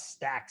talk about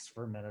stacks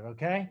for a minute,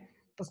 okay?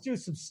 Let's do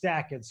some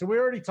stacking. So we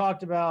already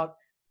talked about.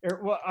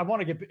 I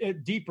want to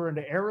get deeper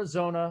into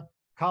Arizona,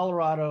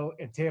 Colorado,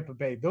 and Tampa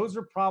Bay. Those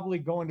are probably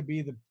going to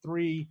be the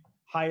 3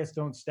 highest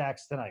owned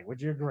stacks tonight. Would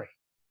you agree?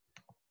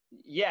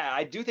 Yeah,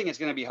 I do think it's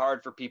going to be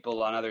hard for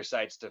people on other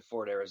sites to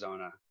afford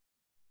Arizona.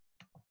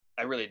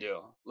 I really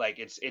do.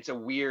 It's a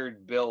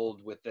weird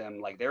build with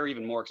them. They're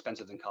even more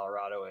expensive than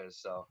Colorado is.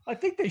 So I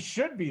think they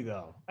should be,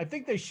 though. I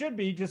think they should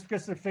be just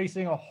because they're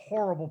facing a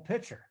horrible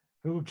pitcher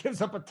who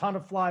gives up a ton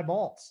of fly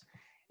balls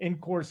in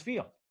Coors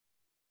Field.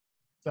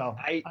 So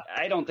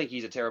I don't think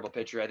he's a terrible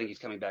pitcher. I think he's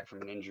coming back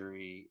from an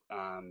injury.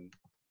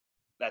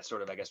 That's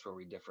sort of, I guess, where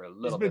we differ a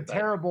little bit. He's been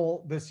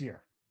terrible this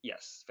year.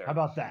 Yes. How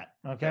about that?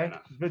 Okay.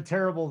 He's been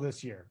terrible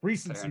this year.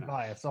 Recency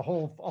bias, a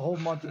whole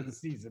month of the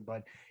season.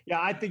 But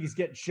yeah, I think he's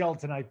getting shelled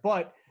tonight.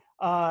 But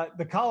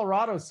the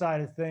Colorado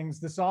side of things,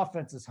 this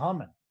offense is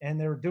humming, and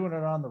they're doing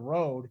it on the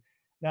road.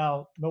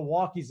 Now,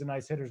 Milwaukee's a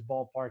nice hitter's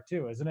ballpark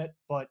too, isn't it?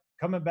 But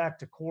coming back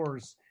to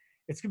Coors,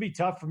 it's going to be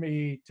tough for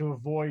me to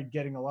avoid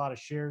getting a lot of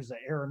shares of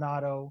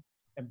Arenado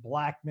and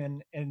Blackmon,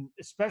 and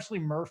especially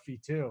Murphy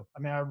too. I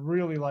mean, I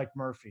really like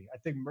Murphy. I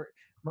think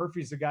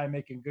Murphy's the guy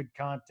making good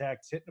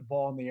contacts, hitting the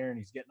ball in the air, and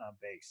he's getting on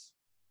base.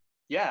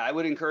 Yeah, I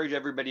would encourage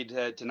everybody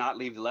to not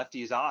leave the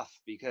lefties off,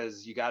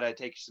 because you got to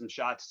take some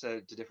shots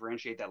to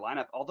differentiate that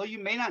lineup. Although you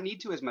may not need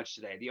to as much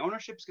today. The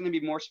ownership's going to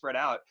be more spread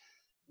out.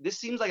 This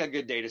seems like a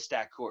good day to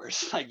stack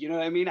Coors. Like, you know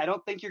what I mean? I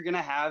don't think you're going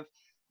to have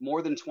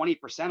more than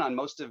 20% on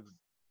most of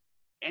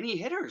any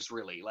hitters,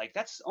 really. Like,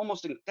 that's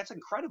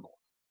incredible.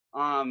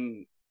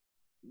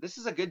 This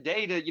is a good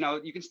day to,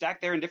 you can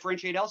stack there and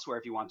differentiate elsewhere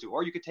if you want to,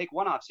 or you could take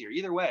one-offs here.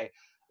 Either way,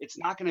 it's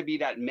not going to be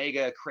that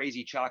mega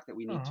crazy chalk that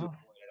we need to avoid,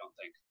 I don't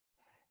think.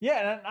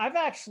 Yeah, and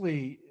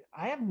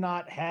I have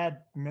not had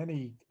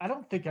many. I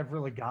don't think I've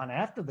really gone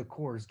after the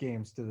Coors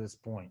games to this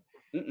point.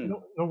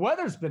 The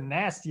weather's been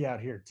nasty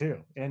out here too,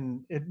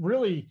 and it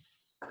really,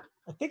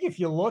 I think if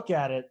you look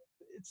at it,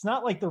 it's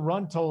not like the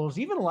run totals.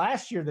 Even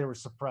last year they were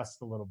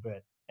suppressed a little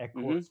bit at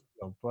Coors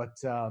Field, but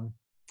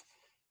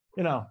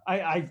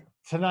I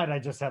tonight I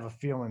just have a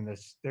feeling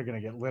they're going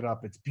to get lit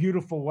up. It's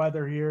beautiful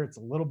weather here. It's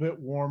a little bit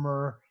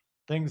warmer.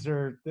 Things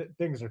are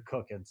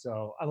cooking.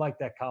 So I like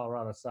that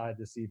Colorado side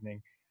this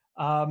evening.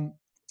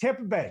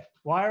 Tampa Bay.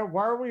 Why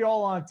are we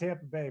all on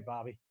Tampa Bay,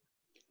 Bobby?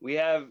 We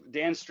have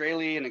Dan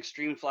Straley, an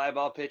extreme fly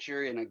ball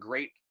pitcher in a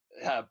great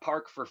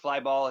park for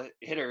fly ball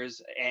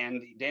hitters,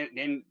 and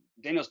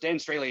Dan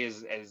Straley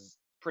is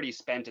pretty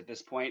spent at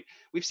this point.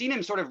 We've seen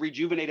him sort of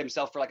rejuvenate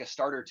himself for like a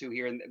start or two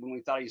here, and when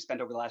we thought he spent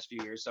over the last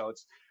few years, so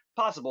it's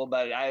possible.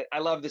 But I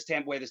love this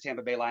Tampa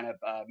Bay lineup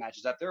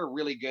matches up. They're a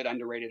really good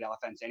underrated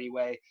offense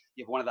anyway.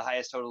 You have one of the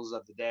highest totals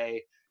of the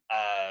day.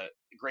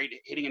 Great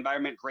hitting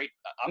environment, great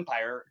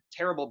umpire,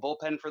 terrible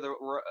bullpen for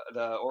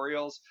the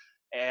Orioles.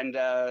 And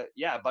a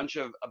bunch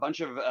of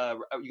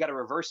you got a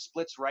reverse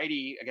splits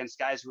righty against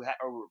guys who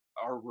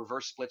are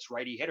reverse splits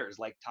righty hitters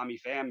like Tommy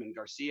Pham and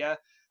Garcia.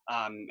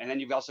 And then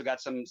you've also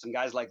got some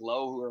guys like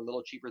Lowe who are a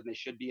little cheaper than they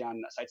should be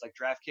on sites like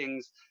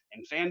DraftKings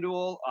and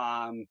FanDuel.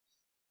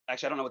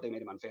 Actually, I don't know what they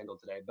made him on FanDuel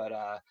today, but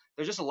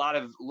there's just a lot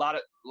of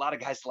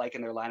guys to like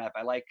in their lineup.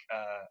 I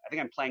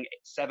think I'm playing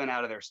 7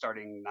 out of their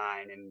starting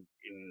 9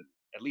 in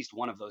at least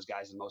one of those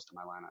guys in most of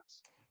my lineups.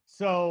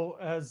 So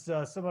as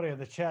somebody in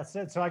the chat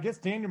said, so I guess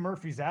Daniel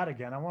Murphy's out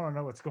again. I want to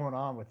know what's going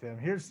on with him.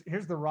 Here's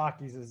the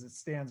Rockies as it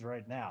stands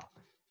right now.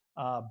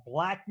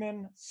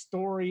 Blackmon,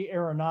 Story,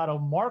 Arenado,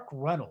 Mark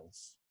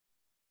Reynolds,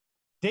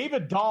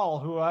 David Dahl,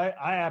 who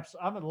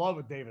I'm in love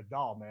with David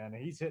Dahl, man.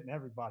 He's hitting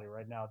everybody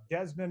right now.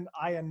 Desmond,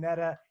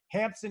 Iannetta,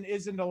 Hampson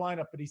is in the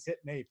lineup, but he's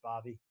hitting 8,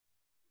 Bobby.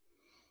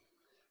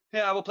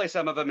 Yeah, I will play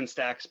some of them in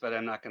stacks, but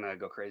I'm not going to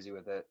go crazy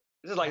with it.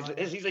 This is like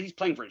he's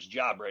playing for his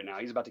job right now.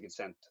 He's about to get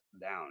sent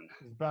down.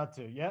 He's about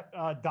to. Yep.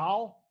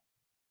 Dahl.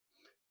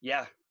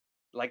 Yeah,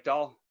 like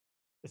Dahl.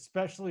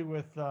 Especially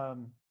with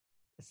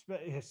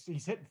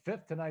he's hitting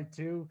 5th tonight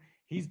too.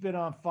 He's been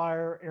on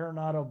fire.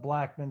 Arenado,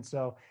 Blackmon.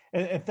 So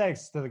and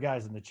thanks to the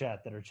guys in the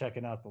chat that are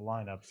checking out the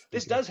lineups.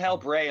 This does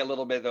help Ray a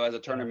little bit though as a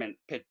tournament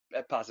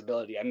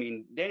possibility. I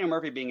mean, Daniel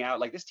Murphy being out,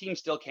 like this team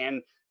still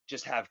can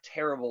just have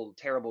terrible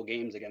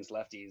games against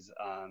lefties.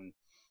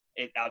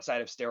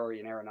 Outside of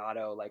Story and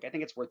Arenado, like I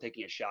think it's worth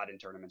taking a shot in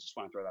tournaments. Just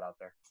want to throw that out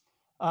there.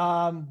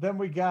 Then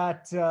we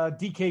got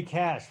DK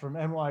Cash from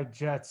NY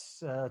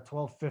Jets,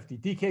 1250.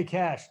 DK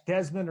Cash,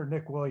 Desmond or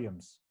Nick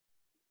Williams?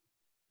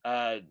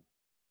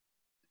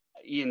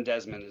 Ian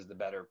Desmond is the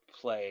better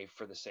play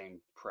for the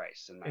same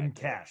price in opinion.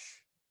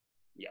 Cash.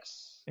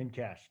 Yes, in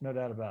cash, no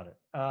doubt about it.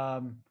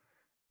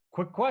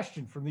 Quick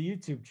question from the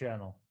YouTube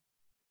channel: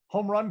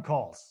 home run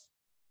calls.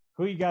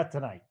 Who you got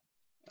tonight?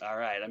 All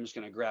right, I'm just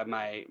going to grab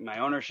my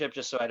ownership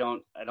just so I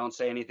don't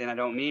say anything I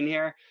don't mean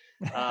here.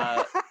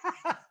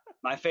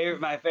 My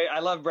favorite. I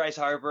love Bryce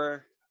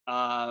Harper.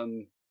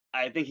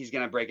 I think he's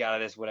going to break out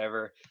of this.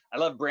 Whatever. I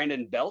love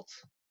Brandon Belt.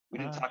 We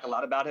didn't talk a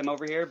lot about him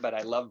over here, but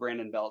I love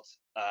Brandon Belt.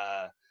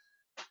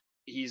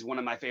 He's one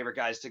of my favorite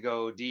guys to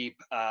go deep.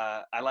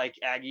 I like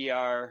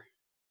Aguiar.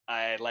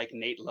 I like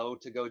Nate Lowe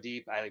to go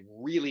deep. I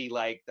really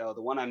like the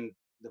one I'm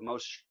the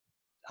most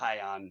high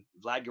on.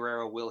 Vlad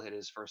Guerrero will hit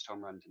his first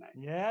home run tonight.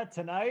 Yeah,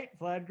 tonight,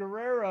 Vlad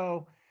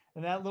Guerrero.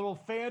 And that little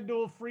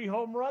FanDuel free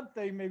home run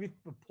thing, maybe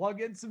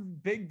plug in some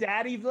Big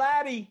Daddy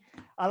Vladdy.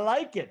 I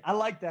like it. I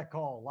like that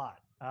call a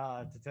lot,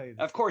 to tell you the truth.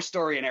 Of course,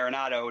 Story and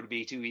Arenado would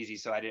be too easy,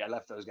 so I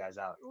left those guys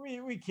out.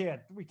 We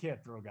can't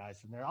throw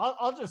guys from there.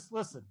 I'll just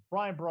listen.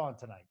 Brian Braun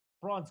tonight.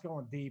 Braun's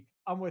going deep.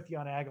 I'm with you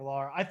on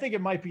Aguilar. I think it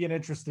might be an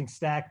interesting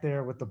stack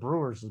there with the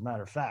Brewers, as a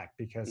matter of fact,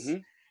 because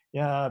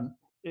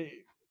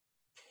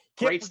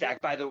Great stack,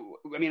 I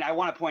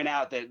want to point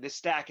out that this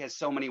stack has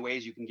so many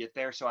ways you can get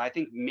there. So I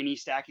think mini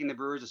stacking the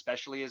Brewers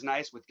especially is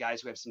nice with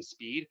guys who have some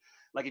speed.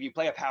 Like if you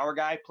play a power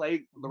guy,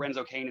 play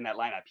Lorenzo Cain in that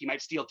lineup. He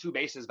might steal 2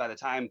 bases by the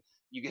time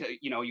you get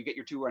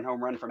your 2-run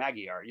home run from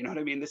Aguilar. You know what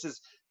I mean? This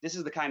is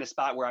the kind of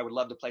spot where I would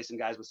love to play some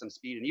guys with some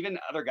speed, and even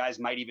other guys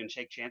might even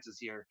take chances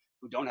here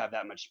who don't have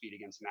that much speed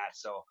against Matt.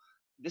 So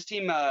this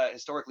team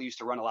historically used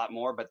to run a lot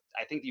more, but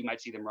I think you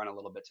might see them run a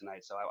little bit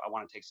tonight. So I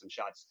want to take some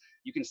shots.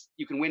 You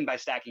can win by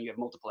stacking. You have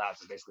multiple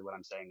outs is basically what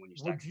I'm saying when you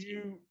stack.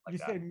 Would you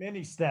say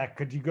mini stack?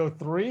 Could you go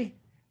 3?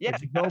 Yeah,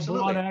 could you go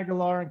absolutely. Braun,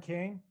 Aguilar, and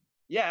Cain?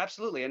 Yeah,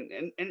 absolutely.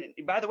 And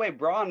by the way,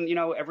 Braun,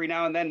 every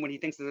now and then when he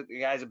thinks that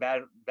the guy's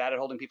bad at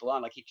holding people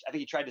on, like I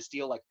think he tried to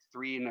steal like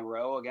 3 in a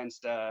row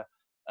against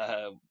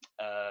who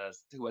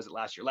was it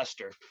last year?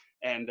 Leicester,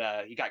 and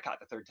he got caught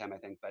the 3rd time, I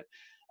think. But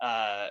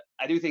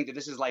I do think that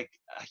this is like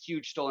a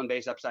huge stolen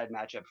base upside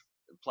matchup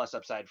plus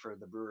upside for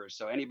the Brewers.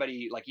 So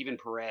anybody like even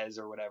Perez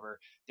or whatever,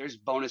 there's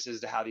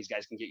bonuses to how these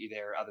guys can get you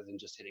there other than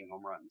just hitting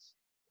home runs.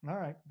 All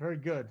right, very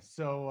good.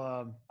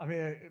 So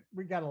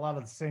we got a lot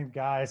of the same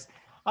guys.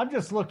 I'm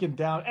just looking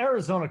down.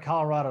 Arizona,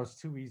 Colorado is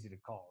too easy to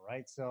call,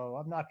 right? So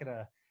I'm not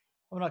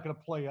gonna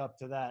play up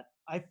to that.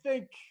 I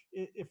think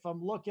if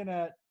I'm looking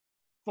at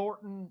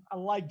Thornton, I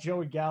like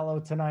Joey Gallo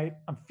tonight.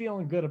 I'm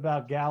feeling good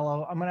about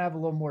Gallo. I'm gonna have a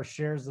little more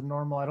shares than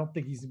normal. I don't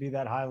think he's gonna be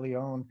that highly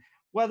owned.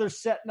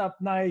 Weather's setting up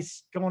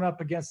nice, going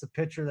up against a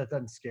pitcher that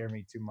doesn't scare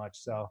me too much.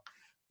 So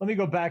let me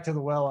go back to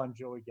the well on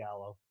Joey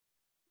Gallo.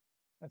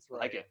 That's right.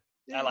 I like it.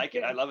 I like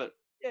it. I love it.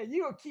 Yeah,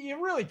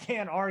 you really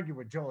can't argue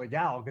with Joey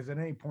Gallo because at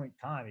any point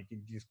in time he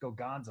can just go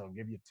gonzo and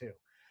give you 2.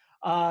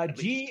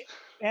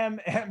 GMM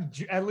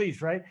at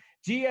least, right?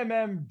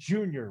 GMM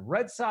Jr.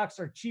 Red Sox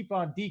are cheap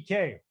on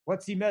DK.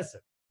 What's he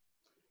missing?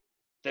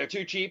 They're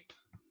too cheap.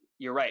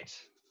 You're right.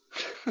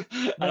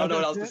 I don't know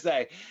what else to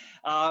say.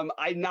 I'm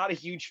not a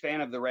huge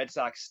fan of the Red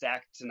Sox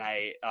stack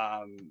tonight.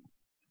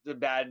 The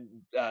bad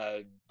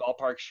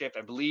ballpark shift.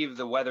 I believe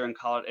the weather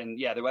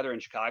the weather in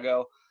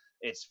Chicago.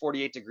 It's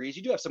 48 degrees.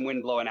 You do have some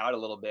wind blowing out a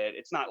little bit.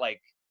 It's not like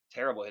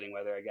terrible hitting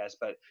weather, I guess,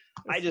 but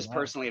I just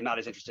personally am not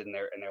as interested in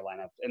their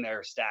lineup, in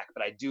their stack.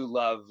 But I do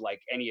love like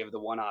any of the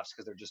one-offs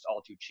because they're just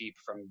all too cheap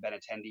from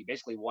Benintendi,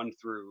 basically 1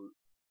 through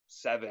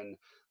 7,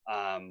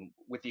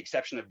 with the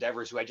exception of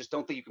Devers, who I just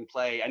don't think you can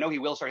play. I know he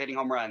will start hitting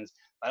home runs,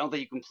 but I don't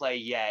think you can play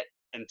yet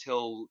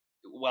until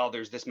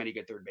there's this many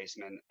good third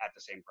basemen at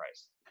the same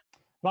price.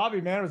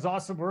 Bobby, man, it was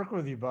awesome working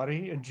with you,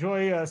 buddy.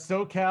 Enjoy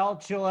SoCal,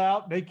 chill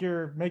out, make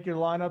your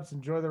lineups,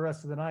 enjoy the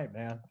rest of the night,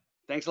 man.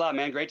 Thanks a lot,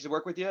 man. Great to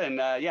work with you. And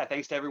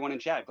thanks to everyone in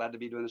chat. Glad to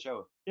be doing the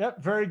show.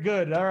 Yep, very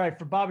good. All right,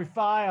 for Bobby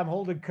Fye, I'm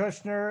Holden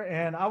Kushner,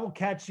 and I will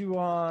catch you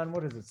on,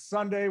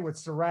 Sunday with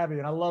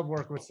Sarabian. I love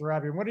working with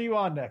Sarabian. What are you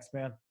on next,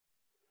 man?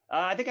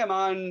 I think I'm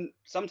on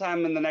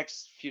sometime in the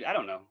next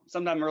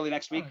sometime early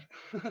next week.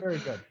 Right. Very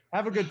good.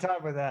 Have a good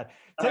time with that.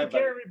 Take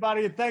care,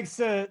 everybody. And thanks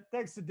to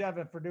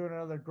Devin for doing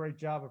another great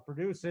job of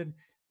producing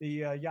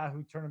the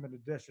Yahoo Tournament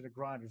edition of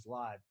Grinders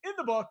Live. In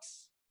the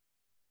books.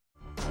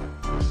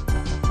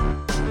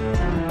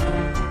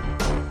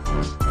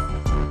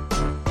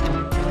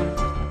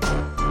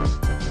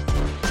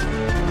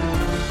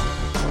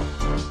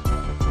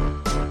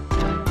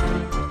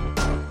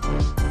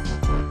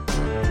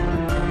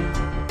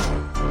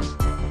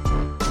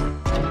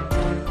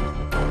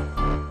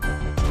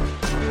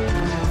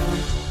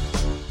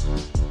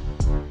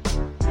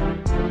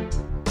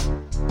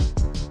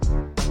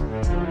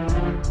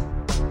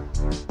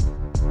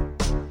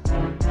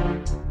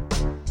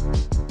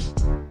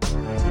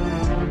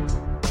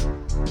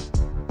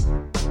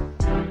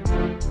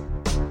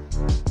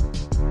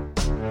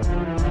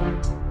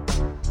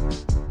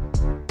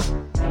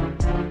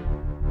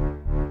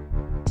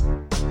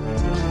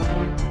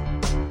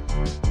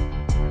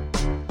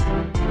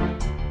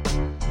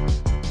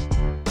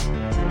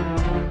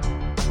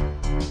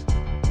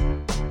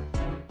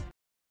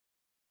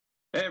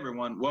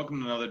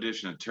 Welcome to another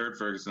edition of Turd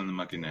Ferguson, the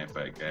Monkey Knife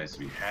Fight, guys.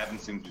 If you haven't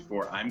seen this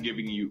before, I'm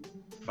giving you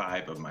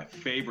 5 of my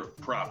favorite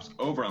props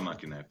over on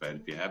Monkey Knife Fight.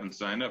 If you haven't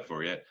signed up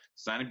for it yet,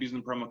 sign up using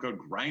the promo code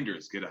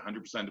GRINDERS. Get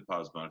 100%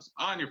 deposit bonus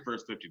on your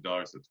first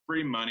 $50. It's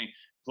free money.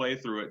 Play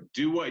through it.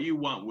 Do what you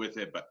want with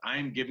it, but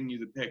I'm giving you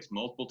the picks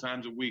multiple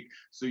times a week,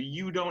 so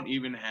you don't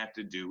even have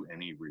to do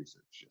any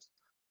research. Just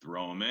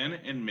throw them in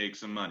and make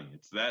some money.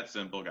 It's that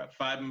simple. Got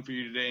 5 of them for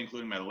you today,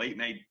 including my late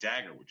night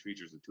dagger, which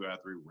features a 2 out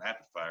of 3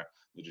 rapid fire,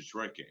 the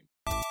Detroit game.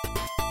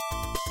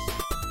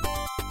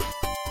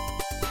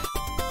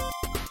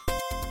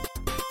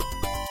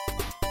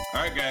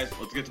 All right, guys,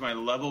 let's get to my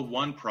level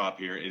 1 prop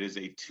here. It is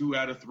a 2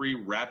 out of 3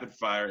 rapid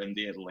fire in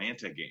the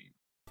Atlanta game.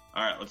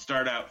 All right, let's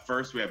start out.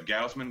 First, we have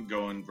Gausman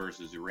going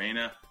versus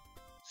Urena.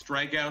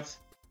 Strikeouts,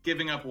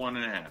 giving up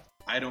 1.5.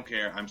 I don't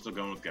care. I'm still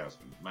going with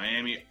Gausman.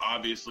 Miami,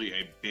 obviously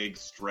a big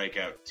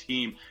strikeout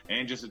team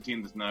and just a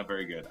team that's not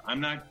very good. I'm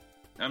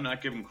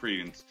not giving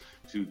credence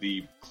to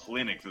the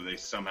clinic that they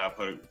somehow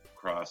put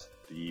across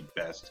the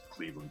best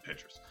Cleveland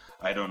pitchers.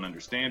 I don't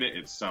understand it.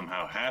 It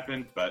somehow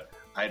happened, but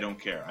I don't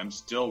care. I'm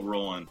still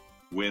rolling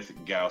with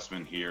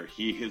Gausman here.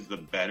 He is the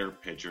better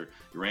pitcher.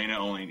 Urena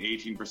only an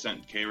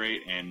 18% K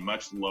rate and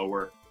much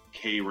lower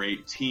K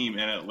rate team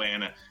in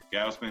Atlanta.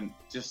 Gausman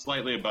just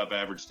slightly above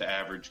average to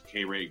average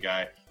K rate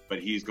guy, but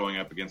he's going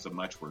up against a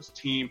much worse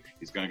team.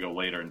 He's going to go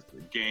later into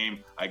the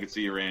game. I could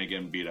see Urena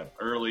getting beat up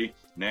early.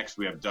 Next,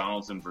 we have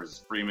Donaldson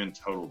versus Freeman,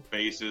 total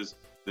bases.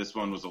 This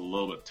one was a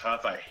little bit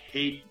tough. I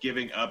hate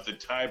giving up the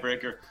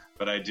tiebreaker,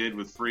 but I did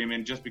with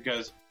Freeman just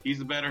because he's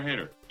the better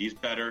hitter. He's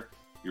better.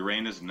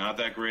 Urena's not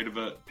that great of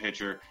a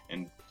pitcher,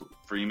 and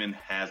Freeman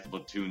has the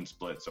platoon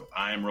split. So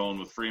I'm rolling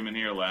with Freeman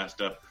here.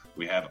 Last up,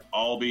 we have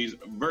Albies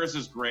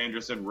versus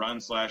Granderson,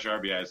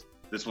 run/RBIs.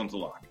 This one's a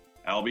lock.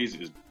 Albies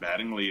is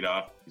batting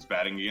leadoff. He's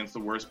batting against the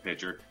worst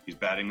pitcher. He's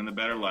batting in the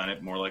better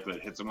lineup, more likely to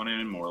hit someone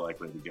in, more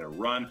likely to get a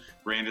run.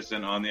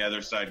 Granderson on the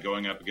other side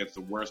going up against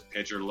the worst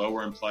pitcher,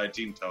 lower implied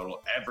team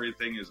total.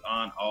 Everything is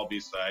on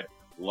Albies' side.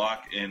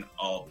 Lock in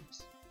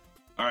Albies.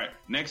 All right,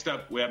 next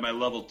up, we have my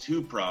level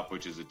 2 prop,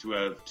 which is a 2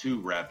 out of 2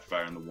 rapid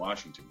fire in the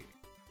Washington game.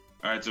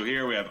 All right, so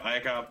here we have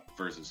Eichhoff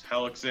versus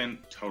Hellickson,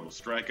 total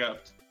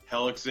strikeouts.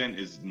 Hellickson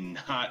is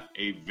not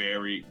a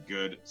very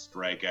good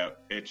strikeout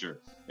pitcher.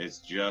 It's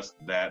just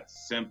that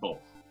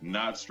simple.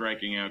 Not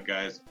striking out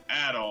guys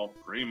at all,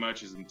 pretty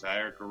much his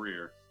entire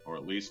career, or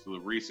at least for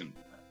the recent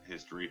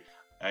history.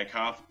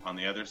 Eichhoff, on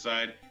the other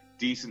side,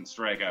 decent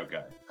strikeout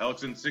guy.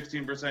 Hellickson,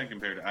 16%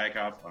 compared to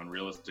Eichhoff,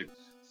 unrealistic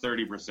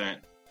 30%.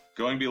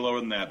 Going to be lower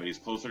than that, but he's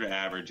closer to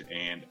average,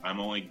 and I'm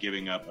only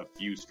giving up a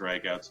few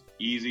strikeouts.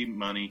 Easy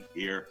money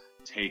here.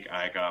 Take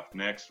Eichhoff.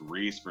 Next,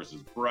 Reese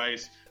versus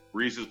Bryce.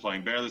 Reese is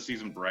playing better this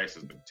season. Bryce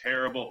has been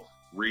terrible.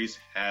 Reese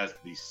has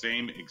the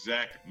same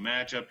exact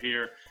matchup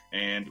here,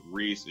 and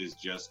Reese is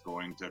just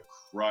going to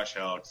crush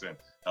Hellickson.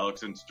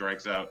 Hellickson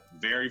strikes out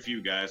very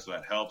few guys, so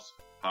that helps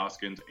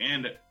Hoskins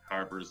and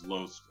Harper's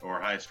low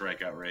or high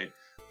strikeout rate.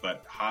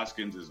 But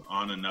Hoskins is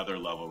on another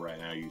level right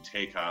now. You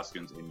take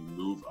Hoskins and you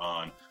move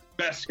on.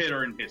 Best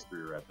hitter in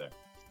history right there.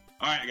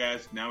 All right,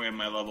 guys, now we have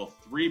my level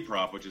 3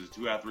 prop, which is a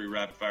 2 out of 3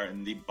 rapid fire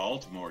in the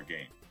Baltimore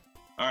game.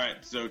 All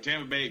right, so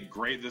Tampa Bay,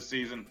 great this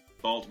season.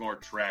 Baltimore,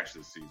 trash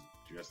this season.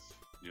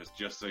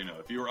 Just so you know,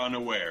 if you were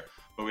unaware.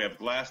 But we have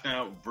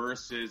Glasnow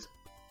versus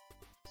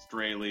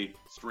Straley.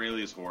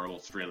 Straley is horrible.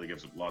 Straley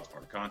gives up lots of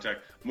hard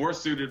contact. More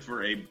suited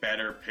for a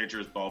better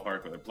pitcher's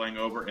ballpark, but they're playing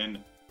over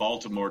in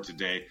Baltimore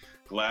today.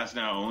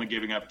 Glasnow only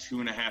giving up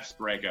 2.5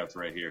 strikeouts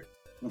right here.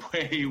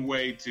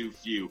 Way too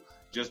few.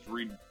 Just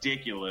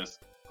ridiculous.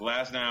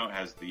 Glasnow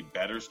has the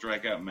better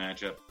strikeout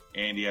matchup,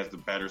 and he has the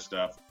better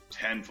stuff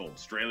tenfold.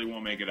 Straley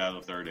won't make it out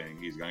of the third inning.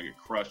 He's going to get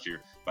crushed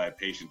here by a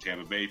patient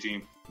Tampa Bay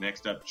team.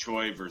 Next up,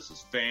 Choi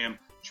versus Pham.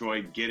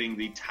 Choi getting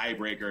the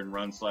tiebreaker in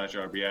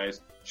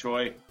run/RBIs.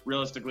 Choi,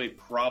 realistically,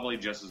 probably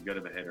just as good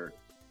of a hitter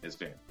as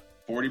Pham.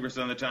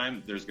 40% of the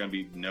time, there's going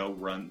to be no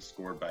run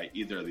scored by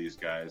either of these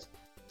guys.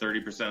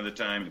 30% of the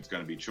time, it's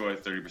going to be Choi.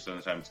 30% of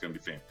the time, it's going to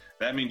be Pham.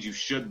 That means you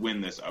should win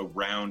this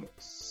around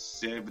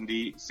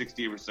 60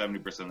 or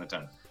 70% of the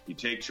time. You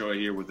take Choi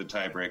here with the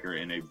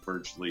tiebreaker in a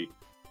virtually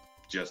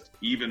just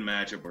even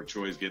matchup where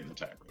Choi's getting the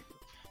tiebreaker.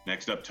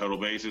 Next up, total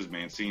bases,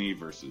 Mancini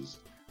versus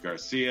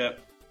Garcia.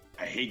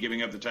 I hate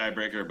giving up the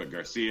tiebreaker, but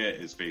Garcia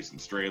is facing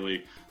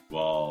Straley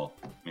while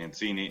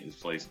Mancini is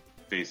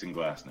facing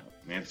Glasnow.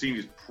 Mancini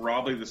is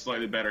probably the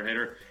slightly better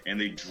hitter and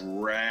the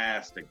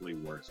drastically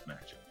worse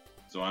matchup.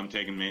 So I'm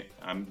taking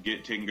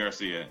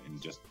Garcia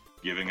and just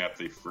giving up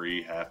the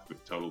free half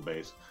total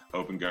base,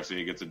 hoping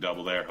Garcia gets a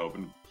double there,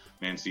 hoping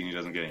Mancini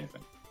doesn't get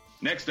anything.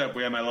 Next up,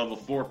 we have my level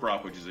 4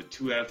 prop, which is a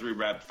 2 out of 3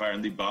 rapid fire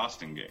in the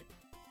Boston game.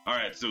 All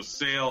right, so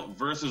Sale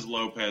versus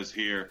Lopez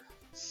here.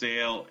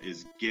 Sale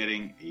is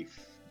giving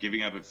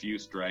up a few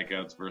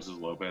strikeouts versus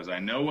Lopez. I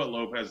know what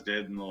Lopez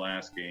did in the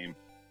last game,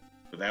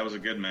 but that was a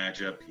good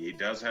matchup. He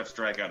does have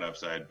strikeout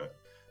upside, but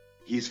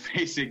he's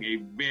facing a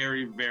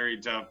very,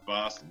 very tough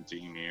Boston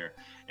team here.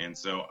 And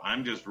so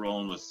I'm just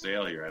rolling with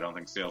Sale here. I don't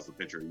think Sale's the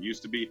pitcher he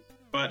used to be,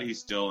 but he's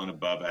still an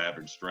above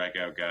average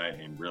strikeout guy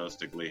and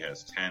realistically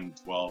has 10,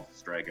 12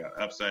 strikeout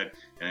upside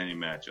in any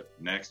matchup.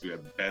 Next, we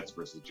have Betts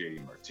versus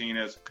JD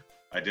Martinez.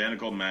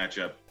 Identical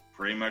matchup,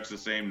 pretty much the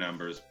same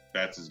numbers.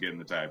 Betts is getting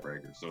the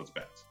tiebreaker, so it's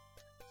Betts.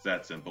 It's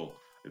that simple.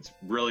 It's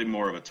really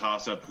more of a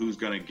toss-up who's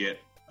going to get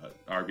an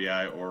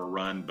RBI or a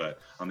run, but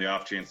on the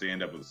off chance they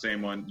end up with the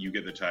same one, you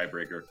get the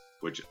tiebreaker,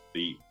 which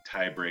the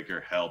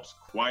tiebreaker helps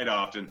quite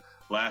often.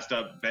 Last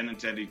up,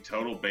 Benintendi,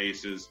 total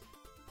bases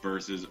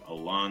versus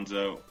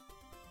Alonso.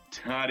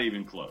 Not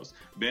even close.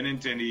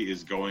 Benintendi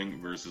is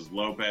going versus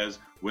Lopez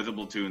with a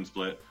platoon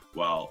split,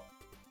 while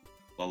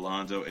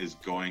Alonso is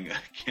going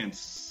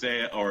against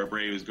Sale, or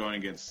Abreu is going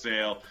against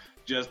Sale.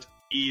 Just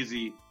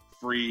easy,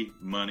 free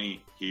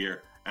money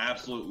here.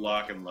 Absolute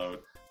lock and load.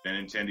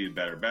 Benintendi the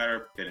better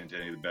batter.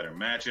 Benintendi the better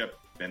matchup.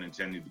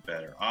 Benintendi the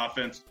better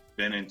offense.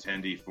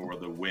 Benintendi for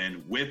the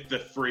win with the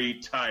free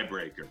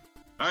tiebreaker.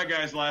 All right,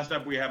 guys, last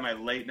up, we have my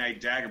late night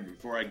dagger.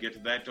 Before I get to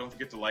that, don't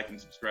forget to like and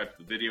subscribe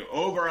to the video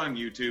over on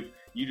YouTube.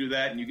 You do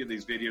that, and you get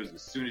these videos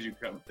as soon as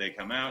they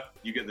come out.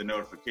 You get the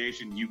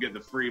notification. You get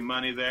the free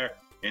money there.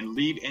 And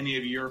leave any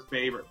of your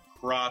favorite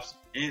props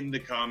in the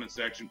comment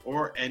section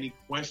or any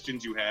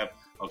questions you have.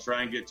 I'll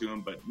try and get to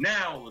them. But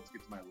now let's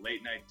get to my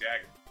late night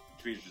dagger,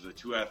 which features a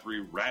 2 out of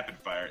 3 rapid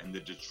fire in the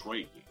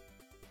Detroit game.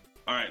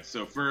 All right,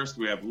 so first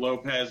we have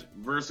Lopez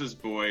versus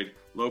Boyd.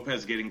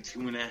 Lopez getting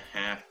 2.5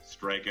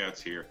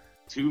 strikeouts here.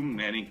 Too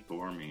many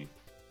for me.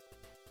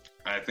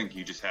 I think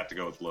you just have to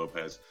go with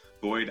Lopez.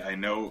 Boyd, I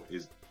know,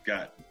 is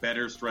got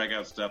better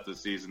strikeout stuff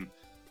this season,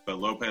 but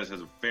Lopez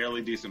has a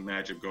fairly decent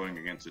matchup going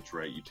against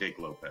Detroit. You take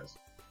Lopez.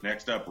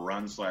 Next up,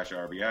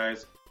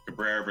 runs/RBIs.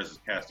 Cabrera versus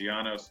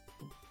Castellanos.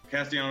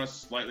 Castellanos,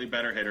 slightly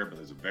better hitter, but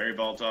there's a very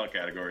volatile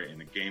category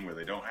in a game where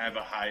they don't have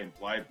a high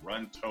implied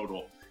run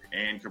total,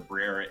 and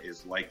Cabrera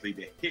is likely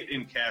to hit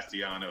in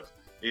Castellanos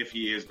if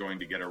he is going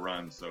to get a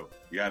run. So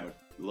you have a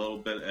little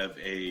bit of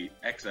a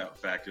X-out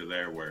factor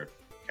there where if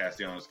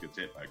Castellanos gets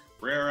hit by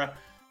Cabrera,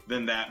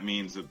 then that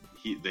means that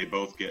they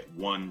both get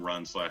 1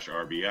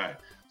 run/RBI.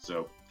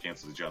 So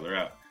cancels each other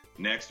out.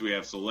 Next, we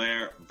have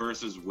Soler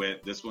versus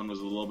Witt. This one was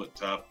a little bit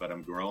tough, but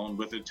I'm going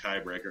with a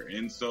tiebreaker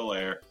in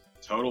Soler.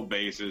 Total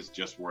bases,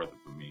 just worth it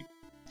for me.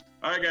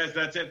 All right, guys,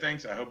 that's it.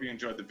 Thanks. I hope you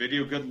enjoyed the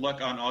video. Good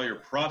luck on all your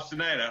props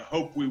tonight. I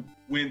hope we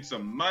win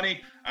some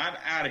money. I'm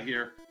out of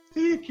here.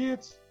 See you,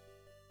 kids.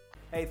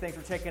 Hey, thanks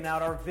for checking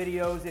out our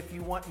videos. If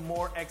you want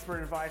more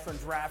expert advice on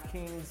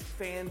DraftKings,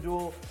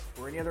 FanDuel,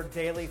 or any other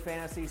daily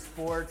fantasy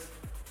sports,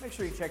 make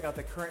sure you check out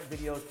the current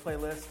videos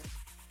playlist.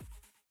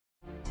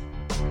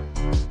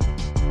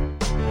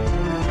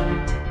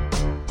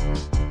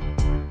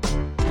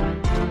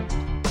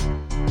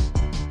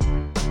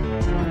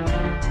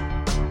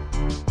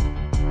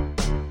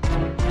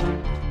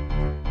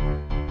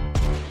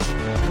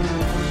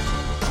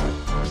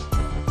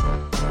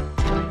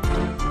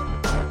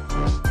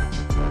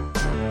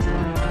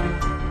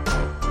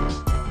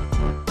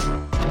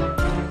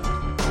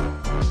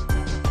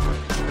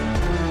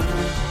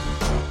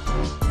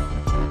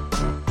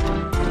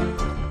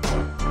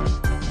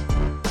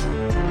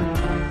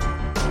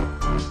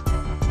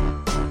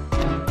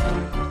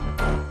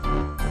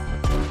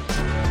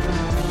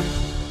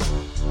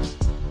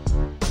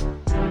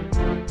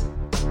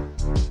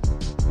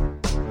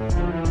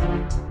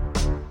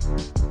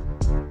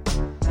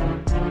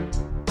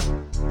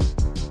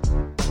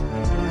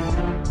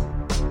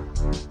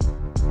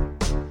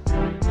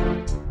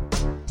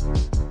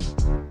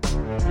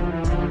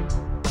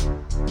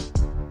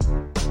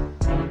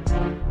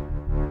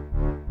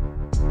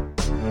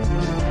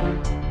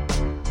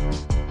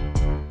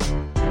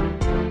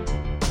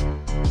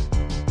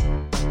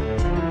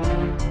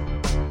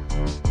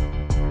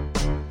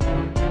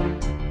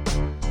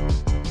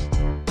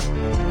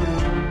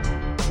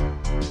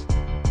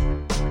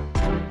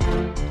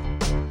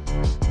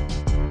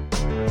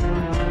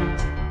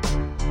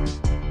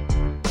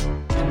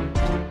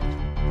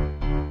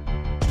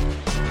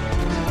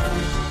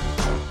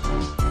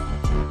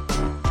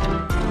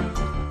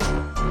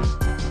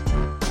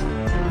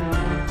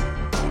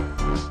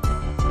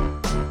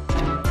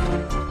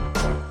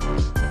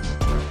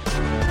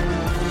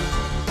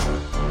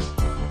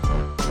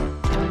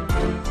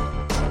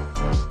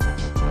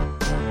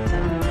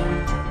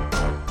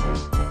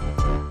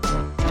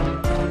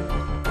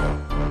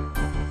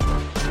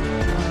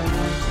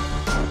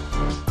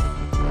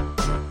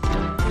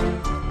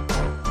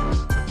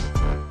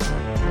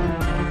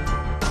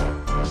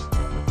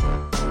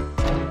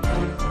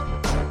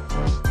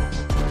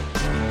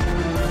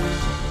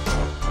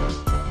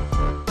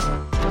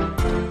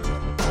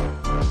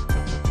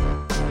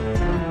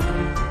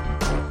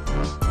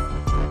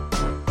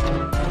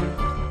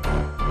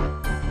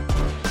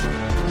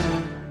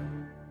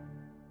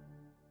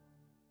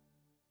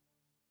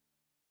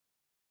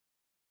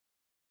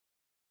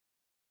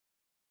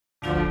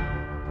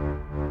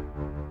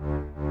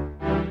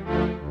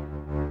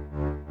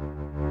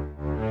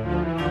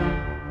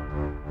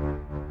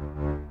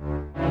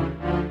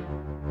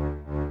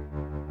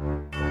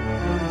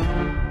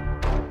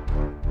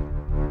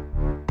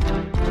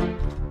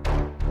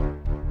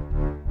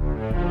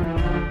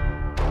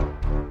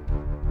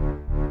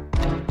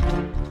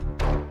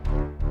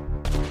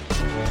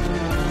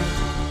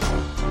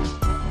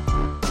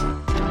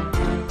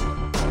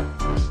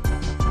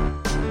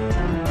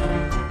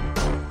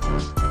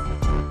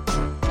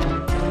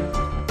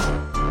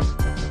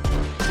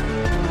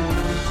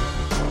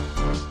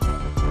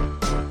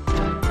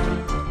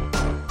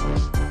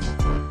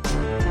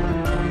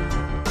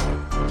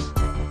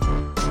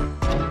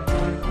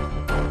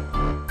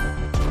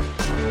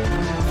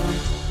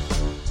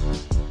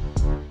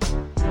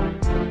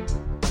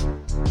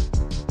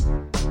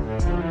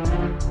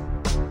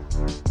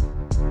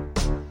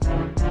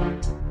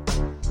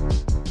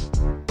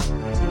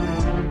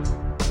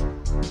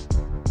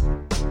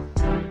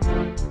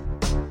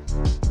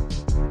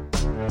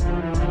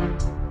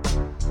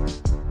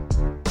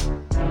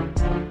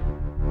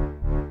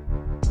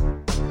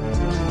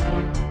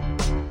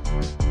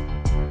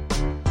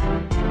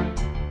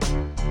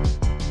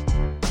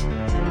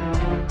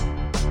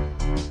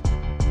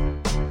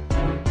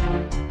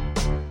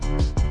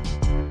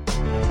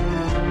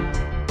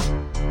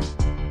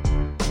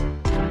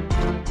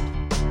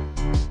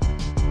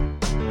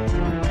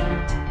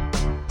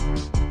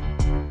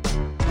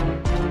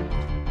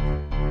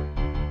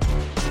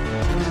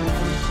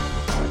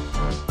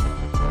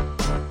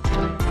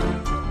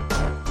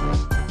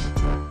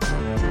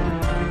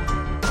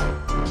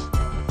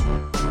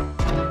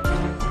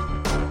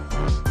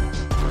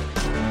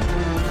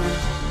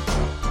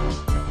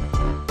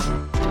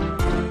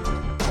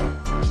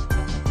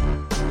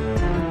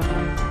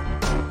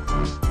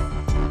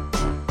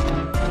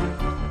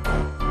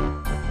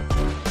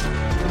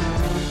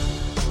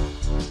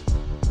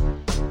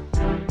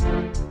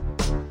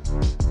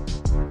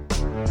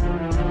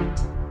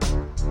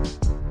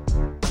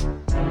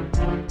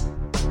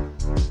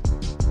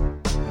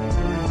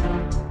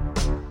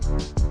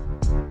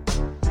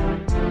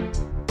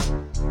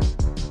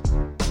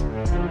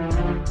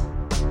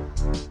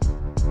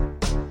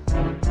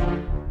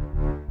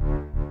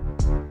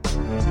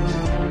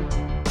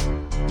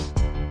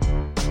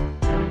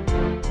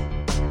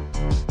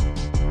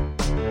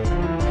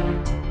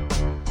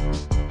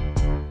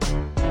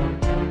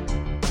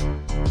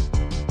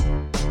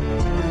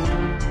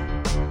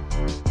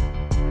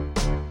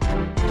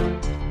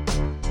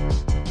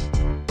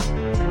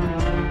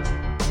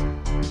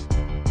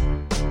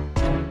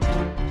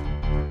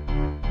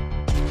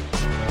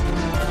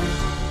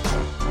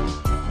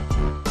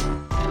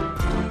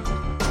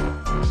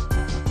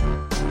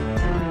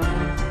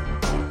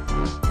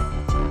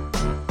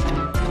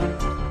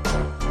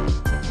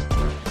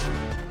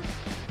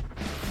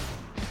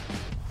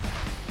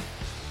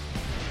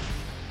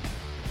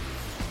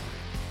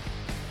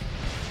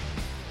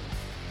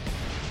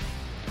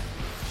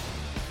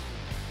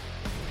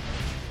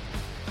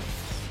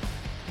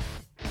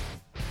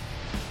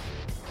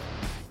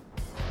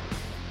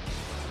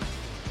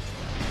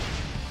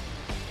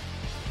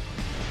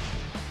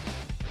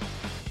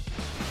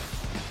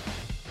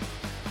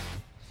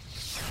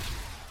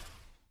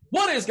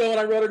 What is going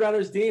on,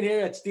 RotoGrinders? Dean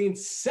here. It's Dean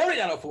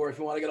 7904 if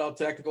you want to get all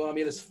technical on me.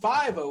 It is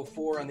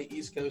 5:04 on the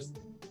East Coast.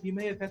 You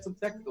may have had some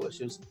technical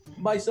issues.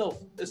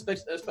 Myself,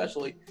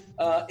 especially.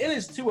 It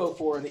is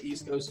 2:04 on the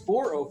East Coast,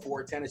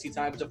 4:04 Tennessee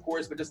time, which, of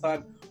course, but this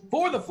time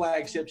for the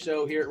flagship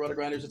show here at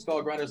RotoGrinders. It's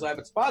called Grinders Live.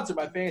 It's sponsored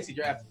by Fantasy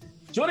Draft.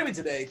 Joining me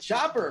today,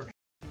 Chopper.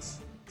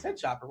 Said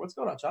Chopper. What's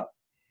going on, Chop?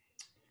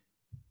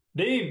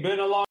 Dean, been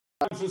a long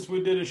time since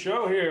we did a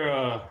show here.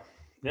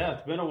 Yeah,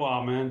 it's been a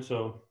while, man.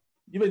 So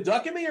you've been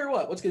ducking me or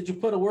what? Did you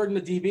put a word in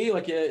the DB?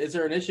 Like, is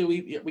there an issue?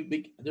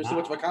 There's too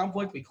much of a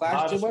conflict. We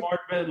clash too much.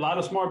 A lot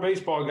of smart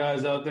baseball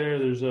guys out there.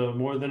 There's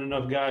more than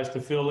enough guys to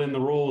fill in the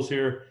roles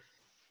here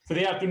for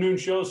the afternoon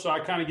show. So I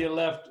kind of get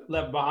left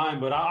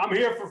behind. But I'm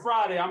here for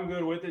Friday. I'm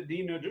good with it,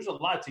 Dean. There's a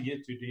lot to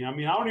get to, Dean. I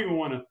mean, I don't even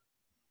want to.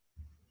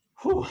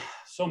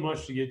 So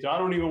much to get to. I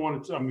don't even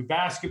want to. I mean,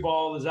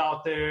 basketball is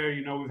out there.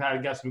 You know, we've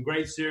got some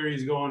great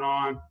series going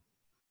on.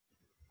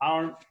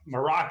 My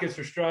Rockets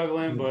are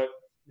struggling, but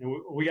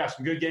we got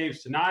some good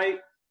games tonight.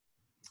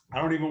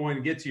 I don't even want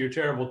to get to your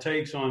terrible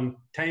takes on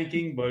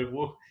tanking, but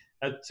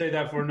I'd say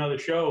that for another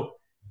show.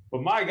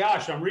 But my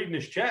gosh, I'm reading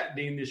this chat,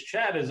 Dean. This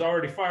chat is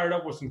already fired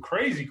up with some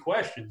crazy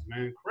questions,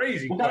 man.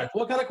 Crazy questions.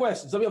 What kind of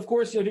questions? I mean, of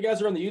course, if you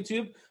guys are on the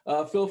YouTube,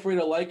 feel free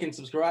to like and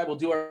subscribe. We'll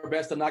do our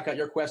best to knock out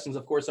your questions.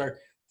 Of course, our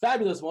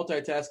fabulous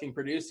multitasking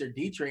producer,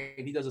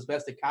 D-Train, he does his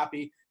best to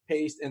copy,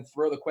 paste, and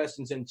throw the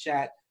questions in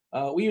chat.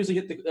 We usually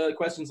get the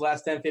questions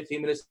last 10,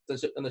 15 minutes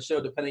on the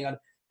show, depending on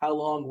how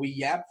long we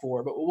yap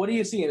for. But what are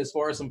you seeing as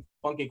far as some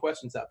funky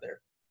questions out there?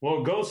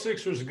 Well, Go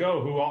Sixers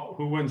Go,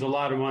 who wins a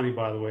lot of money,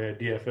 by the way, at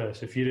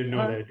DFS, if you didn't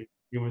know that.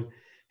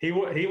 He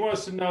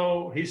wants to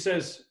know, he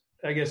says,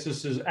 I guess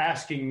this is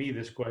asking me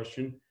this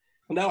question.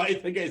 Now I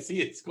think I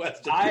see his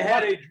question. I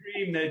had a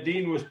dream that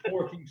Dean was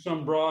porking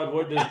some broad.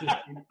 What does this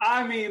mean?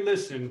 I mean,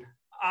 listen,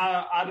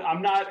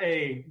 I'm not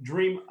a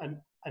dream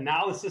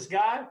analysis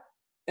guy.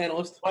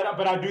 Analyst.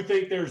 But I do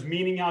think there's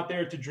meaning out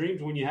there to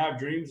dreams when you have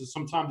dreams.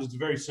 Sometimes it's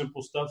very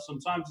simple stuff.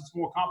 Sometimes it's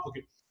more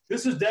complicated.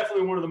 This is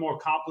definitely one of the more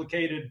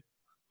complicated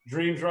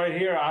dreams right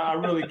here. I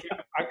really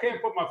can't. I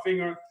can't put my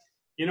finger.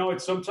 You know,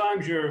 it's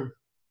sometimes you're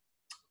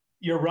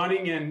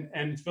running and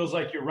it feels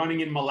like you're running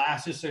in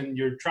molasses and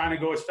you're trying to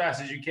go as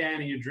fast as you can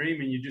in your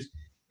dream and you just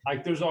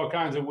like there's all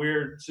kinds of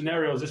weird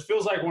scenarios. This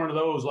feels like one of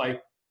those like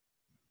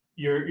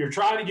you're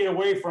trying to get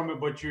away from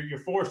it, but you're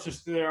forced to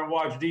sit there and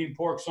watch Dean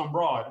pork some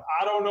broad.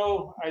 I don't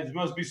know. It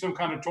must be some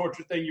kind of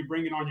torture thing you're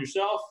bringing on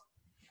yourself.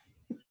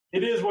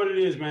 It is what it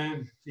is,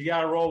 man. You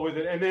got to roll with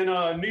it. And then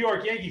a New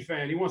York Yankee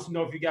fan, he wants to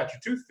know if you got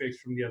your tooth fixed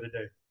from the other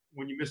day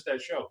when you missed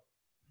that show.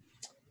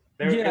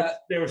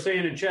 They were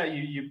saying in chat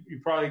you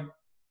probably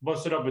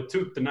busted up a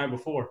tooth the night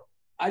before.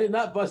 I did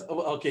not bust.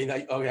 Okay,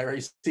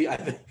 right. See,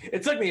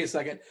 it took me a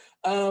second.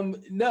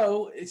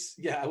 No,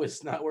 I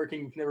was not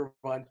working. Never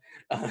mind.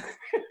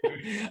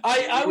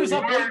 I was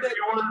up late.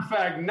 You were in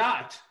fact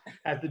not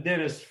at the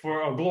dentist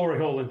for a glory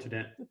hole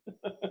incident.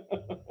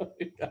 Oh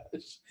my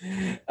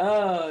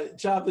gosh,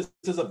 Chop, this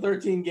is a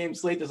 13-game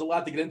slate. There's a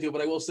lot to get into, but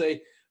I will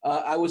say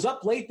I was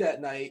up late that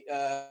night.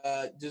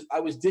 I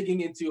was digging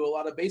into a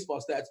lot of baseball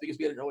stats because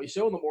we had an early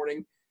show in the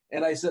morning.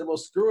 And I said, well,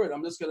 screw it.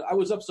 I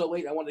was up so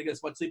late. I wanted to get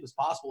as much sleep as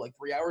possible, like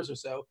 3 hours or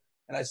so.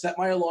 And I set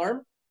my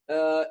alarm.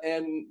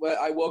 And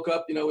I woke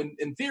up,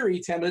 in theory,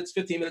 10 minutes,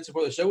 15 minutes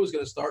before the show was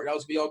going to start. And I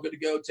was going to be all good to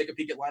go, take a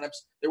peek at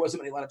lineups. There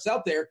wasn't many lineups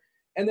out there.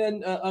 And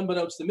then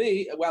unbeknownst to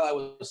me, while I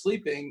was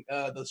sleeping,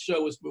 the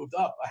show was moved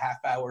up a half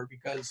hour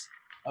because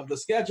of the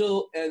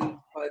schedule. And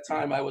by the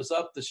time I was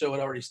up, the show had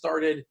already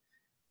started.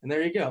 And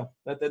there you go.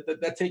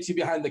 That takes you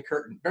behind the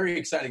curtain. Very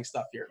exciting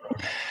stuff here, bro.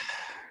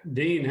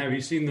 Dean, have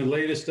you seen the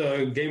latest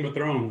Game of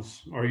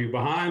Thrones? Are you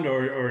behind or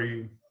are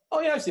you?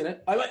 Oh, yeah, I've seen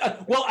it.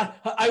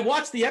 I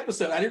watched the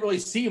episode. I didn't really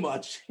see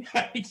much.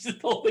 The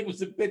whole thing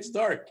was in pitch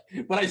dark.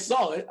 But I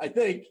saw it, I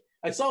think.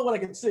 I saw what I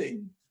could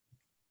see.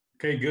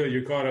 Okay, good.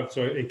 You're caught up.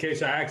 So in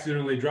case I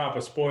accidentally drop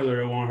a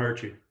spoiler, it won't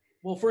hurt you.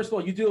 Well, first of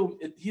all,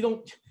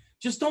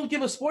 don't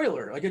give a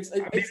spoiler. Like it's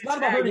not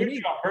about hurting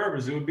me. On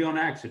purpose. It would be on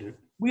accident.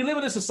 We live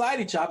in a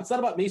society, Chop. It's not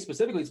about me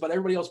specifically. It's about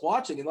everybody else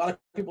watching. And a lot of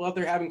people out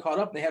there haven't caught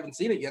up and they haven't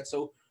seen it yet.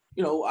 So,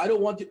 I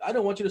don't want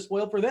you to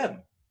spoil for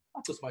them.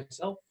 Not just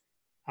myself.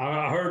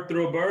 I heard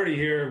through a birdie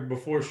here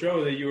before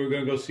show that you were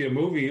going to go see a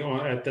movie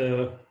at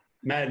the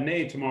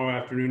matinee tomorrow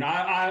afternoon.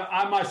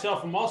 I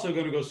myself am also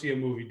going to go see a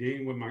movie,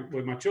 Dean,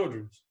 with my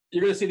children.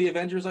 You're going to see the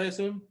Avengers, I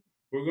assume?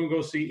 We're going to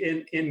go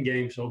see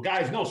Endgame. So,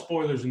 guys, no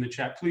spoilers in the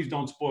chat. Please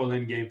don't spoil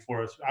Endgame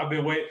for us. I've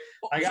been waiting.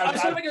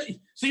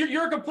 So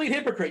you're a complete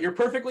hypocrite. You're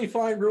perfectly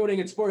fine ruining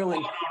and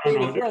spoiling.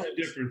 No. There's a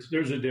difference.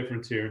 There's a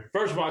difference here.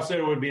 First of all, I said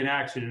it would be an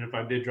accident if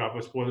I did drop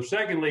a spoiler.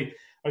 Secondly,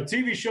 a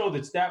TV show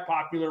that's that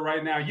popular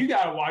right now, you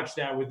got to watch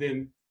that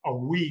within a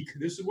week.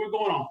 We're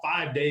going on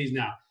 5 days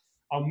now.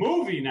 A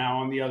movie now,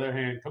 on the other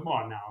hand, come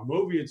on now. A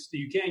movie,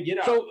 you can't get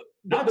out. So,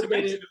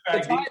 the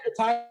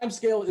time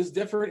scale is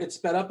different. It's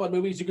sped up on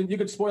movies. You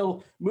can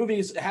spoil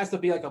movies. It has to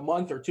be like a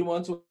month or 2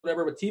 months,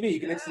 whatever. But TV, you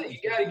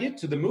got to get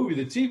to the movie.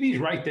 The TV's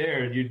right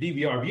there in your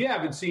DVR. If you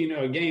haven't seen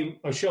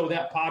a show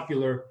that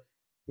popular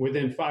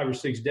within 5 or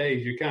 6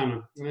 days, you're kind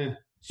of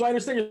So I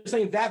understand you're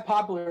saying that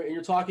popular, and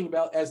you're talking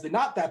about as the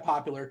not that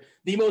popular,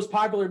 the most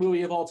popular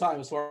movie of all time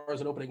as far as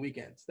an opening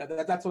weekend.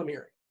 That's what I'm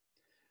hearing.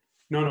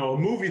 No, a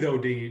movie though,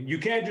 Dean. You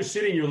can't just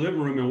sit in your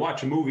living room and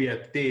watch a movie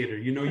at the theater.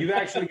 You've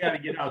actually got to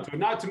get out to it.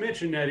 Not to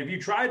mention that if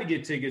you try to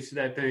get tickets to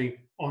that thing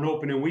on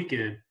opening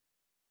weekend,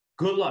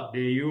 good luck,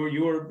 Dean.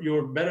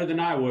 You're better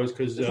than I was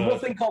because there's a little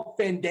thing called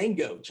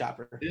Fandango,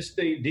 Chopper. This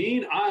thing,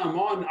 Dean,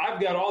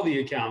 I've got all the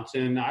accounts,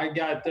 and I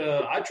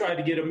tried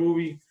to get a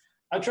movie.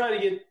 I tried to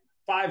get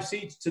 5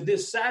 seats to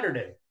this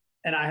Saturday,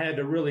 and I had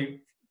to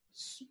really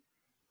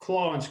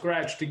claw and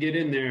scratch to get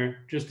in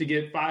there just to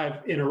get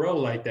 5 in a row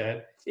like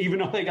that, even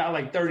though they got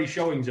like 30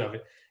 showings of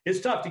it. It's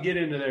tough to get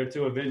into there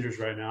to Avengers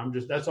right now.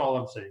 That's all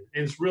I'm saying.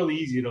 And it's really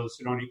easy to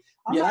sit on.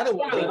 I'm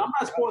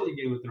not spoiling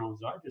Game of Thrones,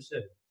 though. I just said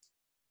it.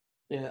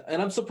 Yeah,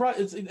 and I'm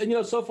surprised.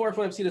 So far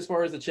from what I've seen as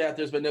far as the chat,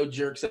 there's been no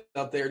jerks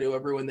out there to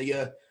ruin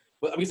the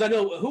because I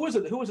know who was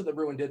it that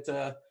ruined it?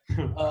 The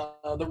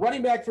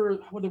running back for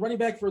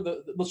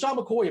the LaShawn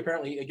McCoy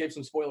apparently gave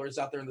some spoilers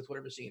out there in the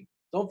Twitter machine.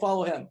 Don't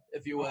follow him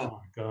if you.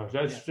 Oh my gosh,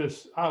 that's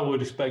just I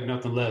would expect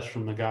nothing less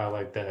from the guy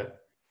like that.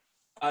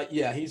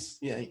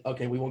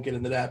 Okay, we won't get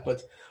into that,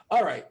 but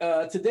all right.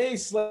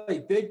 Today's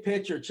slate, big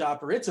picture,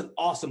 Chopper. It's an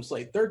awesome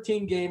slate,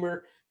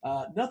 13-gamer.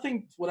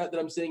 Nothing that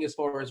I'm seeing as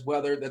far as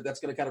weather that's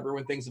going to kind of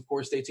ruin things. Of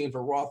course, stay tuned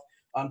for Roth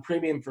on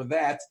Premium for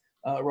that.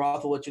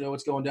 Roth will let you know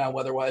what's going down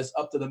weather-wise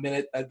up to the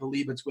minute. I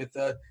believe it's with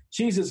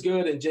Cheese is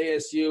Good and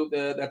JSU.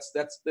 That's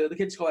the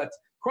kids call that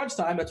crunch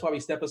time. That's why we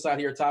step aside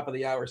here top of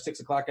the hour, 6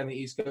 o'clock on the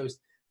East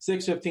Coast,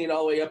 6:15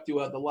 all the way up to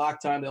the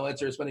lock time. They'll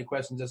answer as many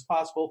questions as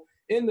possible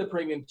in the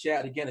premium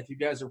chat. Again, if you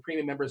guys are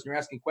premium members and you're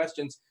asking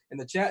questions in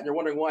the chat and you're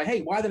wondering why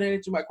didn't I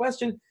answer my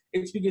question?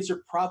 It's because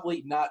you're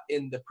probably not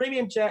in the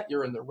premium chat.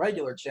 You're in the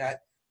regular chat.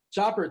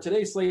 Chopper,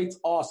 today's slate's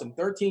awesome.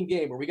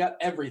 13-gamer. We got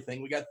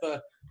everything. We got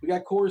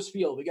Coors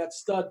Field. We got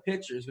stud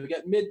pitchers. We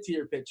got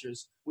mid-tier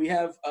pitchers. We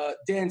have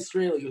Dan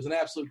Straley, who's an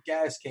absolute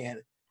gas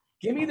can.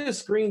 Give me the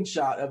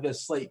screenshot of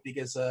this slate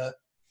because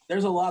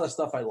there's a lot of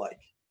stuff I like.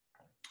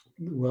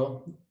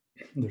 Well,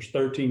 there's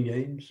 13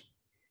 games.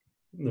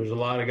 There's a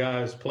lot of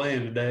guys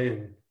playing today,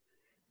 and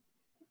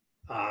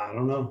I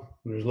don't know.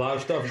 There's a lot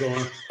of stuff going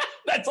on.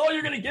 That's all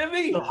you're going to give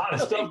me? A lot of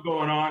stuff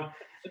going on.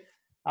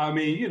 I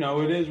mean,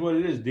 it is what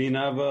it is, Dean.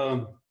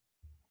 I'm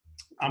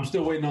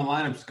still waiting on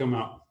lineups to come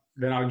out.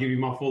 Then I'll give you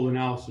my full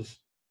analysis.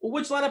 Well,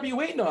 which lineup are you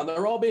waiting on?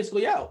 They're all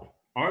basically out.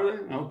 Are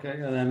they?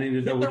 Okay. I need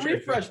to double check. Hit the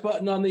refresh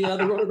button on the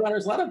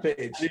RotoGrinders lineup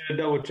page. I need to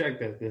double check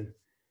that then.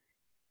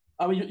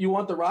 I mean, you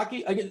want the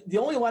Rocky? The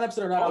only lineups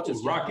that are not out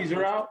just Rockies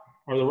are out?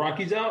 Are the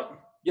Rockies out?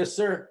 Yes,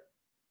 sir.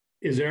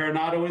 Is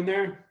Arenado in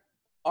there?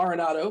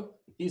 Arenado.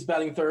 He's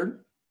batting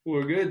third.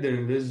 We're good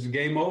then. This is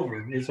game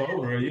over. It's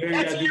over. You ain't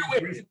got to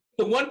do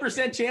the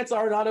 1% chance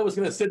Arenado was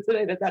going to sit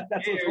today.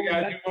 That's you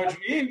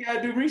ain't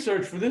got to do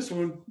research for this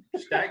one.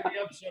 Stack me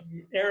up some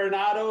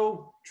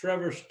Arenado,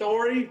 Trevor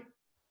Story,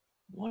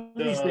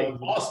 the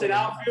Boston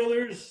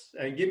outfielders,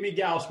 and give me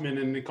Gausman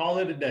and call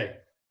it a day.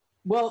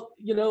 Well,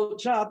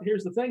 Chop,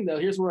 here's the thing, though.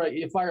 Here's where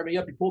you fire me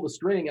up, you pull the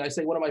string, and I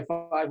say one of my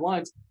 5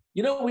 lines.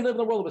 We live in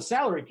the world of a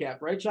salary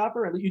cap, right,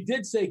 Chopper? And you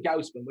did say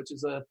Gausman, which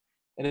is an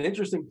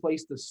interesting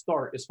place to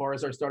start as far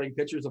as our starting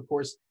pitchers. Of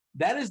course,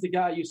 that is the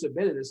guy you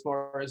submitted as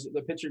far as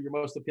the pitcher you're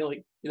most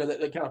appealing,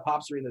 that kind of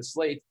pops through in the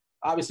slate.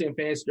 Obviously, in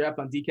fantasy draft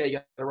on DK, you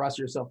got to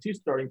roster yourself 2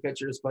 starting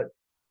pitchers, but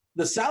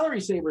the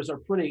salary savers are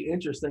pretty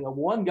interesting.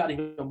 One got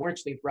even more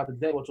interesting throughout the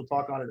day, which we'll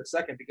talk on in a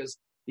second because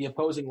the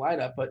opposing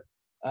lineup. But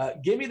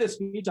give me the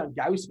speech on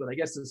Gausman. I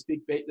guess the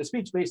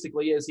speech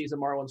basically is he's in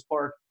Marlins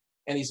Park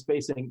and he's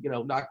facing,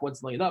 not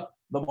coincidentally enough,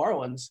 the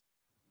Marlins.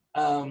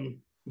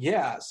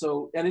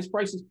 So and his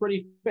price is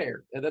pretty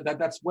fair.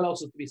 That's what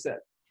else is to be said.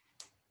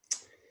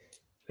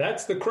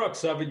 That's the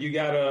crux of it. You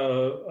got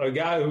a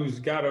guy who's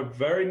got a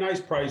very nice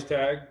price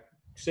tag,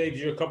 saves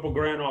you a couple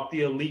grand off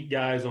the elite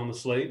guys on the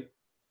slate.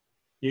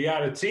 You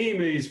got a team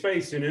that he's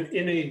facing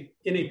in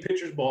a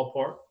pitcher's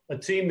ballpark, a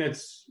team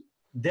that's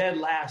dead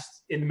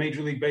last in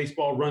Major League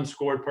Baseball runs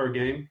scored per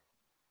game.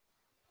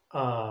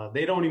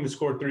 They don't even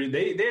score 3.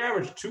 They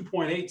average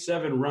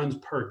 2.87 runs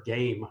per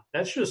game.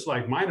 That's just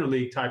like minor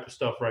league type of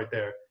stuff right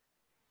there.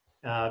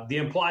 The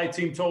implied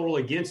team total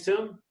against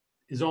him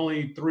is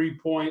only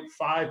 3.5,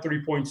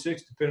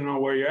 3.6, depending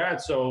on where you're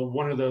at. So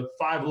one of the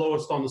 5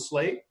 lowest on the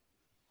slate.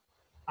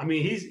 I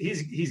mean,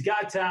 he's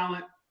got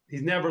talent.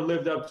 He's never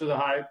lived up to the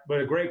hype,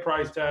 but a great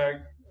price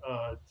tag,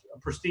 a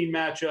pristine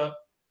matchup.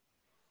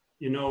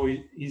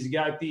 He's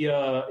got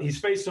he's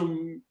faced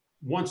him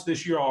once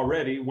this year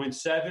already. Went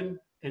 7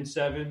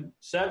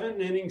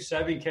 innings,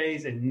 7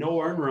 Ks, and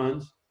no earned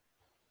runs.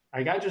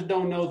 I just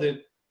don't know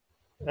that.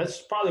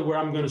 That's probably where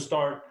I'm going to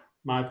start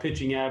my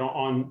pitching at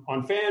on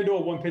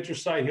FanDuel, one pitcher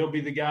site. He'll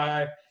be the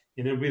guy,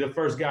 and he'll be the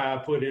first guy I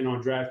put in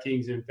on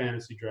DraftKings in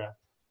fantasy draft.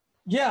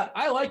 Yeah,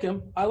 I like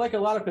him. I like a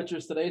lot of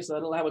pitchers today, so I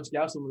don't know how much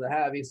Gausman to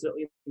have. He's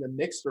certainly in the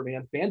mix for me.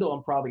 On FanDuel,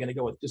 I'm probably going to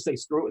go with just say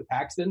screw it with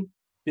Paxton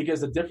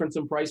because the difference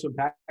in price with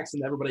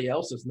Paxton and everybody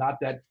else is not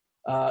that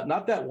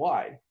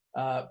wide.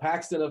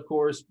 Paxton, of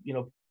course,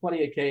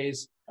 plenty of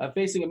Ks,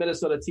 facing a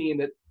Minnesota team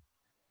that,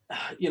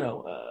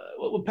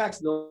 with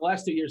Paxton, the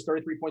last 2 years,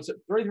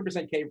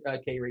 33%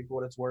 K rate for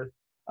what it's worth.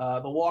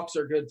 The walks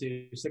are good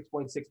too,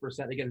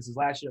 6.6%. Again, this is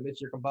last year and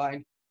this year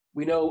combined.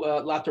 We know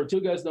La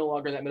Tortuga is no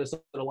longer in that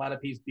Minnesota lineup.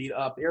 He's beat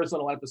up. The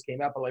Arizona lineup just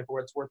came out, by the way, for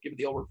what it's worth, given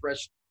the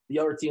overfresh, the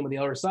other team on the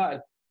other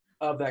side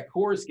of that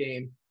Coors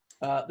game.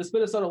 This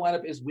Minnesota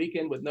lineup is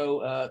weakened with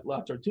no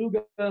La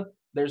Tortuga.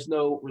 There's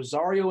no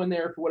Rosario in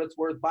there for what it's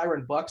worth.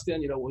 Byron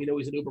Buxton, we know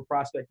he's an uber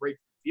prospect, great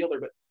fielder,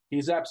 but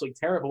he's absolutely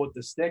terrible with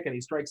the stick, and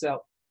he strikes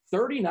out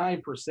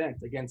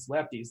 39% against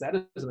lefties. That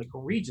is an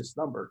egregious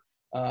number.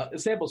 The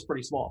sample's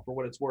pretty small for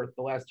what it's worth.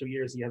 The last 2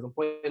 years, he hasn't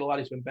played a lot.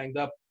 He's been banged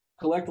up.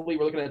 Collectively,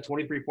 we're looking at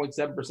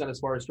 23.7% as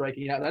far as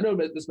striking out. And I know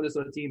this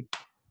Minnesota team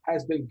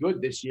has been good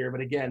this year,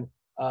 but again,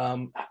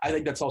 I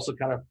think that's also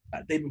kind of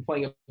they've been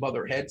playing above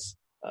their heads.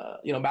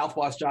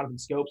 Mouthwash Jonathan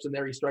Scopes in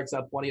there. He strikes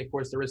out plenty. Of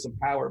course, there is some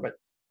power, but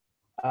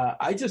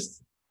I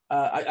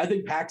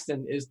think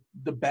Paxton is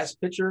the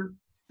best pitcher.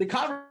 The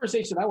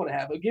conversation I want to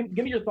have, give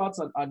me your thoughts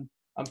on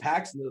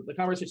Paxton. The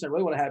conversation I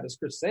really want to have is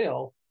Chris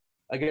Sale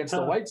against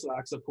the White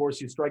Sox, of course,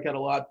 who strike out a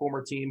lot,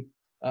 former team,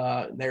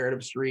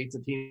 Narrative Streets, a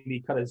team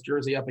he cut his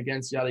jersey up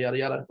against, yada, yada,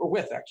 yada, or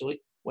with,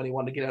 actually, when he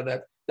wanted to get out of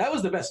that. That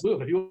was the best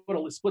move. If you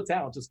want to split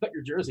talent, just cut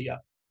your jersey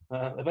up.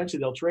 Eventually,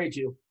 they'll trade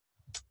you.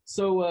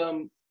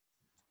 So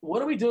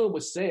what are we doing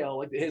with Sale?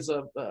 Like his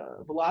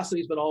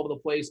velocity's been all over the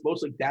place,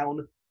 mostly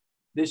down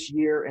this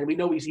year. And we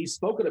know he's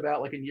spoken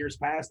about, like in years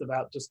past,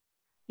 about just,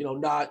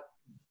 not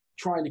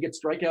trying to get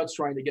strikeouts,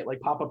 trying to get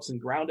like pop-ups and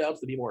ground-outs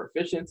to be more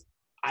efficient.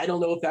 I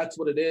don't know if that's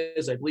what it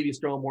is. I believe he's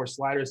throwing more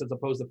sliders as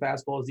opposed to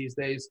fastballs these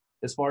days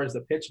as far as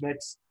the pitch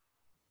mix.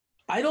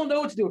 I don't know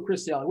what to do with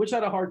Chris Sale. I wish I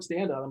had a hard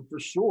stand on him. For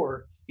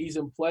sure, he's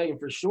in play, and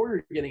for sure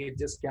you're getting a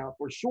discount.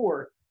 For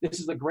sure, this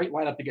is a great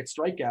lineup to get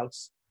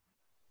strikeouts.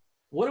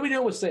 What are we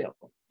doing with Sale?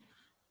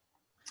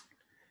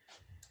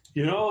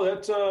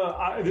 That's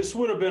this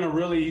would have been a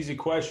really easy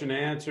question to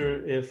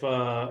answer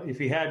if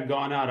he hadn't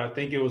gone out. I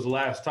think it was the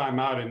last time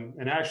out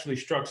and actually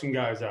struck some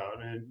guys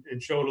out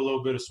and showed a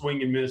little bit of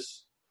swing and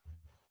miss,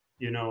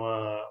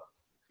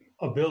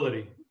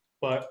 ability.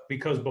 But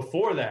because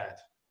before that,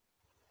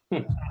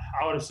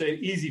 I would have said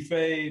easy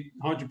fade,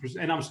 100%.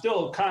 And I'm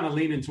still kind of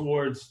leaning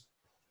towards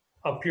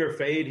a pure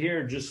fade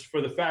here, just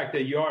for the fact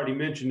that you already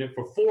mentioned it,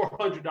 for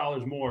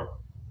 $400 more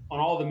on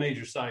all the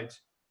major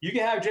sites. You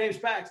can have James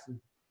Paxton,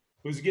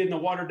 who's getting a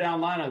watered-down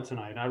lineup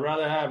tonight. I'd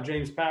rather have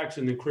James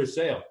Paxton than Chris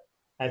Sale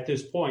at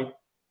this point.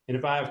 And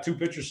if I have two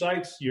pitcher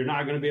sites, you're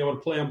not going to be able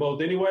to play them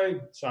both anyway.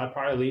 So I'd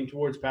probably lean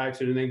towards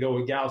Paxton and then go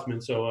with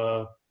Gausman.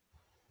 So,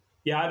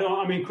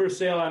 Chris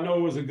Sale, I know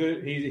was a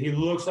good – he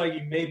looks like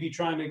he may be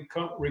trying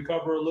to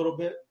recover a little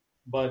bit,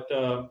 but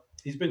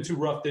he's been too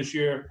rough this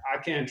year.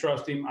 I can't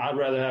trust him. I'd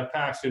rather have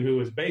Paxton, who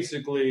is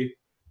basically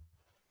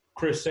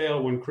Chris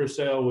Sale when Chris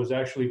Sale was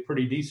actually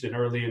pretty decent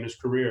early in his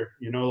career.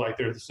 Like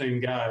they're the same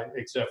guy,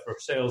 except for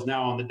Sale's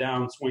now on the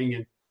downswing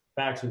and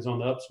Paxton's on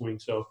the upswing.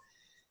 So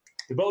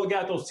they both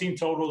got those team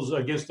totals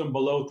against them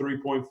below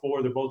 3.4.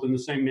 They're both in the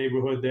same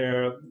neighborhood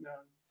there.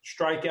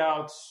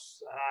 Strikeouts,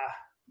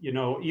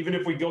 even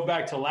if we go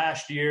back to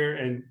last year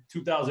and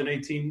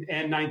 2018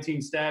 and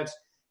 19 stats,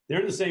 they're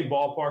in the same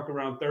ballpark,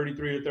 around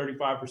 33 to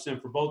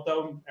 35% for both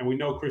of them. And we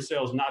know Chris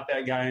Sale's not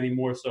that guy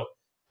anymore. So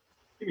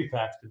give me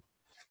Paxton.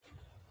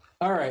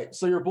 All right,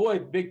 so your boy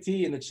Big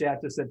T in the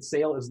chat just said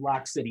Sale is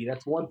Lock City.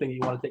 That's one thing you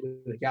want to take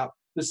into account.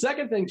 The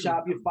second thing,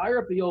 Chop, you fire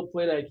up the old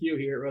plate IQ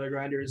here at Roto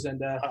Grinders,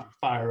 and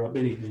fire up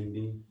anything,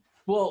 Dean.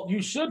 Well,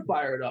 you should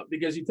fire it up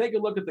because you take a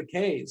look at the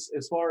Ks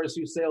as far as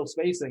who Sale's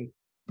facing.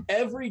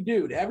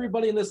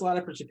 Everybody in this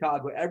lineup for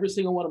Chicago, every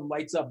single one of them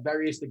lights up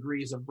various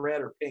degrees of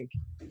red or pink.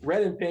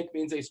 Red and pink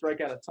means they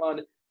strike out a ton.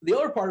 The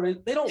other part of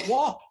it, they don't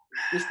walk.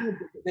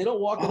 They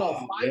don't walk at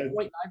all.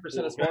 5.9%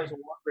 as far as the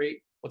walk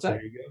rate. What's that?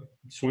 There you go.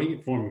 Swing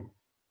it for me.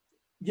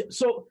 Yeah,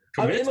 so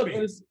look,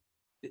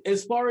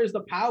 as far as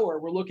the power,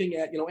 we're looking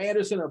at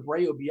Anderson or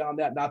Abreu. Beyond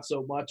that, not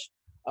so much.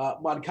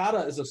 Moncada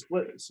is a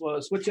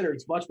switch hitter.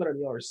 He's much better on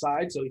the other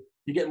side. So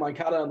you get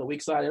Moncada on the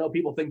weak side. I know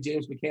people think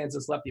James McCann's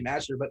this lefty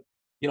master, but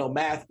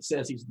math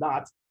says he's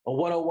not. A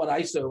 101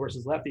 ISO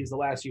versus lefties the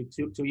last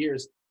two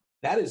years.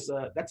 That's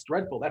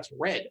dreadful. That's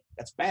red.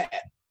 That's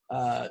bad.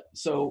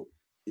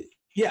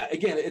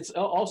 Again, it's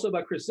also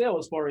about Chris Sale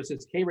as far as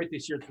his K rate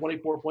this year,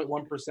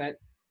 24.1%,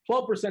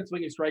 12%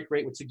 swinging strike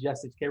rate, which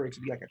suggests his K rate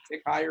should be like a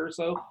tick higher or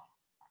so.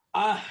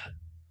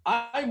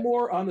 I'm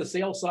more on the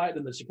Sale side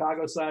than the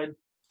Chicago side.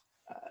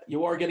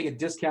 You are getting a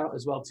discount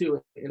as well,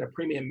 too, in a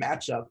premium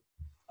matchup.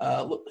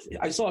 Look,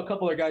 I saw a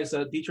couple of guys,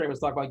 D-Train was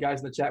talking about,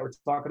 guys in the chat were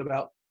talking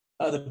about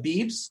the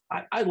Biebs.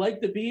 I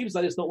like the Biebs.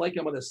 I just don't like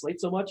him on the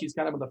slate so much. He's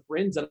kind of on the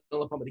fringe. I don't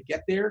know if I'm going to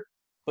get there.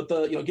 But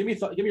give me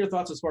your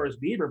thoughts as far as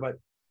Bieber. But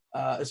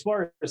as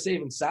far as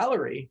saving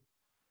salary,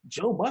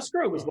 Joe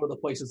Musgrove is one of the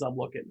places I'm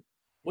looking.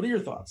 What are your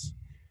thoughts?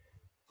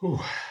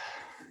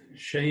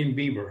 Shane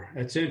Bieber.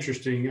 That's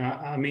interesting.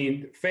 I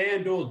mean,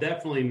 FanDuel,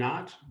 definitely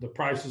not. The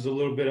price is a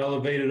little bit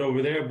elevated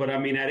over there. But, at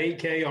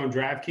 $8K on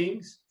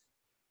DraftKings,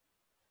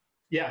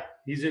 yeah,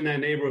 he's in that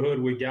neighborhood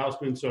with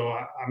Gausman. So,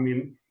 I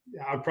mean,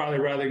 I'd probably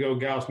rather go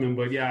Gausman.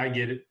 But, yeah, I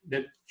get it.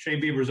 That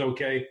Shane Bieber's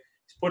okay.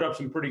 He's put up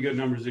some pretty good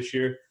numbers this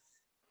year.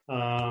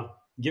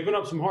 Giving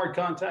up some hard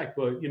contact,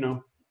 but,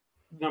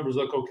 numbers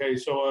look okay.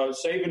 So,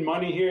 saving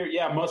money here,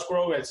 yeah,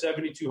 Musgrove at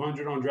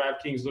 7,200 on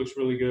DraftKings looks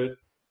really good.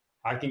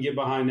 I can get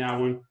behind that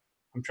one.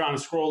 I'm trying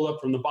to scroll up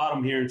from the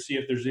bottom here and see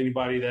if there's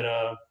anybody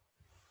that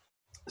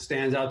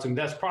stands out to me.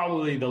 That's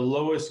probably the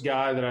lowest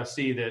guy that I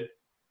see that,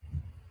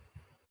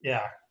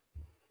 yeah,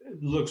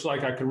 it looks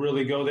like I could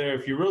really go there.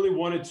 If you really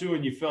wanted to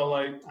and you felt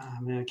like,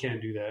 man, I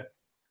can't do that.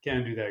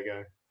 Can't do that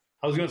guy.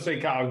 I was going to say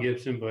Kyle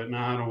Gibson, but no,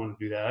 I don't want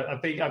to do that. I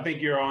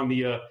think you're on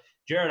the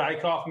Jared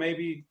Eichhoff,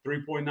 maybe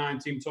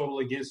 3.9 team total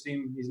against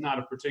him. He's not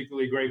a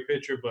particularly great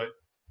pitcher, but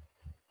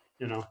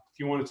if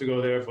you wanted to go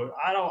there, but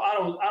I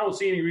don't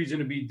see any reason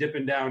to be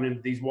dipping down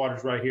into these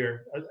waters right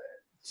here.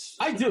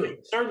 I do.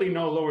 Certainly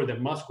no lower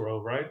than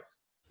Musgrove, right?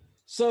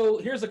 So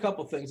here's a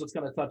couple things let's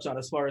kind of touch on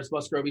as far as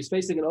Musgrove. He's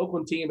facing an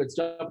Oakland team that's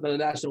jumping in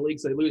the National League,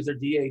 so they lose their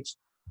DH.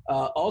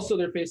 Also,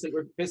 we're facing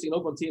an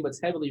Oakland team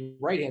that's heavily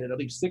right-handed. I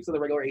believe 6 of the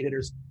regular 8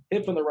 hitters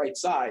hit from the right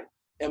side.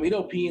 And we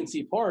know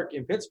PNC Park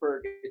in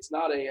Pittsburgh, it's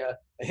not a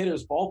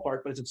hitter's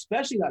ballpark, but it's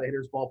especially not a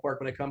hitter's ballpark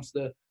when it comes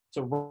to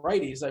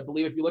righties. I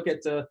believe if you look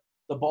at the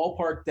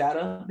ballpark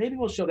data, maybe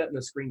we'll show that in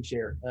the screen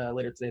share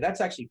later today. That's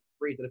actually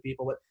free to the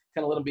people, but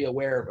kind of let them be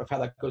aware of how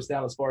that goes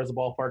down as far as the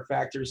ballpark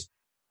factors.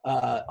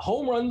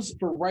 Home runs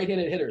for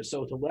right-handed hitters,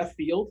 so to left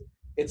field,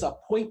 it's a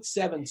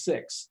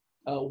 .76.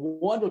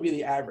 1 would be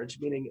the average,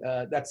 meaning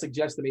that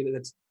suggests to me that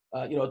it's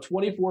a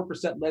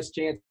 24% less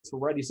chance for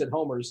righties hit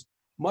homers.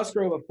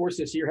 Musgrove, of course,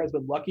 this year has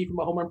been lucky from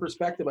a home run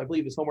perspective. I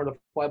believe his home run to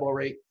fly ball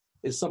rate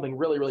is something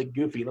really, really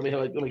goofy. Let me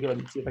go ahead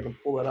and see if I can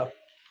pull that up.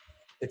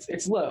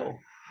 It's low.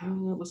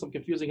 Unless I'm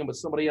confusing him with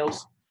somebody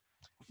else.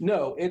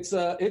 No, it's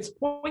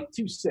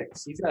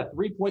 .26. He's got a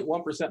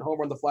 3.1% home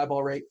run to fly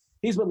ball rate.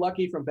 He's been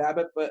lucky from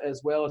BABIP, but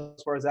as well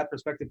as far as that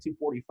perspective,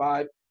 2.45.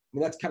 I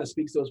mean, that kind of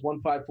speaks to his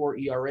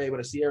 1.54 ERA, but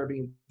a Sierra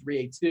being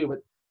 3.82. But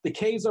the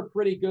Ks are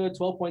pretty good,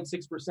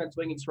 12.6%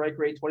 swinging strike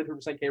rate,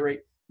 23% K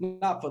rate.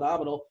 Not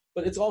phenomenal,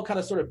 but it's all kind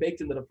of sort of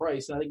baked into the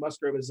price. And I think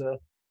Musgrove is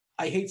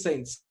I hate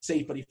saying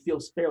safe, but he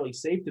feels fairly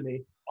safe to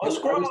me.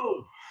 Musgrove.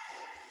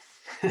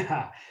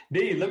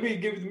 Dean, let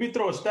me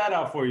throw a stat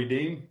out for you,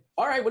 Dean.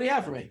 All right, what do you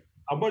have for me?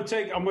 I'm going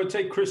to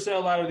take Chris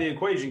Sale out of the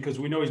equation because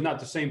we know he's not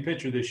the same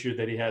pitcher this year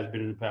that he has been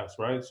in the past,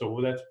 right?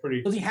 So that's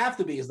pretty. Does he have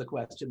to be? Is the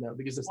question though?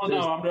 Because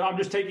I'm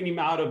just taking him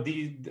out of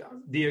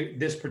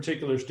this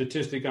particular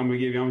statistic. I'm going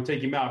to give you. I'm going to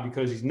take him out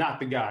because he's not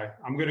the guy.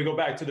 I'm going to go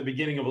back to the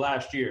beginning of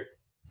last year.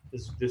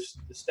 This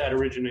stat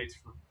originates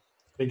from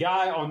the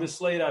guy on this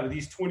slate out of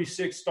these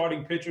 26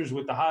 starting pitchers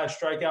with the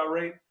highest strikeout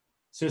rate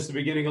since the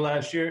beginning of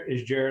last year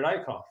is Jared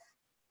Eichhoff.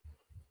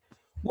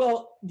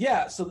 Well,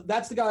 yeah, so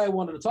that's the guy I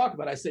wanted to talk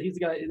about. I said he's the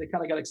guy that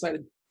kind of got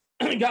excited,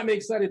 got me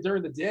excited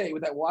during the day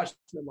with that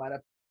Washington lineup.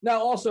 Now,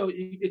 also,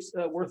 it's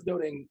worth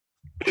noting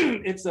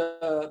it's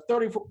a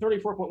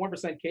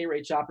 34.1% K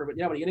rate chopper, but you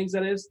know how many innings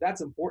that is?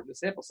 That's important, the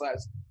sample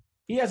size.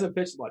 He hasn't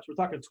pitched much. We're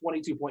talking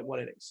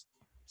 22.1 innings.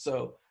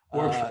 So,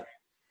 well,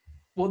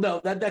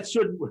 no, that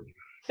should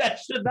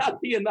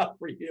not be enough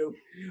for you.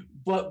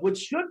 But what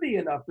should be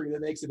enough for you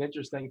that makes it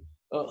interesting,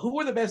 who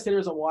are the best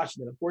hitters on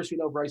Washington? Of course, we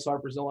know Bryce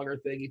Harper's no longer a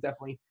thing. He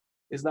definitely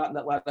is not in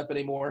that lineup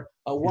anymore.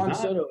 Juan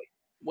Soto.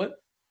 What?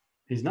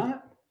 He's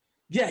not?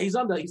 Yeah, he's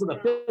on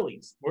the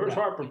Phillies. Where's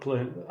Harper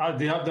playing? I've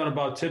done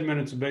about 10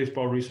 minutes of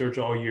baseball research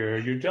all year.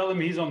 You're telling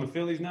me he's on the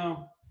Phillies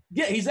now?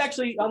 Yeah, he's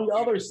actually on the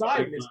other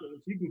side of this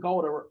game. You can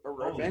call it a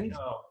revenge.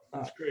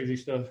 That's crazy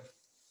stuff.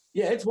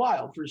 Yeah, it's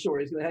wild for sure.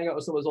 He's going to hang out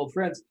with some of his old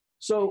friends.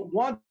 So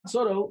Juan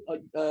Soto,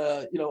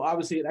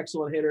 obviously an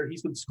excellent hitter.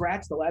 He's been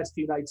scratched the last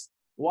few nights.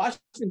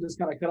 Washington just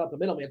kind of cut out the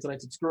middleman tonight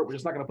and said, screw it, we're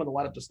just not going to put the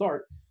lineup to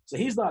start. So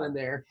he's not in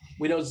there.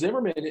 We know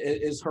Zimmerman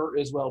is hurt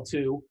as well,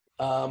 too.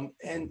 And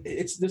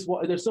it's this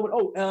 – there's someone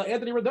 –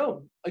 Anthony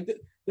Rendon.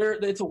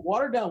 It's a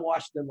watered-down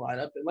Washington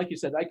lineup. And like you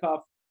said,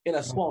 Eichhoff, in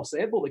a small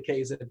sample, the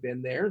Ks have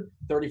been there,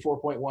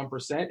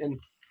 34.1%. And,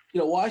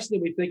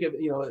 Washington, we think of,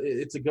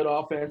 it's a good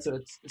offense. And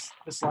it's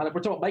this lineup.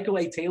 We're talking about Michael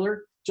A.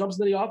 Taylor jumps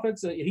into the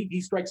offense.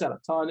 He strikes out a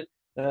ton.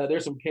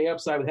 There's some K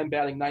upside with him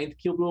batting ninth.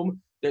 Kilboom,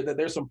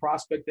 there's some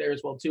prospect there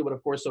as well, too. But,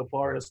 of course, so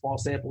far in a small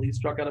sample, he's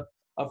struck out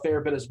a fair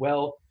bit as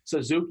well.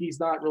 Suzuki's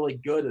not really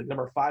good at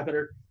number 5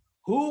 hitter.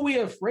 Who are we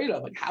afraid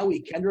of? Like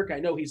Howie Kendrick.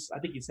 I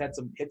think he's had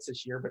some hits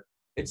this year, but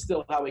it's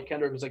still Howie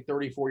Kendrick who's like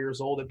 34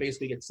 years old and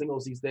basically gets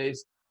singles these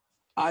days.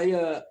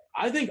 I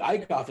think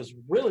Eichhoff is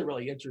really,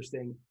 really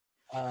interesting.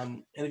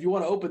 And if you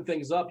want to open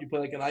things up, you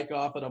play like an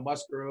Eichhoff and a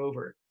Musgrove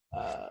or,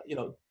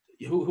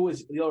 who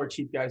is the other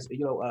cheap guys?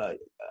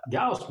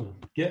 Gausman.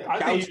 Yeah,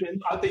 I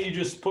think you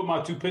just put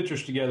my two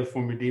pitchers together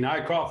for me, Dean.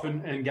 Eichhoff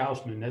and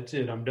Gausman. That's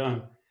it. I'm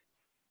done.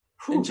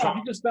 And Chop,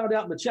 you just found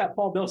out in the chat,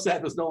 Paul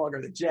Millsap was no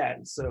longer the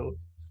Jazz, so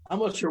I'm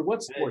not sure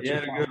what sport. He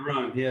had a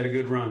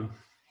good run.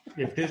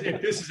 If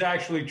this is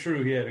actually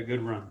true, he had a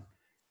good run.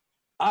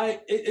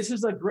 This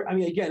is a great. I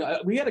mean, again,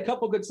 we had a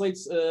couple good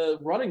slates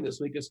running this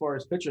week as far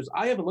as pitchers.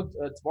 I haven't looked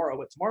tomorrow,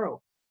 but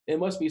tomorrow it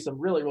must be some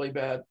really, really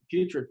bad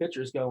putrid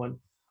pitchers going.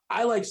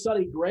 I like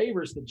Sonny Gray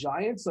versus the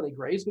Giants. Sonny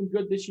Gray's been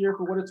good this year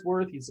for what it's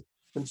worth. He's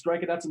been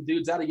striking out some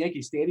dudes out of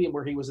Yankee Stadium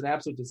where he was an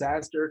absolute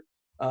disaster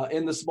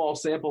in the small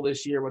sample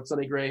this year. What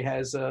Sonny Gray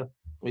has, let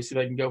me see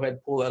if I can go ahead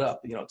and pull that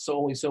up. It's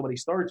only so many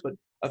starts, but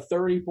a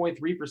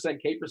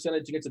 30.3% K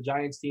percentage against a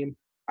Giants team.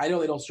 I know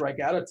they don't strike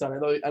out a ton. I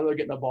know they're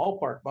getting a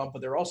ballpark bump,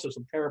 but they're also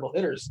some terrible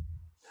hitters.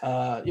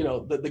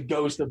 The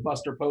ghost of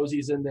Buster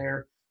Posey's in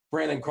there.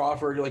 Brandon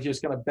Crawford, like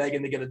just kind of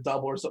begging to get a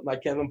double or something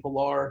like Kevin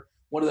Pillar,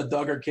 one of the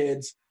Duggar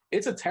kids.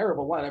 It's a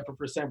terrible lineup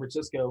for San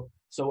Francisco.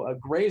 So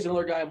Gray's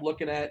another guy I'm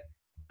looking at.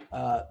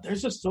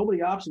 There's just so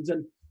many options.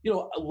 And, I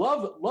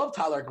love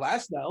Tyler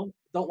Glasnow.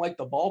 Don't like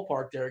the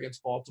ballpark there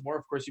against Baltimore.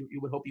 Of course, you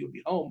would hope he would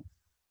be home.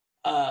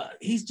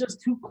 He's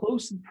just too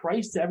close in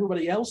price to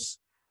everybody else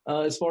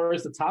as far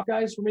as the top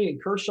guys for me.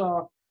 And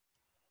Kershaw,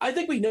 I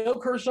think we know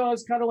Kershaw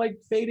is kind of like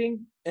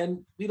fading. And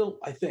we don't,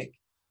 I think,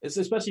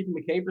 especially from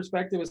a K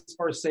perspective, as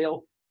far as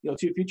Sale,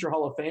 two future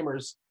Hall of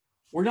Famers,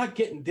 we're not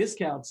getting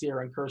discounts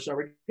here on Kershaw.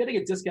 We're getting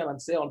a discount on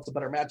Sale, and it's a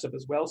better matchup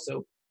as well.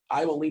 So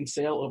I will lean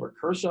Sale over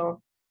Kershaw.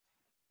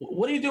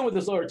 What are you doing with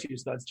those other two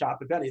studs, Chop,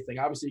 if anything?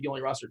 Obviously, you can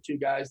only roster two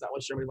guys, not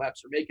sure how many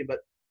laps you're making, but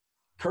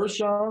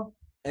Kershaw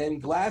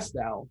and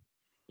Glasnow,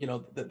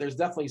 there's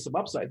definitely some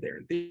upside there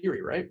in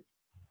theory, right?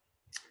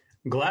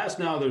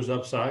 Glasnow, there's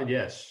upside,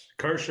 yes.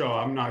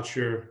 Kershaw, I'm not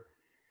sure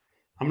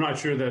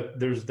that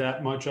there's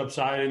that much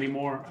upside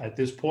anymore at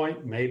this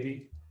point.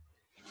 Maybe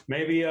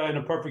in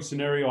a perfect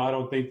scenario, I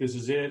don't think this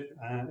is it.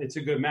 It's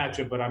a good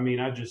matchup, but I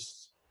mean, I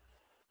just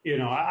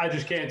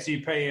can't see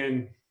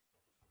paying,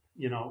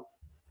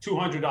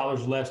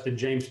 $200 less than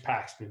James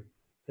Paxton.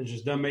 It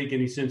just doesn't make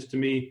any sense to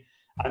me.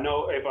 I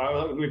know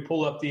let me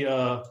pull up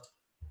the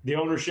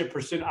ownership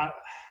percent.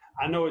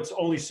 I know it's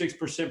only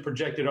 6%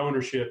 projected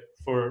ownership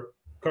for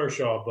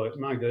Kershaw, but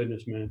my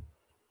goodness, man.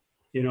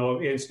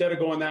 Instead of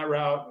going that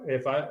route,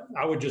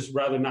 I would just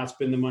rather not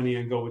spend the money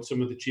and go with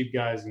some of the cheap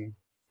guys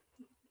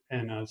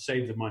and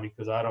save the money,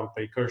 because I don't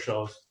think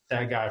Kershaw's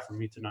that guy for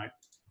me tonight.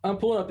 I'm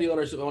pulling up the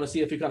ownership. I want to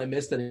see if you kind of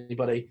missed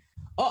anybody.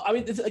 Oh, I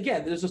mean,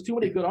 there's just too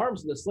many good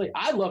arms in the slate.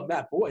 I love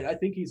Matt Boyd. I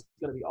think he's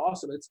going to be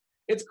awesome.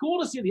 It's cool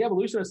to see the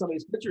evolution of some of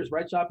these pitchers,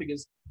 right, Chop?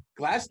 Because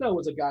Glasnow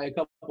was a guy a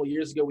couple of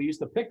years ago we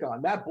used to pick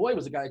on. Matt Boyd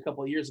was a guy a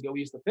couple of years ago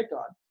we used to pick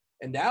on.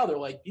 And now they're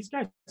like, these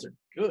guys are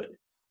good.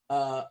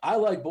 I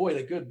like Boyd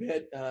a good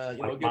bit.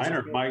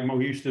 Mike Mo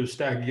used to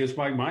stack against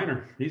Mike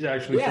Minor. He's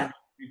actually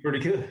pretty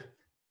good.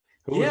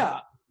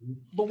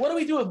 But what do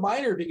we do with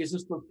Minor? Because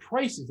just the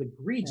price is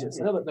egregious.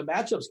 I know that the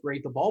matchup's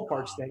great. The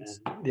ballpark stinks.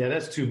 Yeah,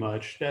 that's too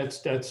much.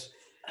 That's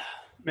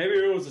maybe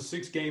it was a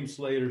 6-game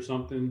slate or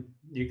something.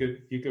 You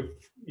could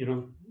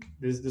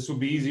this would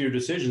be easier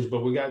decisions.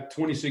 But we got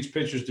 26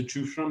 pitchers to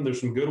choose from. There's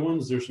some good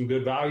ones. There's some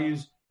good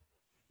values.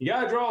 You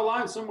got to draw a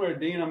line somewhere,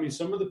 Dean. I mean,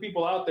 some of the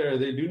people out there,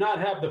 they do not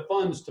have the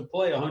funds to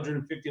play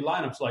 150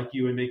 lineups like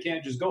you, and they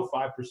can't just go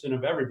 5%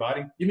 of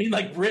everybody. You mean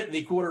like Britt in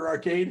the Quarter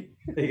Arcade?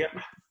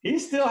 He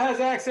still has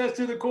access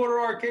to the Quarter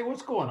Arcade.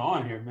 What's going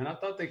on here, man? I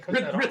thought they cut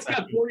that Britt's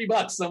got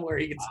 $40 somewhere.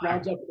 He can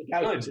scrounge up for the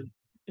couch.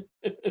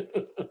 This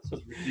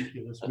is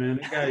ridiculous, man.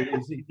 The guy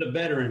he's a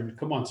veteran.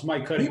 Come on,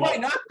 somebody cut him off. He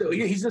might not, though.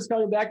 He's just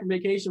coming back from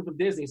vacation from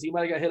Disney, so he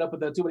might have got hit up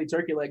with too many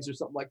turkey legs or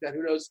something like that.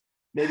 Who knows?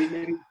 Maybe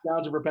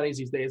scrounging for pennies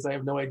these days. I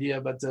have no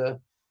idea. But, I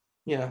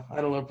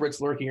don't know if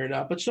Britt's lurking or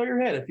not. But show your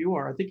head if you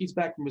are. I think he's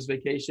back from his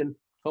vacation.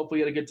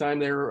 Hopefully he had a good time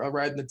there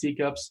riding the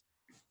teacups.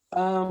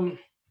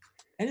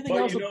 Anything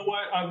else? You know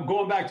what? I'm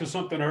going back to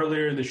something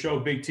earlier in the show.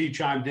 Big T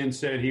chimed in,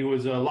 said he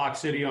was Lock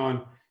City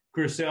on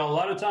Chris Sale. A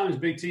lot of times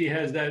Big T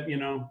has that,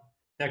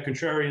 that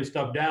contrarian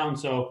stuff down.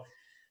 So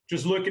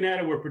just looking at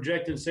it, we're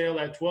projecting Sale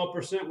at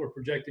 12%. We're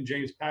projecting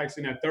James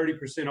Paxton at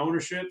 30%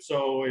 ownership.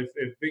 So if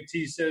Big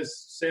T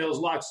says Sale's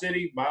Lock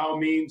City, by all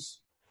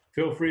means,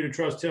 feel free to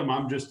trust him.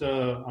 I'm just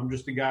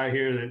a guy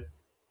here that,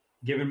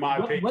 given my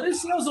opinion. What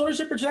is Sale's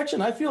ownership projection?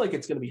 I feel like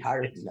it's going to be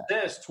higher than that.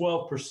 That's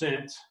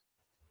 12%,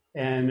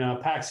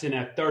 and Paxton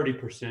at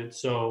 30%.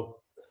 So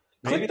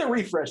click the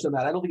refresh on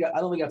that. I don't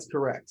think that's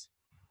correct.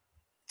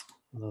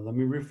 Let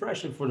me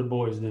refresh it for the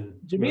boys then.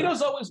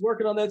 Jamino's always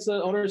working on that.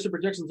 Ownership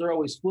projections are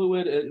always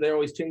fluid. They're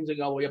always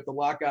changing all the way up the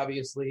lock,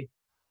 obviously.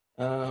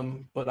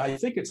 But I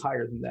think it's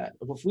higher than that.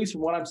 At least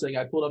from what I'm saying,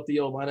 I pulled up the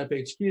old lineup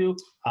HQ. You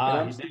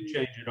did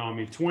change it on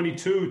me.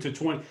 22 to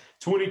 20,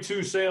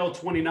 22 Sale,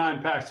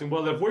 29 Paxton.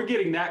 Well, if we're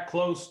getting that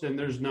close, then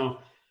there's no.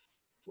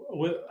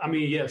 I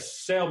mean,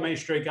 yes, Sale may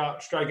strike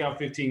out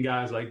 15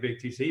 guys like Big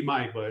T. He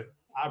might, but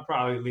I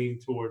probably lean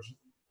towards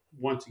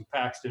wanting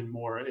Paxton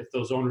more if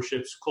those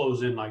ownerships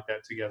close in like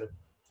that together.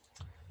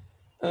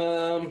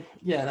 And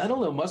I don't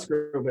know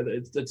Musgrove, whether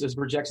it's his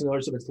projection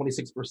ownership is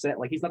 26%.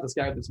 Like, he's not this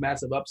guy with this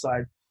massive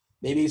upside.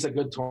 Maybe he's a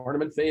good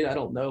tournament fade. I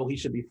don't know. He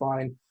should be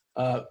fine.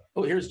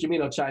 Here's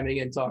Jamino chiming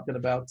in talking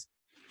about.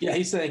 Yeah,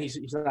 he's saying he's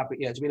not.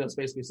 Yeah, Jamino's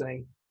basically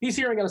saying he's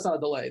hearing us on a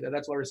delay.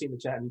 That's why we're seeing the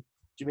chat. And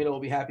Jamino will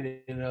be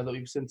happy to know that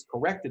we've since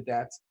corrected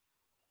that.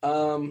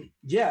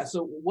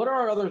 So what are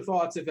our other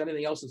thoughts, if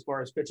anything else, as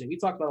far as pitching? We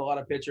talked about a lot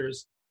of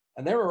pitchers.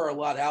 and there are a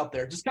lot out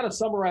there. Just kind of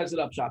summarize it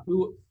up, Chop.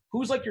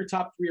 Who's like your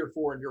top 3 or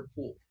 4 in your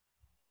pool?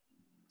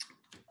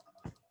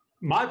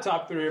 My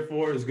top 3 or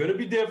 4 is going to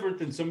be different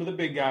than some of the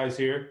big guys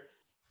here.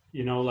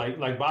 You know,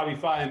 like Bobby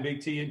Fi and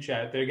Big T in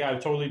chat. They got a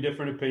totally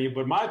different opinion.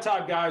 But my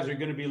top guys are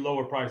going to be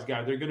lower price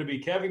guys. They're going to be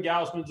Kevin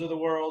Gausmans of the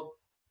world,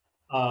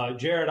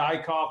 Jared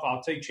Eichhoff.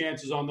 I'll take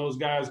chances on those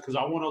guys because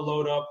I want to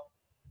load up.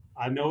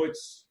 I know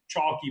it's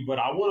chalky, but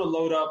I want to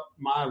load up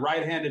my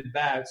right-handed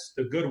bats,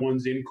 the good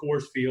ones in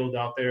Coors Field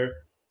out there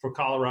for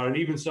Colorado, and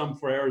even some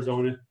for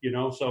Arizona, you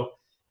know. So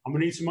I'm going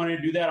to need some money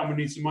to do that. I'm going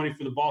to need some money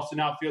for the Boston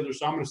outfielders,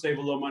 so I'm going to save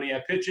a little money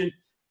at pitching.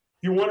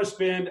 If you want to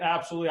spend,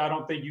 absolutely, I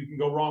don't think you can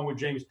go wrong with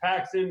James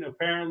Paxton.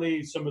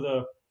 Apparently, some of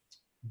the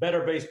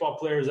better baseball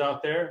players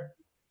out there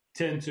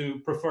tend to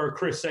prefer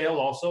Chris Sale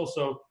also,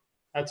 so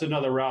that's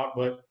another route.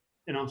 But,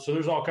 you know, so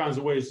there's all kinds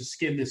of ways to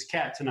skin this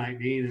cat tonight,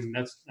 Dean, and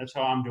that's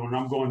how I'm doing.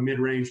 I'm going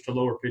mid-range to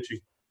lower pitching.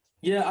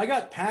 Yeah, I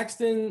got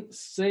Paxton,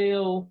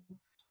 Sale,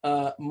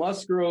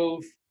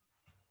 Musgrove.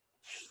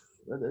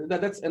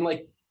 That's and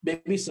like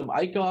maybe some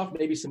Eichhoff,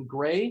 maybe some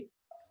Gray.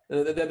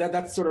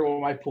 That's sort of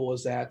where my pool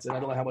is at, and I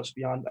don't know how much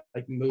beyond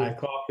I can move.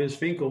 Eichhoff is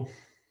Finkel.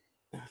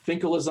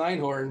 Finkel is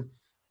Einhorn.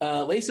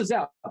 Laces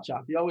out,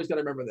 Chop. You always got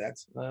to remember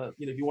that.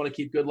 If you want to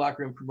keep good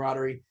locker room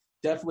camaraderie,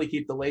 definitely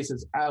keep the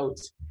laces out.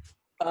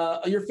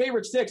 Your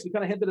favorite sticks, we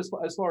kind of hinted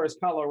as far as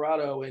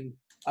Colorado, and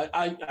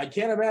I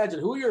can't imagine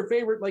who your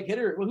favorite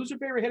hitter. Well, who's your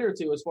favorite hitter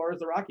to as far as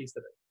the Rockies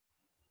today?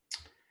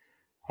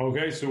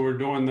 Okay, so we're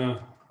doing the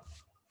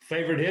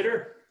favorite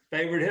hitter.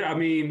 I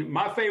mean,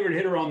 my favorite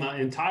hitter on the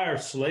entire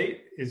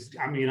slate is.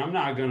 I mean, I'm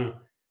not gonna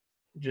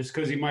just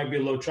because he might be a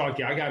little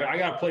chalky. I got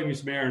to play me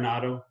some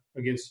Arenado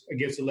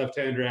against a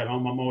left-hander at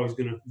home. I'm always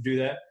gonna do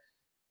that.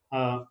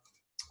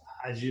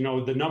 As you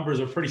know, the numbers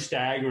are pretty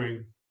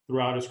staggering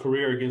throughout his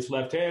career against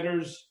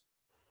left-handers.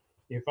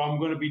 If I'm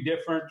going to be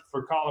different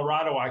for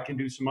Colorado, I can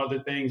do some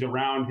other things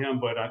around him,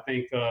 but I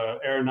think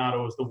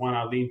Arenado is the one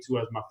I lean to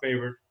as my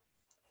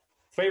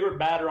favorite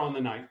batter on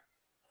the night.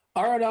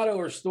 Arenado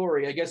or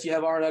Story? I guess you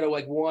have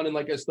Arenado 1 and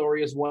a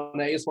Story is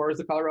 1A as far as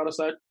the Colorado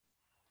side?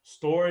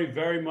 Story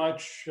very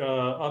much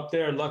up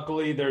there.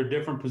 Luckily, they're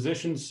different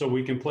positions, so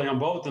we can play on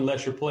both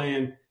unless you're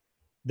playing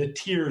the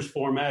tiers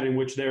format in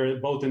which they're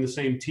both in the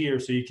same tier,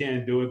 so you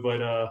can't do it.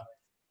 But,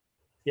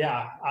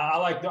 yeah, I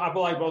like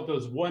both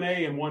those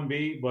 1A and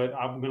 1B, but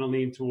I'm going to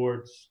lean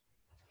towards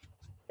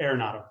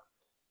Arenado.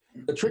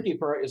 The tricky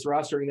part is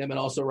rostering them and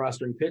also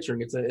rostering pitching.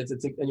 It's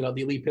the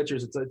elite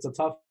pitchers. It's a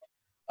tough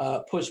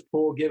push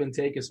pull give and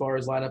take as far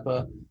as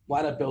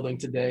lineup building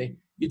today.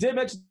 You did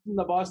mention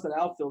the Boston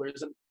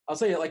outfielders, and I'll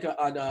say on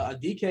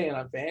DK and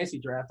on fantasy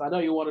draft. I know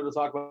you wanted to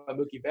talk about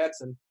Mookie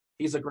Betts, and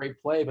he's a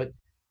great play, but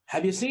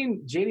have you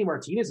seen JD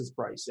Martinez's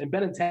price and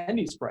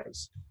Benintendi's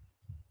price?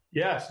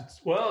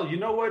 Yes. Well, you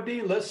know what,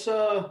 Dean? Let's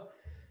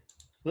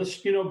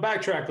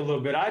backtrack a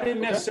little bit. I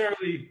didn't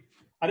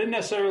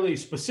necessarily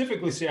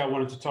specifically say I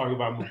wanted to talk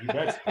about Mookie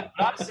Betts. What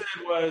I said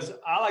was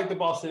I like the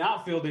Boston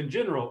outfield in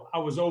general. I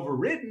was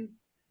overridden,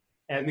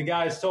 and the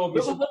guys told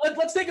me.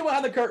 Let's take it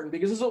behind the curtain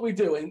because this is what we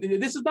do. And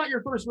this is not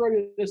your first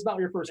rodeo. This is not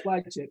your first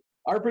flagship.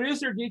 Our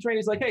producer, D-Train,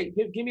 is like, hey,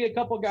 give me a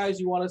couple guys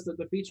you want us to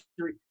feature.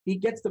 He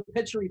gets the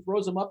picture. He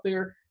throws them up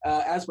there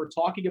as we're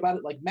talking about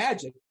it like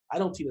magic. I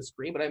don't see the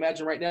screen, but I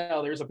imagine right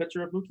now there's a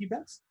picture of Mookie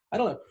Betts. I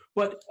don't know.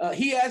 But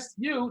he asked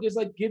you, just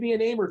give me a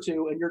name or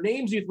two, and your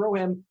names you throw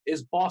him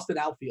is Boston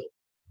outfield.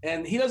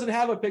 And he doesn't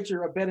have a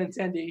picture of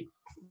Benintendi,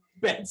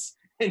 Betts,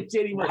 and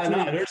JD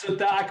Martinez.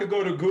 I could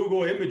go to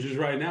Google Images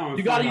right now.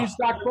 You got to use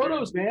stock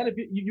photos, man. If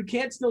you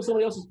can't steal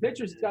somebody else's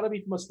pictures, it's got to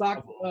be from a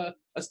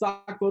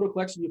stock photo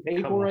collection you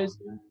pay for.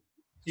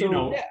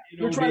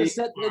 You're trying to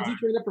set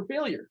D-Train up for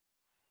failure.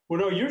 Well,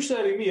 no, you're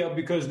setting me up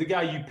because the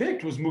guy you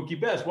picked was Mookie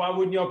Betts. Why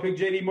wouldn't y'all pick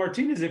JD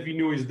Martinez if you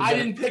knew he was the best? I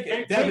didn't pick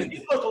it. Make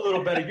me look a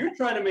little better. You're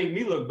trying to make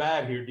me look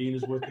bad here, Dean,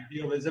 is what the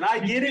deal is. And I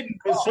get it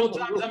because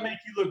sometimes I make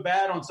you look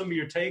bad on some of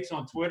your takes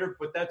on Twitter,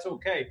 but that's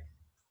okay.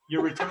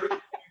 You're returning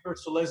favor,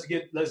 so let's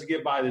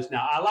get by this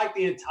now. I like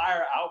the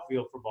entire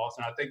outfield for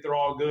Boston. I think they're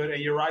all good.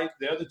 And you're right,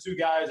 the other two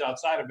guys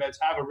outside of Betts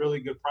have a really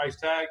good price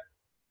tag.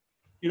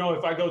 You know,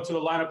 if I go to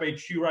the lineup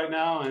HQ right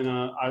now and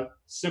I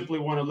simply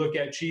want to look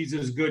at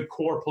Cheese's good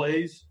core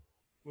plays,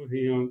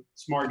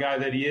 smart guy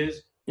that he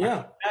is.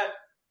 Yeah.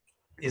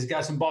 He's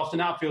got some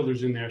Boston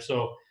outfielders in there.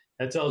 So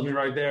that tells me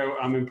right there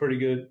I'm in pretty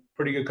good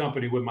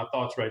company with my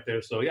thoughts right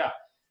there. So, yeah,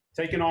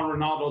 taking on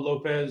Ronaldo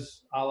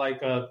Lopez, I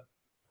like the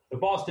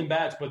Boston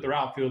bats, but their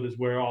outfield is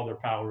where all their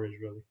power is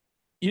really.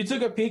 You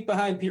took a peek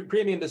behind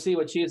Premium to see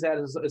what Cheese had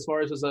as far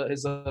as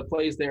his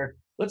plays there.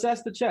 Let's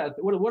ask the chat.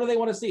 What do they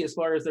want to see as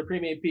far as their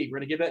Premium peak? We're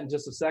going to give that in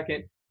just a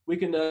second. We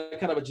can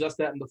kind of adjust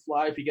that in the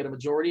fly if you get a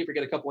majority, if you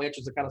get a couple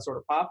answers that kind of sort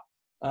of pop.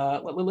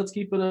 Let's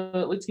keep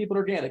it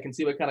organic and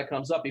see what kind of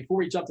comes up. Before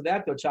we jump to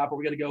that, though, Chopper,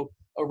 we're going to go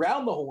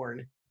around the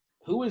horn.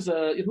 Who's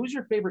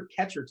your favorite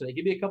catcher today?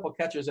 Give me a couple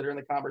catchers that are in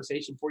the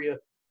conversation for you.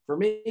 For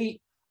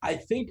me, I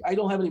think I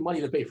don't have any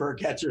money to pay for a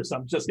catcher, so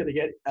I'm just going to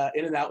get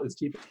in and out as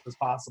cheap as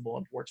possible,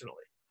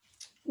 unfortunately.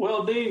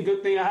 Well, Dean,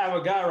 good thing I have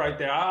a guy right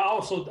there. I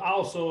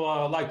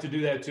also like to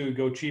do that too.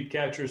 Go cheap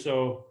catcher.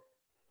 So,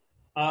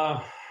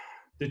 one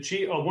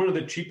of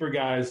the cheaper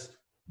guys,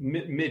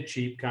 mid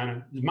cheap kind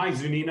of, Mike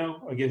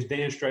Zunino against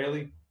Dan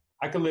Straley.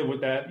 I could live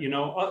with that,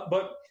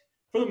 But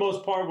for the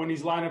most part, when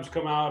these lineups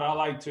come out, I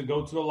like to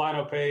go to the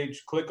lineup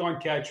page, click on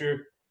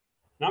catcher.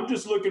 And I'm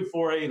just looking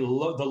for the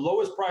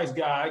lowest price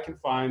guy I can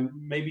find,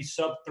 maybe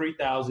sub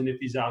 3,000 if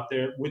he's out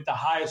there, with the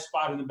highest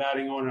spot in the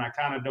batting order. And I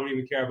kind of don't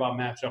even care about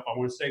matchup. I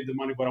want to save the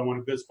money, but I want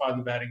a good spot in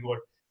the batting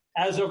order.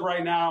 As of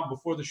right now,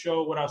 before the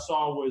show, what I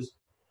saw was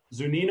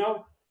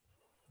Zunino,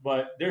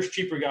 but there's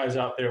cheaper guys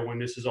out there when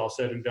this is all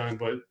said and done.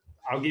 But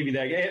I'll give you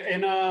that.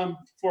 And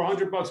for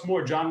 $100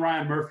 more, John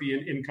Ryan Murphy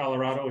in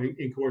Colorado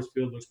in Coors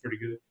Field looks pretty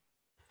good.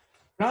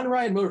 John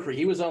Ryan Murphy,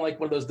 he was on like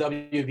one of those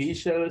WB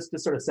shows.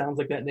 Just sort of sounds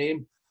like that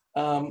name.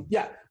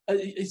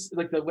 It's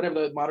like whatever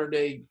the modern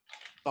day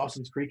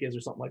Dawson's Creek is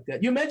or something like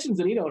that. You mentioned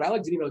Zunino, and I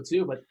like Zunino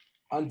too, but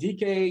on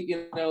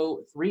DK,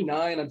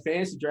 3.9 on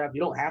fantasy draft,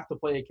 you don't have to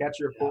play a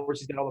catcher. Of course,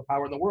 he's got all the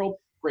power in the world.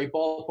 Great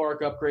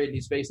ballpark upgrade, and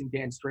he's facing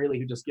Dan Straley,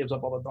 who just gives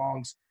up all the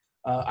dongs.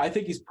 I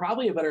think he's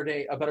probably a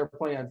better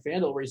play on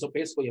FanDuel, where he's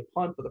basically a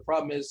punt, but the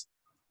problem is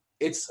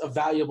it's a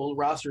valuable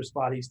roster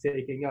spot he's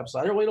taking up. So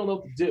I really don't know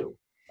what to do.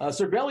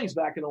 Cervelli's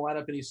back in the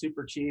lineup, and he's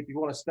super cheap. You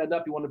want to spend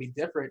up, you want to be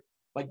different.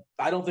 Like,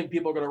 I don't think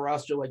people are going to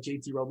roster like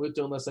JT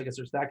Realmuto unless I guess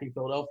they're stacking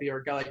Philadelphia, or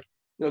a guy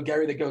like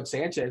Gary the Goat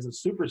Sanchez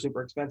is super,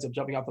 super expensive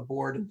jumping off the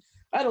board. And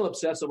I don't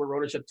obsess over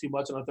ownership too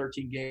much on a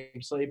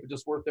 13-game slate, but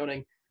just worth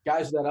noting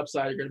guys with that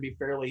upside are going to be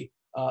fairly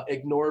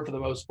ignored for the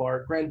most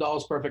part.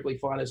 Grandal's perfectly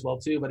fine as well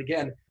too. But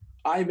again,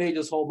 I may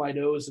just hold my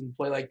nose and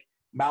play like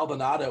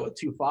Maldonado at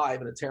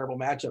 2.5 in a terrible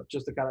matchup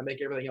just to kind of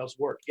make everything else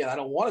work. Again, I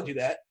don't want to do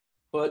that,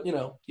 but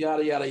yada,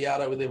 yada,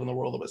 yada. We live in the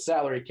world of a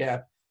salary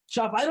cap.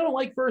 Chop, I don't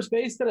like first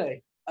base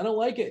today. I don't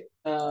like it.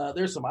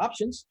 There's some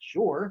options,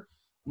 sure.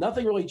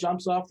 Nothing really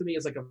jumps off to me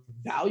as like a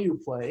value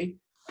play.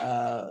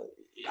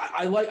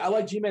 I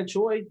like Ji-Man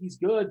Choi. He's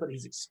good, but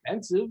he's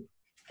expensive.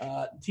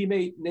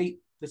 Teammate Nate,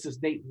 this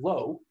is Nate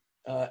Lowe,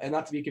 and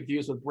not to be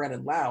confused with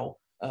Brennan Lau.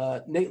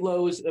 Nate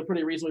Lowe is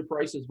pretty reasonably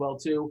priced as well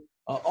too.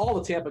 All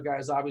the Tampa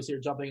guys obviously are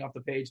jumping off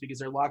the page because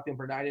they're locked in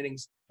for 9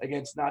 innings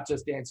against not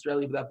just Dan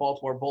Straley, but that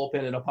Baltimore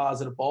bullpen in a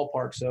positive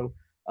ballpark. So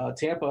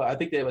Tampa, I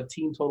think they have a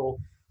team total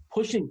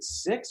pushing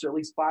 6 or at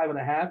least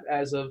 5.5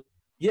 as of,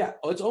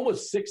 it's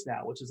almost 6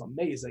 now, which is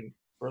amazing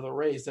for the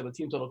Rays to have a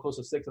team total close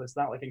to 6, and it's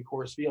not like in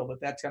Coors Field, but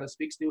that kind of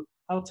speaks to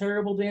how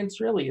terrible Dan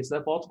Straley is,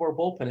 that Baltimore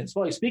bullpen. It's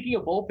funny, speaking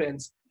of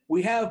bullpens,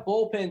 we have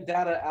bullpen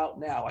data out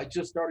now. I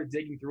just started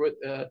digging through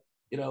it,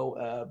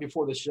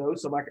 before the show,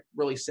 so I'm not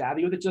really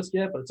savvy with it just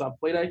yet, but it's on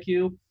Plate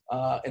IQ,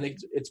 and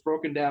it's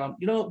broken down.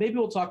 Maybe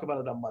we'll talk about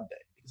it on Monday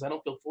because I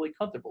don't feel fully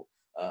comfortable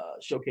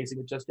showcasing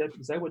it just yet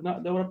because I would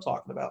not know what I'm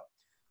talking about.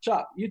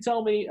 Chop, you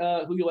tell me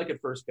who you like at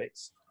first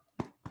base.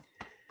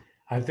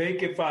 I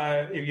think if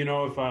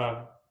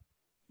I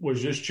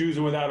was just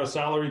choosing without a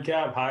salary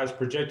cap, highest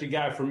projected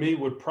guy for me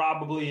would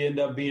probably end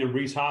up being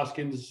Rhys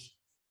Hoskins,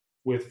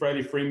 with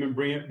Freddie Freeman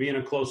being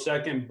a close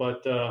second.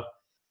 But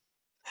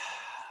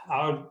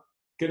I'm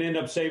going to end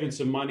up saving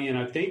some money, and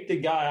I think the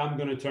guy I'm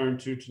going to turn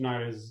to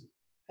tonight is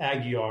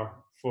Aguiar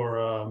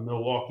for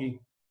Milwaukee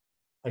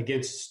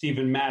against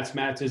Steven Matz.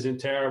 Matz isn't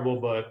terrible,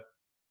 but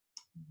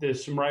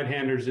there's some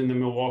right-handers in the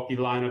Milwaukee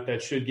lineup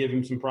that should give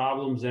him some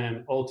problems,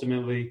 and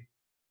ultimately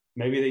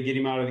maybe they get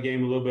him out of the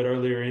game a little bit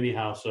earlier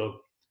anyhow. So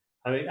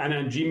I think, and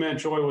then Ji-Man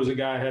Choi was a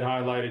guy I had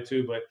highlighted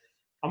too, but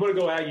I'm going to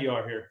go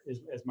Aguiar here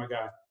as my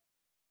guy.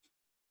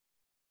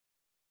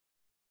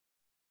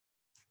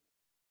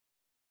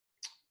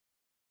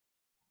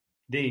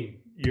 Dean,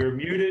 you're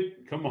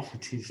muted. Come on,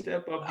 Dean,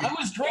 step up. I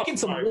was drinking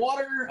some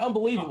water.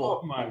 Unbelievable.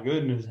 Oh, my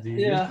goodness, Dean.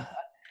 Yeah.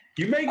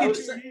 You make it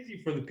too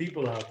easy for the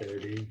people out there,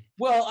 Dean.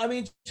 Well, I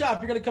mean,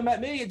 Chop, you're going to come at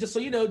me. And just so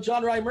you know,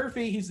 John Ryan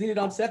Murphy, he's needed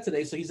on set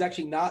today, so he's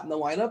actually not in the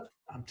lineup.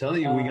 I'm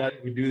telling you,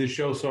 we do the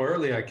show so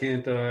early. I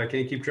can't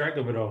keep track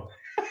of it all.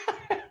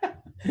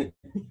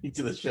 You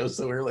do the show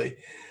so early.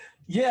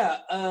 Yeah,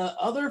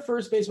 other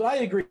first baseman, I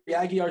agree.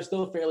 Aguiar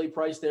still fairly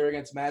priced there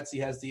against Matz. He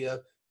has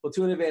the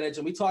platoon advantage,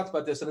 and we talked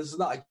about this, and this is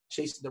not like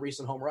chasing the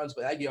recent home runs,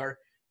 but Aguiar,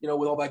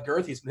 with all that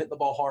girth, he's been hitting the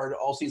ball hard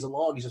all season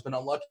long. He's just been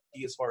unlucky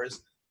as far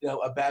as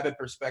a BABIP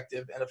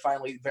perspective, and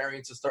finally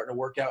variance is starting to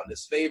work out in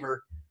his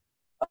favor.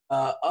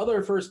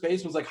 Other first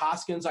basemen like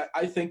Hoskins,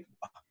 I think.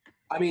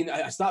 I mean,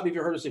 stop me if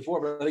you heard this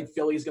before, but I think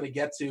Philly's going to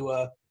get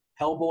to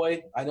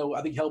Hellboy. I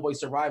think Hellboy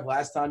survived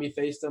last time he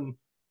faced him.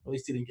 At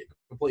least he didn't get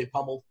completely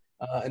pummeled.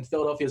 And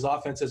Philadelphia's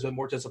offense has been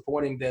more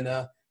disappointing than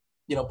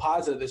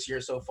positive this year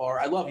so far.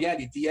 I love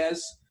Yandy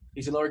Diaz.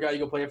 He's another guy you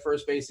can play at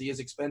first base. He is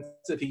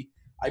expensive.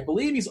 I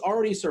believe he's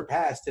already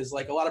surpassed his,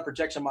 a lot of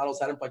projection models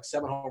had him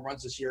 7 home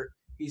runs this year.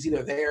 He's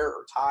either there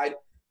or tied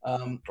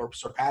or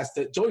surpassed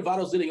it. Joey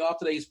Votto's leading off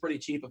today. He's pretty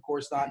cheap. Of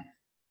course, not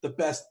the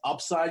best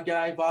upside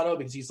guy, Votto,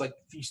 because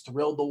he's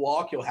thrilled to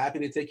walk. He'll happy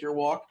to take your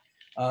walk.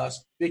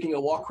 Speaking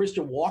of walk,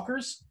 Christian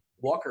Walker,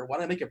 why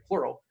don't I make it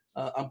plural?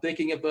 I'm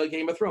thinking of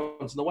Game of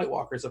Thrones and the White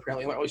Walkers,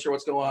 apparently. I'm not really sure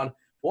what's going on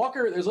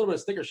Walker, there's a little bit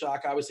of sticker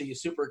shock. Obviously,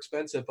 he's super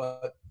expensive,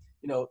 but,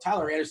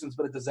 Tyler Anderson's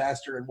been a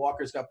disaster, and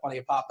Walker's got plenty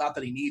of pop. Not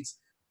that he needs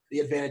the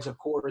advantage of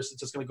Coors. It's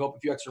just going to go up a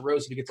few extra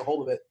rows if he gets a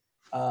hold of it.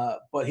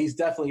 But he's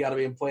definitely got to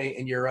be in play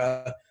in your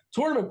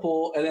tournament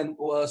pool. And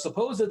then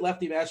supposed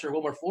lefty master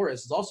Wilmer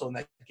Flores is also in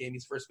that game.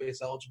 He's first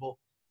base eligible.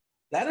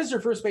 That is your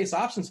first base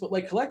options. But,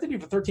 collectively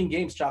for 13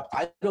 games, Chop,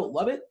 I don't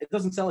love it. It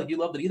doesn't sound like you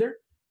loved it either.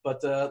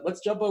 But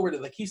let's jump over to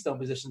the keystone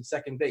position,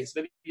 second base.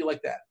 Maybe you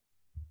like that.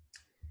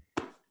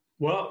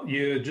 Well,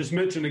 you just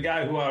mentioned a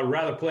guy who I'd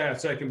rather play at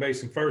second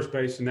base and first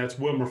base, and that's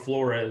Wilmer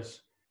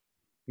Flores.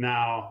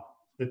 Now,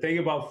 the thing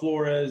about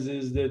Flores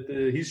is that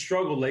he's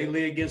struggled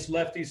lately against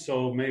lefties,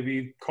 so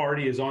maybe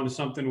Cardi is onto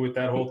something with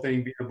that whole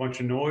thing being a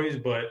bunch of noise.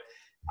 But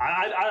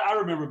I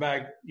remember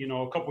back,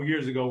 a couple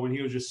years ago when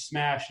he was just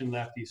smashing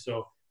lefties.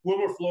 So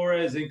Wilmer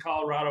Flores in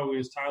Colorado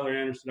is Tyler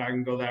Anderson. I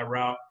can go that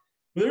route.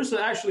 But there's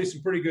actually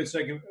some pretty good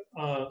second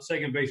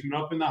baseman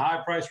up in the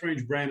high price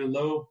range. Brandon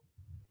Lowe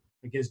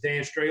against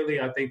Dan Straley.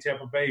 I think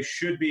Tampa Bay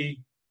should be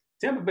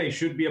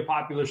a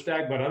popular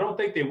stack, but I don't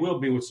think they will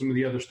be with some of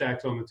the other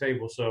stacks on the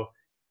table. So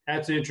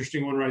that's an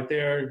interesting one right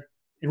there.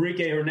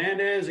 Enrique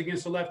Hernandez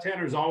against the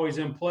left-hander is always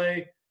in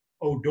play.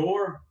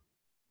 Odor,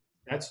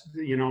 that's,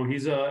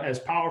 he's as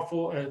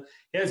powerful.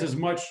 He has as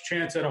much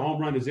chance at a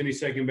home run as any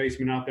second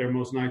baseman out there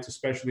most nights,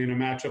 especially in a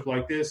matchup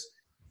like this.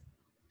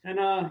 And,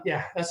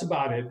 that's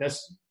about it.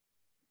 That's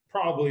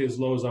probably as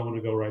low as I want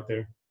to go right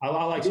there. I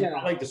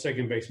like the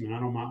second baseman. I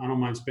don't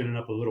mind spinning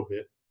up a little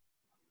bit.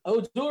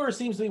 Odor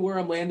seems to be where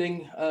I'm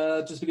landing,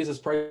 just because his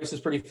price is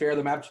pretty fair.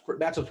 The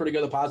matchup's pretty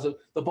good. The positive,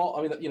 the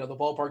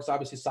ballpark's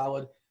obviously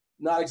solid.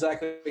 Not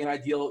exactly an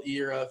ideal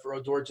year for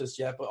Odor just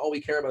yet, but all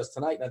we care about is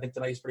tonight. And I think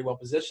tonight he's pretty well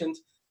positioned.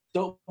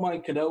 Don't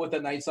mind Cano with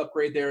that nice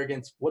upgrade there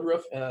against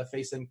Woodruff,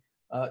 facing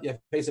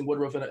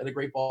Woodruff in a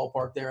great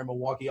ballpark there in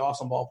Milwaukee.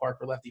 Awesome ballpark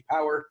for lefty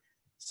power.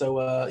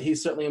 So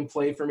he's certainly in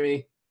play for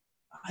me.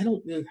 I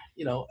don't,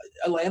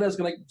 Atlanta's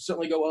going to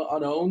certainly go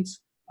unowned.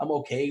 I'm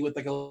okay with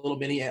a little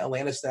mini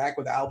Atlanta stack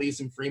with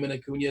Albies and Freeman,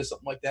 Acuna,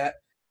 something like that.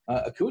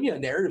 Acuna,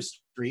 narrative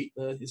street.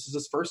 This is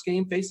his first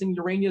game facing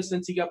Urania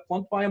since he got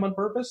plunked by him on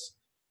purpose.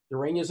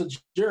 Urania's a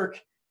jerk.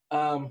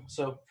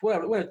 So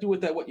whatever, do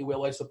with that what you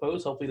will, I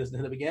suppose. Hopefully he doesn't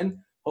hit him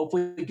again.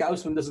 Hopefully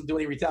Gausman doesn't do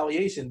any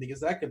retaliation because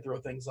that could throw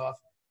things off.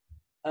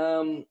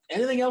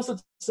 Anything else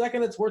that's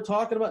second that's worth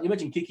talking about? You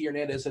mentioned Kiki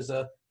Hernandez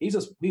he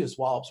just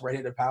wallops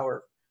right-handed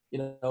power.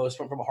 It's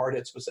from a hard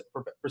hit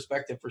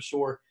perspective for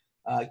sure.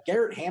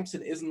 Garrett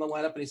Hampson is in the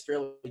lineup and he's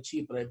fairly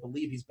cheap, but I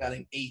believe he's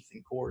batting 8th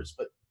in Coors.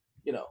 But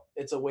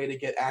it's a way to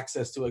get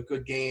access to a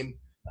good game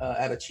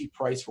at a cheap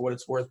price for what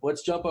it's worth. But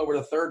let's jump over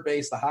to third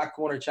base, the hot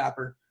corner.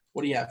 Chopper,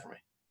 what do you have for me?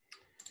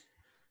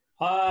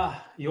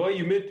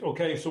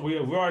 Okay, so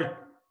we've already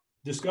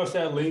discussed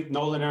that link.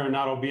 Nolan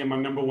Arenado being my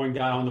number one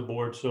guy on the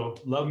board. So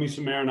love me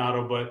some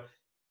Arenado, but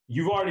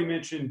you've already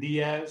mentioned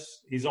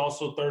Diaz. He's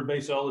also third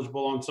base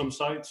eligible on some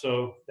sites,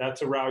 so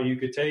that's a route you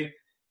could take.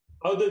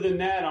 Other than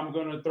that, I'm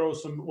going to throw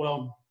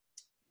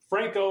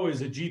Franco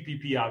is a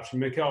GPP option.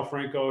 Maikel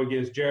Franco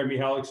against Jeremy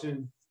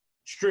Hellickson,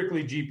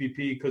 strictly GPP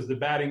because the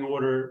batting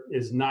order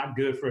is not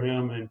good for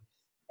him,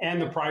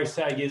 and the price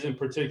tag isn't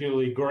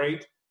particularly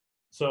great.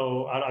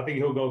 So I think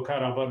he'll go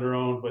kind of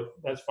under-owned, but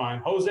that's fine.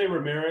 Jose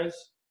Ramirez,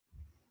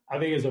 I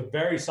think, is a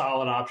very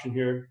solid option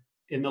here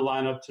in the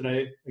lineup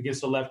today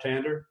against the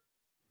left-hander.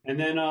 And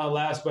then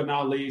last but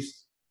not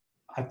least,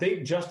 I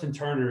think Justin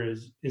Turner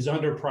is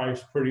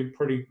underpriced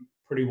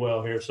pretty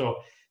well here. So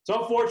it's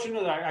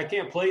unfortunate that I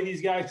can't play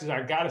these guys because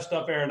I got to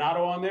stuff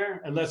Arenado on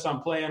there unless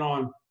I'm playing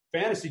on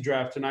fantasy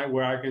draft tonight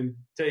where I can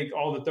take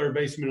all the third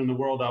basemen in the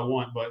world I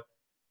want. But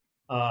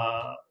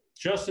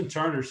Justin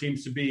Turner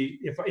seems to be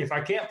 – if I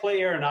can't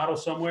play Arenado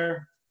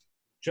somewhere,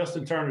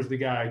 Justin Turner's the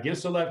guy.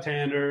 Against a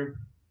left-hander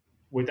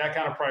with that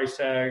kind of price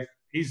tag,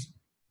 he's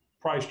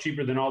priced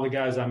cheaper than all the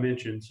guys I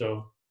mentioned.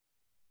 So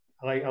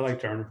I like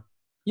Turner.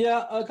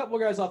 Yeah, a couple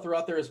of guys I'll throw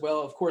out there as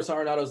well. Of course,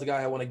 Arenado's the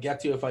guy I want to get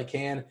to if I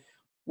can.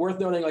 Worth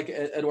noting,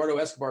 Eduardo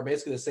Escobar,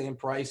 basically the same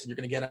price, and you're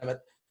going to get him at,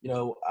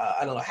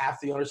 I don't know, half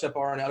the ownership.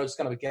 Arenado, just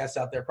kind of a guess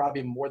out there,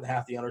 probably more than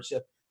half the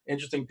ownership.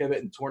 Interesting pivot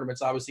in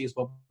tournaments. Obviously, he's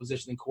well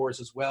positioned in Coors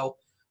as well.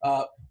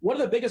 One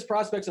of the biggest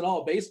prospects in all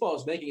of baseball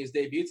is making his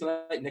debut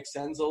tonight, Nick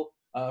Senzel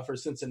for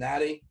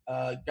Cincinnati.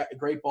 Got a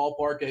great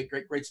ballpark, a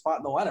great spot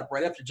in the lineup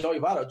right after Joey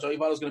Votto. Joey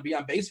Votto's going to be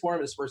on base for him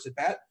in his first at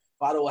bat.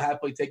 Votto will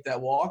happily take that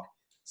walk.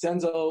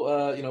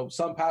 Senzo,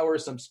 some power,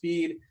 some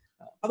speed.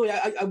 By the way,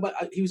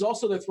 he was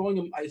also there throwing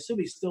him. I assume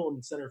he's still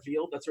in center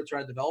field. That's what we're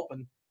trying to develop.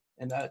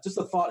 And just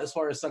a thought as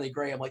far as Sonny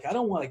Gray, I'm like, I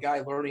don't want a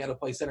guy learning how to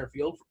play center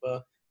field,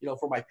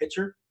 for my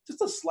pitcher.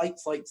 Just a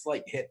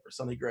slight hit for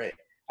Sonny Gray.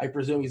 I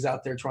presume he's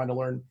out there trying to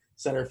learn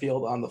center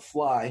field on the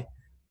fly.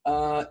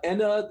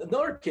 And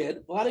another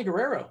kid, Vladdy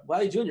Guerrero,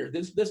 Vladdy Jr.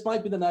 This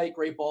might be the night.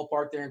 Great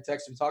ballpark there in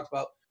Texas. We talked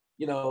about,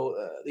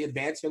 the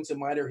advancements in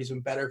minor. He's been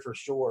better for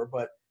sure,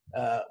 but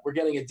we're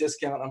getting a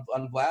discount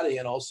on Vladdy,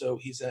 and also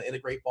he's in a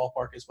great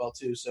ballpark as well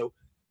too. So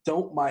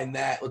don't mind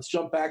that. Let's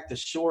jump back to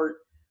short,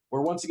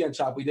 where once again,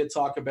 Chop, we did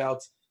talk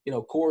about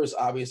Core's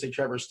obviously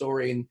Trevor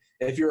Story. And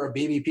if you're a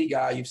BVP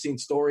guy, you've seen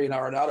Story and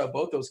Arenado.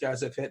 Both those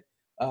guys have hit.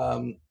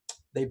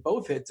 They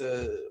both hit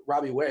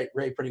Robbie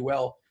Ray pretty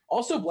well.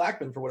 Also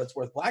Blackmon, for what it's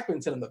worth.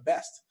 Blackmon's hit him the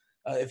best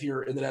if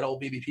you're into that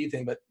old BVP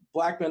thing. But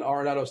Blackmon,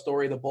 Arenado,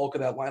 Story, the bulk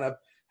of that lineup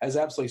has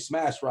absolutely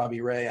smashed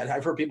Robbie Ray. And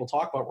I've heard people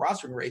talk about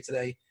rostering Ray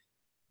today.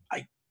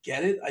 I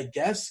get it, I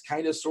guess,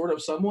 kind of, sort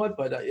of, somewhat,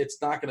 but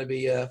it's not going to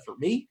be for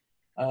me.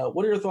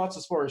 What are your thoughts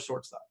as far as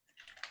shortstop?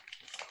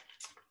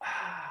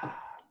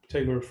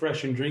 Take a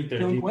refreshing drink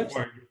there.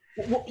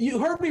 Well, you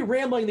heard me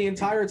rambling the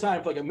entire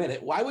time for like a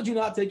minute. Why would you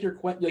not take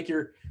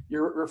your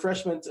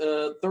refreshment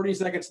 30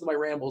 seconds to my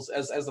rambles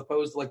as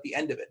opposed to like the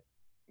end of it?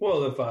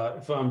 Well,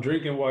 if I'm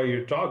drinking while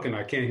you're talking,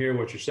 I can't hear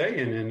what you're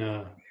saying, and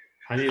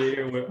I need to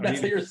hear what. That's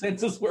how your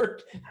senses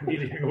work. I need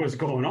to hear what's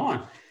going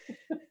on.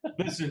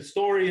 Listen,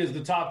 Story is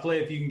the top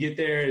play if you can get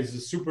there.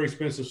 It's super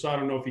expensive, so I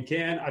don't know if you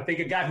can. I think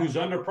a guy who's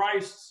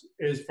underpriced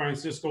is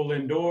Francisco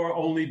Lindor,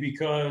 only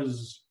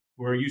because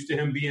we're used to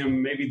him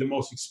being maybe the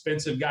most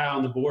expensive guy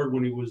on the board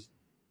when he was,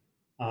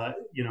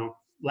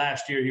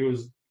 last year he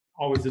was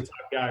always the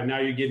top guy. Now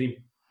you're getting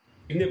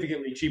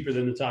significantly cheaper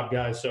than the top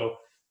guy. So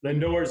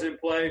Lindor's in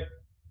play.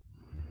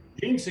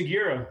 Gene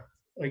Segura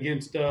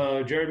against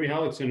Jeremy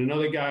Hellickson,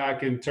 another guy I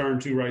can turn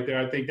to right there.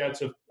 I think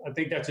that's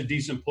a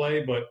decent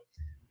play, but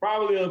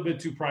probably a little bit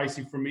too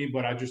pricey for me.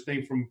 But I just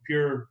think from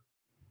pure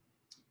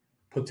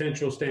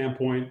potential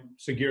standpoint,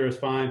 Segura's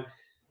fine.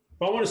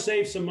 If I want to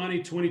save some money,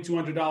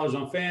 $2,200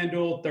 on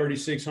FanDuel,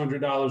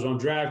 $3,600 on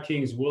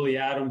DraftKings. Willie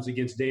Adams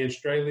against Dan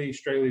Straley.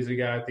 Straley's a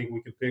guy I think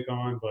we could pick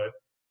on, but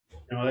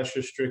that's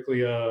just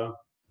strictly I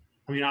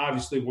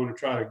obviously want to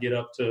try to get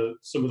up to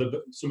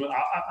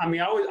I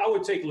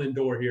would take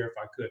Lindor here if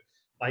I could.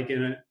 Like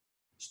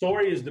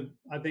Story is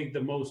I think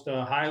the most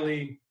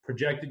highly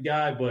projected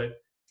guy,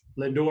 but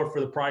Lindor for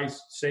the price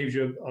saves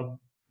you a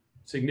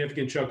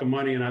significant chunk of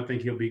money, and I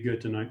think he'll be good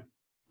tonight.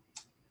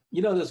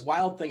 This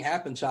wild thing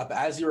happened, Chop.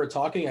 As you were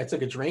talking, I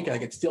took a drink and I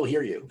could still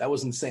hear you. That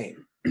was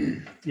insane.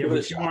 Yeah,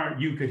 but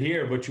you could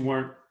hear, but you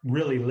weren't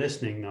really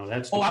listening, though.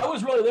 I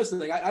was really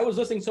listening. I was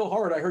listening so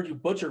hard I heard you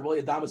butcher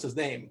Willie Adames'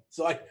 name.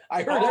 So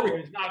I heard everything.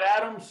 It's not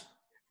Adams?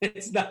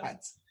 It's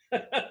not.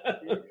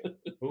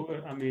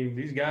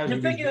 These guys. You're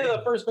thinking of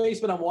the first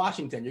baseman on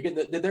Washington. You're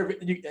getting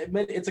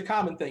it's a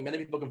common thing. Many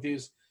people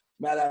confuse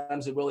Matt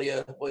Adams and Willie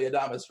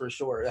Adames for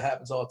sure. It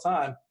happens all the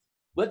time.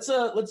 Let's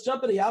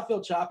jump into the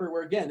outfield, Chopper,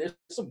 where again there's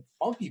some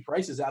funky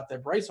prices out there.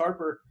 Bryce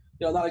Harper,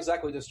 not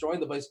exactly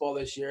destroying the baseball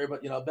this year,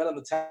 but bet on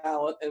the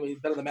talent and we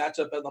bet on the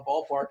matchup, bet on the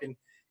ballpark, and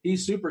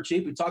he's super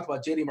cheap. We talked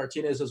about JD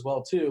Martinez as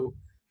well too.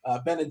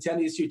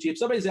 Benintendi is too cheap.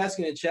 Somebody's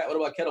asking in chat, what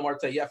about Ketel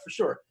Marte? Yeah, for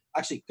sure.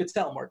 Actually,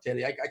 Ketel Marte.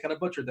 I kind of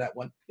butchered that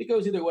one. It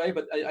goes either way,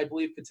 but I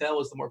believe Ketel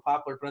is the more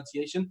popular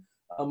pronunciation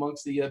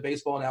amongst the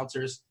baseball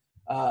announcers.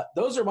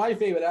 Those are my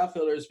favorite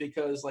outfielders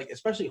because,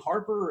 especially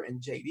Harper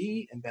and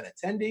JD and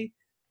Benintendi.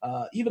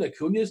 Even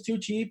Acuna is too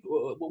cheap.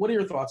 What are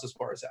your thoughts as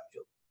far as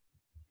outfield?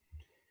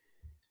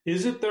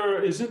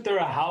 Isn't there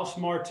a House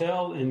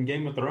Martell in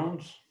Game of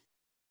Thrones?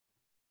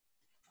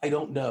 I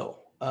don't know.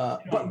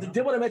 But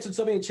did want to mention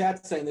somebody in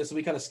chat saying this, and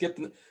we kind of skipped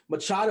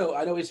Machado.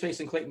 I know he's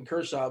facing Clayton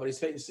Kershaw, but he's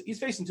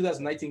facing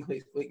 2019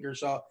 Clayton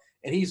Kershaw,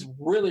 and he's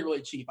really,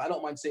 really cheap. I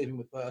don't mind saving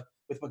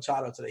with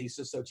Machado today. He's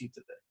just so cheap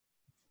today.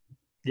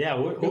 Yeah,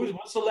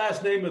 what's the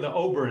last name of the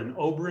Oberyn?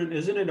 Oberyn,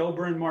 isn't it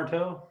Oberyn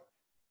Martell?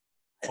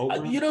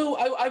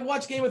 I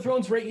watched Game of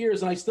Thrones for 8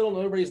 years, and I still don't know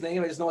everybody's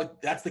name. I just know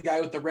that's the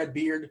guy with the red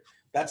beard.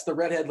 That's the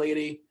redhead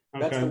lady.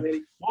 Okay. That's the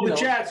lady. Well, the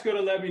chat's going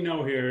to let me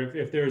know here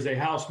if there's a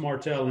House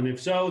Martell, and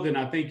if so, then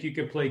I think you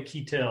could play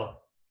Ketel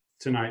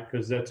tonight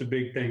because that's a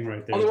big thing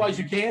right there. Otherwise,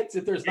 you can't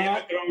if there's Game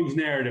not. of Thrones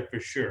narrative for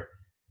sure.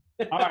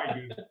 All right,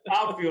 dude.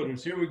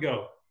 Outfielders, here we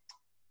go.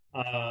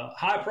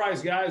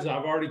 High-priced guys,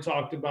 I've already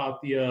talked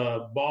about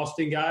the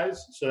Boston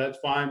guys, so that's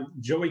fine.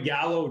 Joey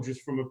Gallo,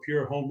 just from a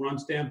pure home run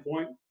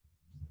standpoint,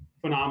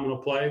 phenomenal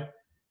play.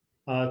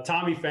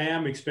 Tommy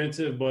Pham,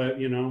 expensive, but,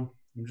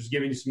 I'm just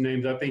giving you some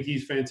names. I think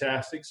he's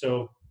fantastic.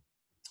 So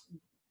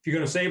if you're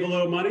going to save a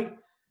little money,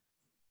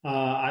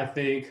 I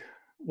think,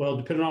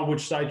 depending on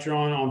which site you're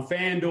on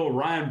FanDuel,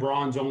 Ryan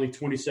Braun's only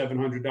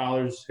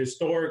 $2,700.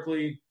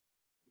 Historically,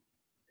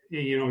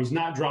 he's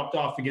not dropped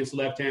off against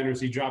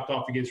left-handers. He dropped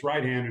off against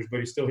right-handers, but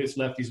he still hits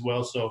lefties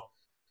well. So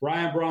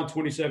Ryan Braun,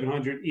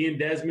 $2,700. Ian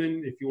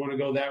Desmond, if you want to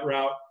go that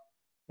route,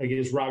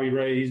 against Robbie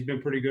Ray. He's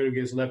been pretty good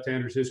against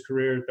left-handers his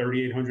career,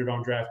 $3,800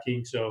 on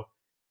DraftKings. So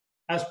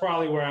that's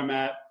probably where I'm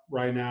at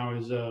right now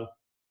is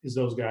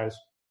those guys.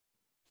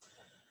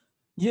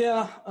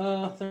 Yeah,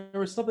 there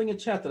was something in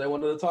chat that I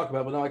wanted to talk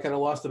about, but now I kind of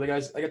lost it. I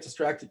got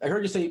distracted. I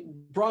heard you say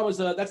Braun was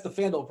that's the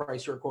FanDuel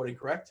price you're quoting,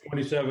 correct?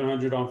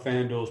 $2,700 on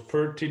FanDuel is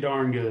pretty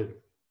darn good.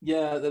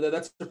 Yeah,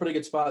 that's a pretty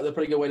good spot. A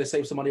pretty good way to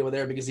save some money over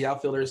there because the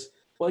outfielders.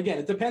 Well, again,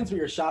 it depends where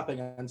you're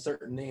shopping on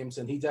certain names,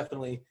 and he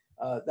definitely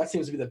that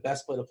seems to be the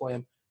best play to play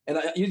him. And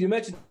you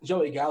mentioned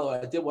Joey Gallo.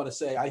 I did want to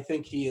say I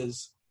think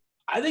he's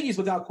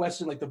without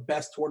question the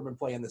best tournament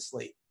play in this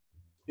slate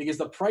because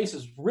the price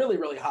is really,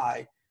 really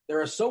high.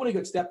 There are so many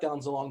good step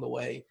downs along the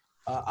way.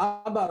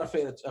 I'm not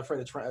afraid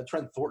of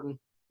Trent Thornton,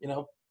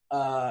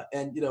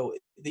 and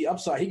the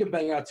upside, he can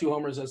bang out 2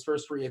 homers in his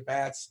first 3 at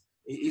bats.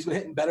 He's been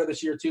hitting better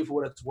this year too, for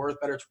what it's worth.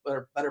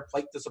 Better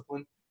plate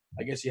discipline.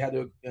 I guess you had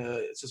to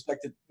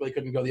suspect it really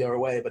couldn't go the other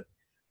way, but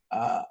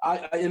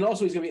and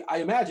also he's gonna be. I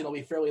imagine he'll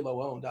be fairly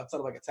low owned outside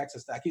of like a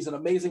Texas stack. He's an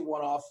amazing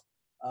one-off.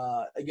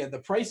 Again, the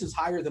price is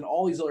higher than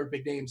all these other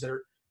big names that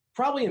are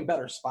probably in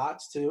better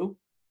spots too.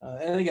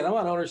 And again, I'm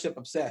not ownership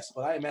obsessed,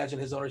 but I imagine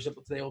his ownership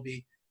today will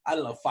be,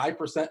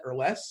 5% or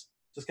less,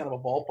 just kind of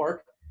a ballpark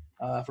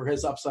for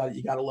his upside.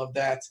 You got to love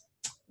that.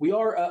 We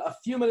are a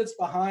few minutes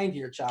behind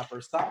here,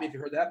 Chopper. Stop me if you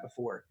heard that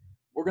before.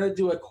 We're going to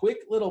do a quick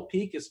little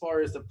peek as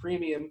far as the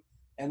premium,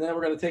 and then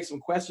we're going to take some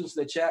questions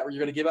to the chat where you're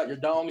going to give out your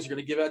dongs, you're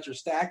going to give out your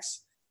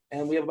stacks,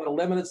 and we have about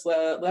 11 minutes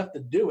left to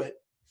do it.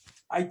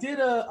 I did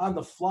on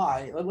the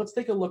fly. Let's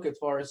take a look as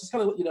far as just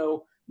kind of,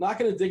 not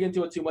going to dig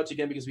into it too much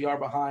again because we are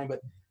behind,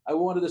 but I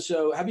wanted to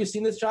show. Have you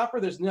seen this, Chopper?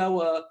 There's now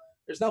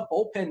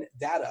bullpen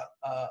data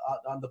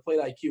on the Plate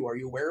IQ. Are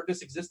you aware of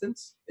this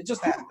existence? It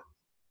just happened.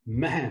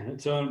 Man,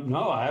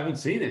 no, I haven't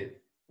seen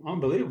it.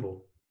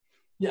 Unbelievable.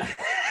 Yeah.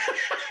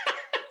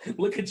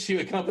 Look at you,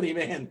 a company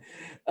man.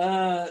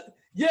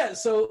 Yeah,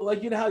 so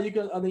like how you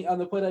can on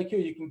the Plate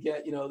IQ you can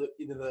get either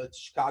the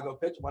Chicago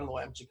pitch. I don't know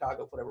why I'm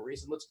Chicago for whatever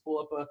reason. Let's pull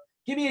up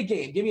give me a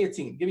game, give me a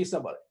team, give me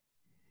somebody,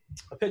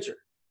 a pitcher,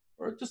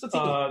 or just a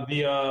team.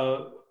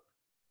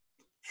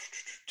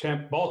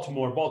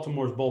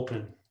 Baltimore's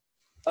bullpen.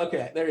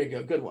 Okay, there you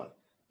go, good one.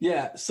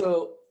 Yeah,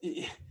 so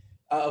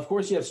of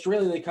course you have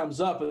Straley that comes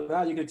up, and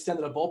now you can extend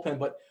it to bullpen.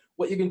 But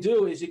what you can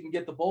do is you can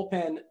get the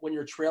bullpen when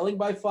you're trailing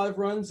by 5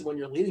 runs and when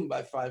you're leading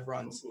by 5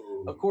 runs.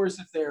 Ooh. Of course,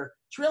 if they're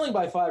trailing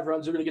by 5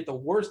 runs, you're going to get the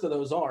worst of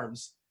those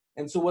arms.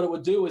 And so what it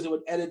would do is it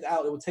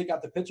would take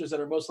out the pitchers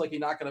that are most likely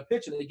not going to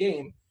pitch in the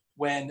game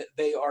when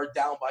they are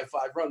down by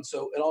 5 runs.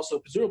 So, and also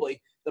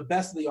presumably the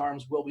best of the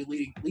arms will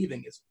be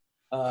leaving.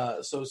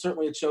 So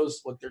certainly it shows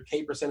what their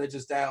K percentage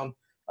is down.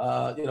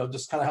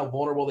 Just kind of how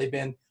vulnerable they've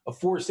been. A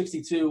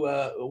 462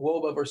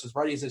 WOBA versus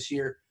righties this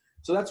year.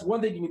 So that's one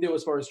thing you can do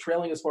as far as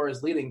trailing, as far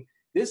as leading.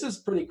 This is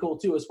pretty cool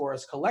too, as far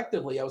as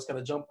collectively. I was kind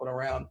of jumping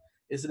around.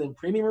 Is it in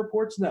premium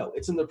reports? No,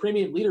 it's in the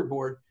premium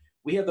leaderboard.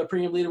 We have the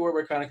premium leaderboard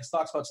where it kind of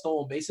talks about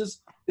stolen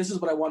bases. This is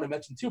what I wanted to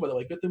mention too, by the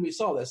way. Good thing we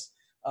saw this.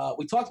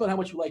 We talked about how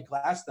much we like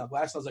Glasnow.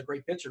 Glasnow's a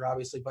great pitcher,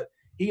 obviously, but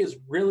he is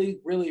really,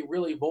 really,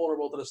 really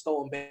vulnerable to the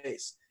stolen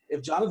base.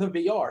 If Jonathan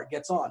Villar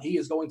gets on, he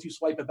is going to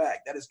swipe it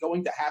back. That is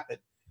going to happen.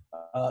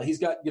 He's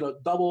got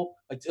double,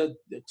 2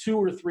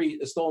 or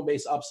 3 stolen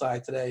base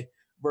upside today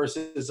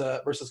versus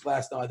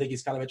Glasnow. I think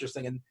he's kind of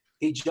interesting, and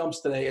he jumps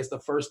today as the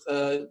first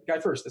guy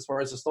first as far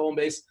as the stolen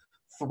base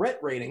threat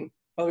rating.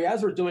 By the way,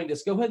 as we're doing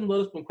this, go ahead and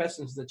load up some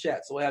questions in the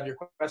chat, so we'll have your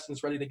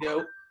questions ready to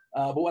go.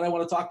 But what I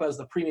want to talk about is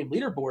the premium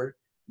leaderboard.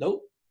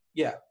 Nope.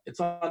 Yeah, it's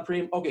on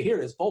premium. Okay, here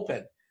it is,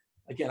 bullpen.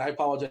 Again, I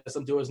apologize,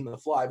 I'm doing this in the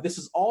fly. But this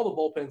is all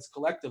the bullpens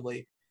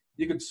collectively.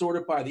 You can sort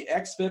it by the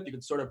XFIP. You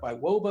can sort it by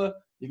WOBA.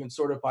 You can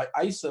sort it by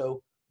ISO.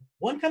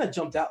 One kind of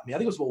jumped out at me. I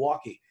think it was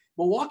Milwaukee.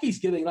 Milwaukee's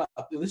giving up.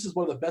 This is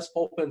one of the best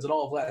bullpens in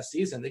all of last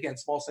season. Again,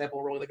 small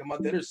sample, really like a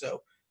month in or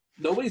so.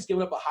 Nobody's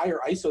given up a higher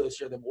ISO this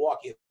year than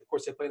Milwaukee. Of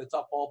course, they play in a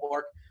tough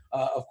ballpark.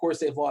 Of course,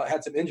 they've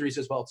had some injuries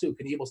as well, too.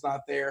 Knievel's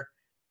not there.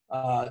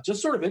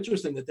 Just sort of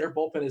interesting that their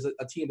bullpen is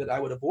a team that I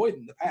would avoid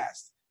in the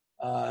past.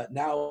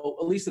 Now,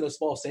 at least in a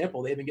small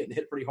sample, they've been getting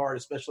hit pretty hard,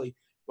 especially,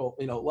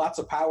 lots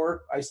of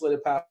power,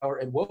 isolated power.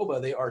 And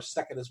WOBA, they are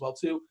second as well,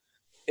 too.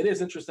 It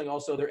is interesting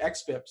also, their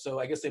XFIP, so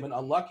I guess they've been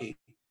unlucky,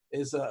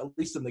 is at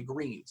least in the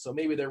green. So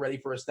maybe they're ready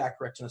for a stack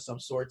correction of some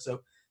sort.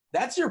 So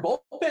that's your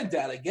bullpen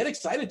data. Get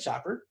excited,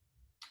 Chopper.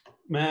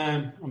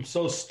 Man, I'm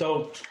so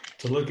stoked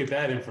to look at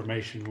that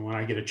information when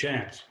I get a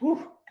chance.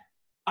 Whew.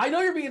 I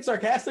know you're being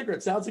sarcastic, or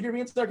it sounds like you're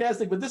being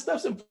sarcastic, but this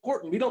stuff's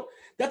important.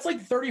 That's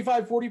like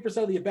 35, 40%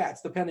 of the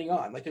at-bats, depending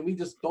on. And we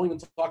just don't even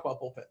talk about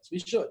bullpens. We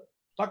should.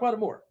 Talk about it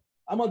more.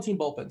 I'm on team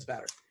bullpens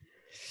batter.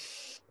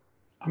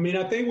 I mean,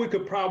 I think we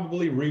could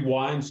probably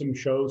rewind some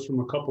shows from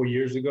a couple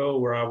years ago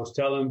where I was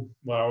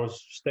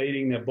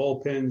stating that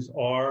bullpens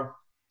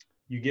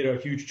you get a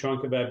huge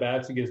chunk of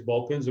at-bats against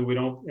bullpens, and we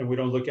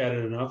don't look at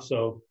it enough.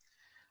 So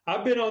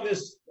I've been on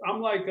this. I'm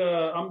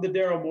the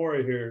Daryl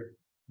Morey here,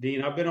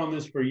 Dean. I've been on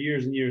this for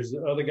years and years.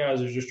 The other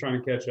guys are just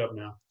trying to catch up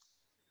now.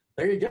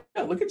 There you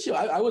go. Look at you.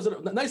 I was a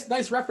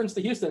nice reference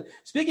to Houston.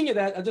 Speaking of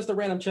that, just a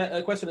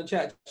random question in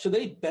chat. Should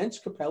they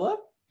bench Capella?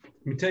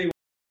 Let me tell you.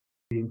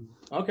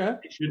 Okay.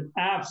 It should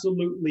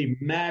absolutely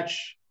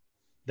match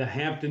the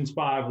Hamptons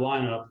 5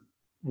 lineup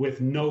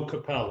with no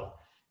Capella.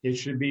 It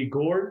should be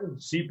Gordon,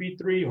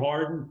 CP3,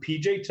 Harden,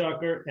 PJ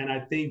Tucker, and I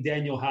think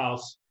Daniel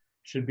House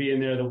should be in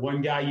there. The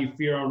one guy you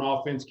fear on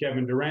offense,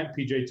 Kevin Durant.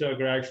 PJ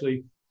Tucker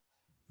actually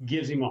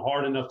gives him a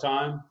hard enough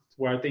time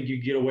where I think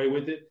you get away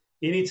with it.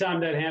 Anytime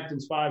that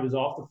Hamptons 5 is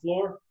off the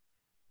floor,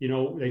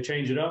 they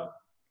change it up,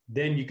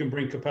 then you can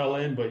bring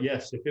Capella in. But,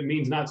 yes, if it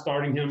means not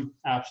starting him,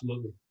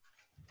 absolutely.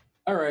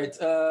 All right.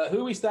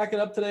 Who are we stacking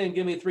up today? And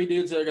give me 3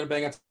 dudes that are going to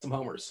bang out some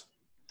homers.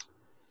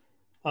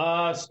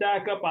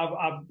 Stack up.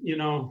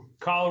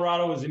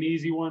 Colorado is an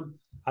easy one.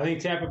 I think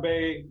Tampa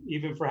Bay,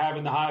 even for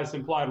having the highest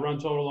implied run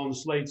total on the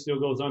slate, still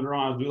goes under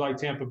on. I do like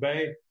Tampa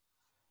Bay.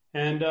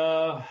 And,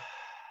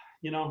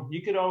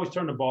 you could always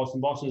turn to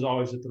Boston. Boston's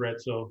always a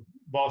threat, so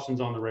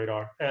Boston's on the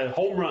radar.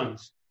 Home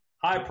runs,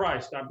 high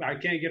priced. I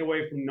can't get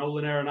away from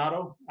Nolan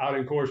Arenado out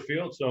in Coors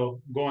Field,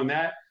 so going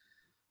that.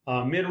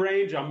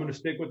 Mid-range, I'm going to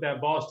stick with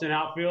that Boston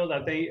outfield.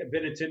 I think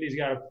Benintendi's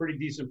got a pretty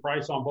decent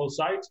price on both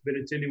sites.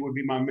 Benintendi would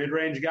be my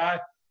mid-range guy.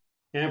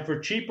 And for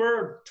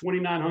cheaper,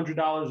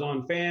 $2,900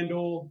 on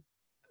FanDuel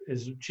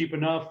is cheap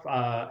enough.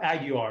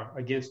 Aguilar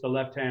against the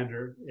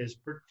left-hander is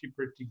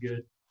pretty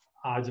good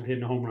odds of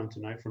hitting a home run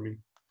tonight for me.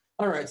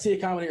 All right. See a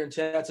comment here in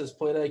chat says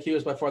Plate IQ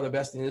is by far the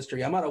best in the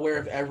industry. I'm not aware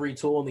of every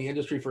tool in the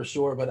industry for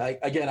sure, but I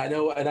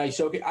know, and I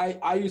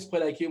use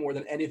Plate IQ more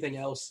than anything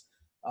else.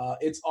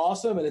 It's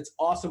awesome, and it's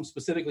awesome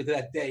specifically to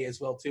that day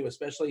as well too,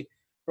 especially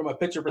from a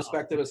pitcher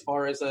perspective. As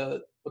far as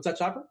what's that,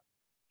 Chopper?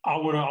 I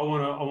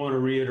want to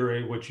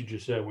reiterate what you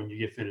just said when you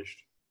get finished.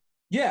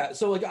 Yeah.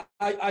 So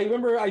I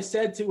remember I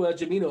said to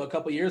Jamino a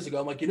couple of years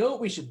ago, I'm like, you know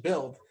what we should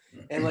build.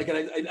 And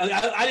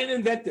I didn't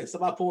invent this.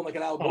 I'm not pulling like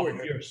an Al Gore.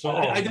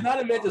 I did not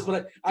invent this,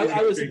 but I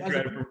was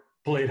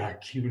Plate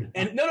IQ.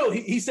 And no,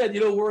 he said,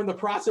 we're in the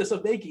process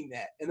of making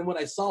that. And then when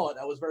I saw it,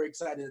 I was very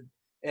excited.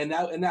 And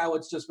now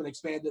it's just been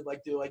expanded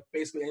to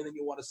basically anything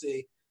you want to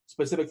see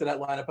specific to that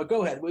lineup. But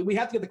go ahead. We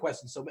have to get the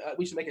questions, so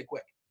we should make it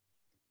quick.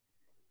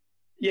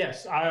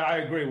 Yes, I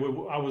agree.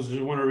 I just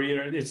want to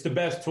reiterate, it's the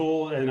best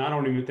tool, and I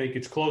don't even think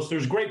it's close.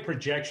 There's great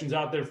projections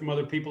out there from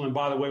other people. And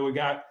by the way, we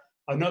got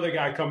another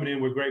guy coming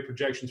in with great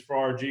projections for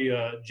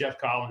RG. Jeff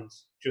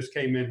Collins just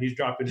came in. He's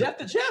dropping.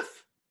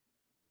 Jeff.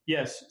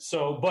 Yes.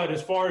 So, but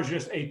as far as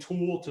just a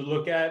tool to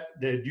look at,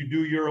 that you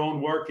do your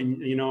own work, and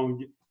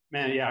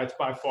man, yeah, it's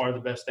by far the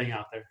best thing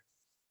out there.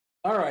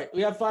 All right,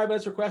 we have 5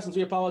 minutes for questions.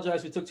 We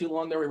apologize. We took too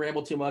long there. We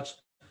rambled too much.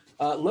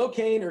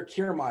 Locane or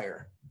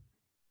Kiermaier?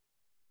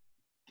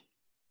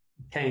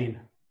 Kane.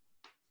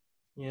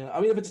 Yeah,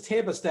 I mean, if it's a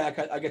Tampa stack,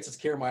 I guess it's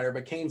Kiermaier,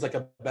 but Kane's like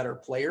a better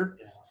player.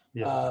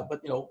 Yeah.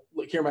 But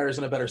Kiermaier's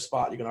in a better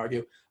spot, you can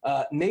argue.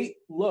 Nate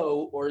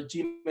Lowe or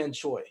Ji-Man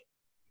Choi?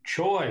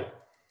 Choi.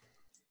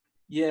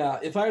 Yeah,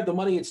 if I have the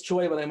money, it's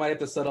Choi, but I might have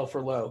to settle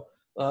for Lowe.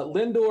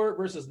 Lindor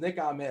versus Nick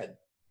Ahmed.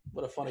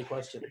 What a funny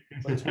question,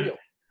 but it's real.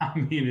 I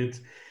mean,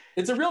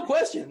 it's a real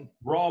question.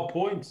 Raw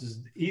points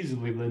is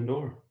easily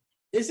Lindor.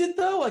 Is it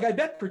though? I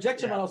bet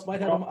projection models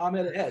might have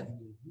Ahmed ahead.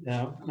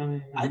 Yeah, I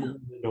mean,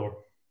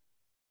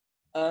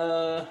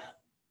 Lindor.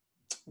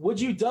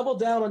 Would you double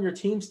down on your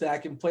team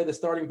stack and play the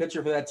starting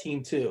pitcher for that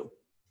team too?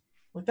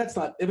 That's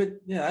not. I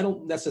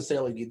don't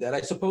necessarily need that.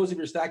 I suppose if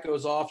your stack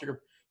goes off,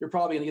 you're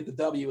probably going to get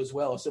the W as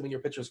well, assuming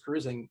your pitcher's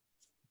cruising.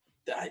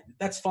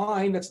 That's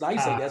fine. That's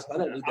nice, I guess.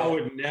 But I don't need that. I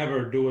would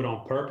never do it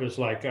on purpose.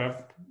 Like, I'm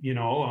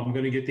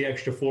going to get the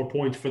extra 4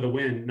 points for the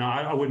win. No,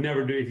 I would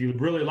never do it. If you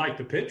really like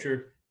the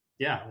pitcher,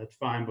 yeah, that's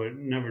fine. But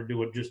never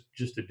do it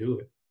just to do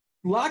it.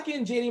 Lock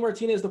in JD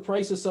Martinez. The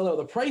price is so low.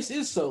 The price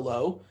is so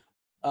low.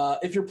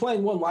 If you're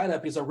playing one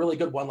lineup, he's a really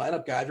good one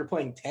lineup guy. If you're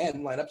playing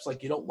 10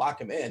 lineups, you don't lock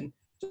him in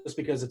just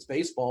because it's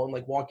baseball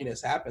and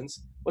wonkiness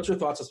happens. What's your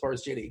thoughts as far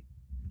as JD?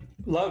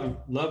 Love him.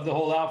 Love the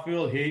whole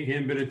outfield.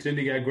 Him,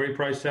 Benintendi got great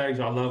price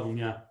tags. I love him,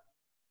 yeah.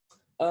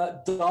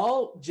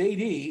 Dahl,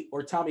 JD,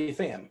 or Tommy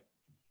Pham?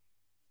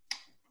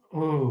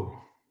 Oh.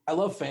 I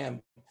love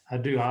Pham. I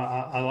do.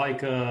 I like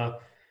the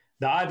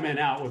odd man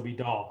out would be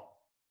Dahl.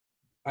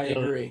 I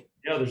agree.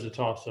 The other's a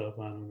toss-up.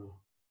 I don't know.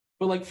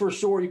 But, for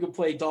sure, you could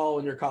play Dahl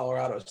in your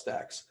Colorado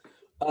stacks.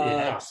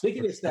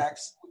 Speaking of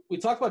stacks, we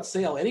talked about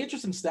Sale. Any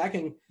interest in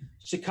stacking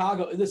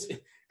Chicago?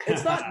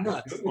 It's not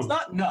nuts. It's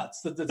not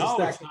nuts. No,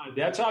 it's not.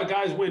 That's how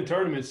guys win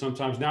tournaments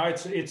sometimes. Now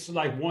it's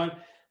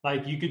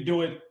like you could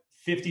do it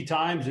 50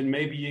 times and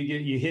maybe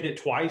you hit it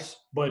twice,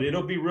 but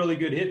it'll be really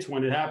good hits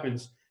when it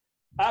happens.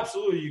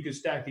 Absolutely, you could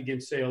stack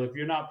against Sale. If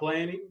you're not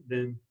playing him,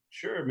 then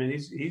sure, man.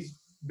 He's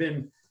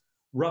been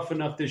rough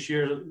enough this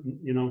year.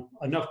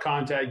 Enough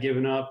contact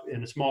given up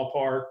in a small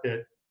park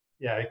that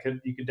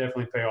you could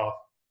definitely pay off.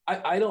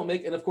 I don't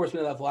make, and of course we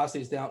know that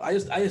velocity is down. I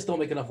just don't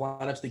make enough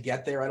lineups to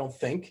get there. I don't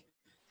think.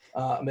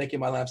 Making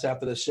my laps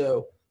after the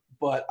show,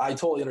 but I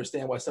totally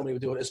understand why somebody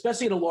would do it,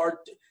 especially in a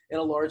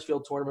large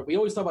field tournament. We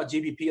always talk about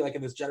GPP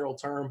in this general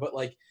term, but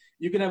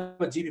you can have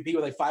a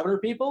GPP with 500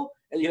 people,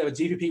 and you can have a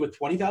GPP with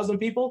 20,000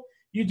 people.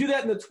 You do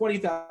that in the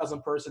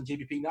 20,000 person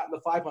GPP, not in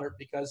the 500,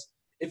 because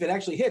if it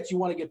actually hits, you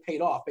want to get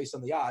paid off based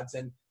on the odds,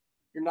 and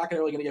you're not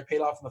really going to get paid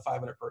off in the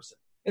 500 person.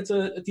 It's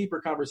a deeper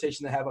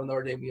conversation to have on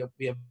another day.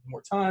 We have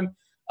more time.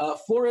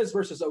 Flores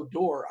versus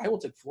Odor. I will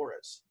take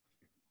Flores.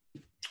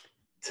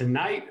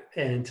 Tonight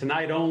and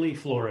tonight only,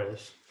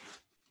 Flores.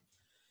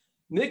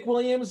 Nick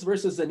Williams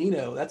versus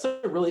Zunino.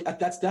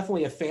 That's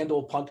definitely a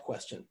FanDuel punt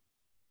question.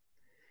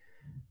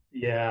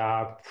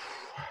 Yeah,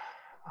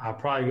 I'll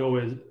probably go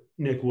with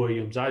Nick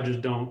Williams. I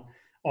just don't.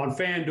 On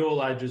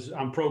FanDuel,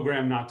 I'm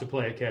programmed not to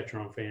play a catcher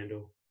on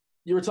FanDuel.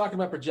 You were talking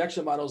about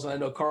projection models, and I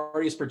know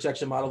Cardi's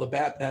projection model, the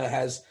bat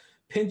has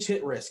pinch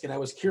hit risk, and I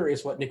was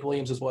curious what Nick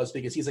Williams was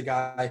because he's a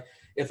guy,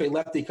 if a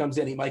lefty comes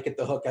in, he might get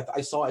the hook.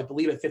 I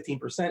believe, at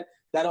 15%.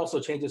 That also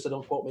changes, so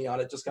don't quote me on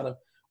it. Just kind of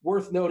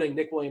worth noting,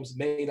 Nick Williams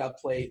may not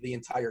play the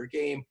entire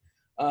game.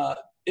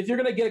 If you're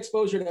going to get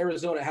exposure to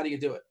Arizona, how do you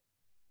do it?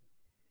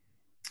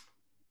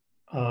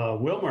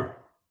 Wilmer.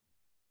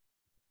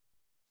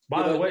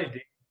 By the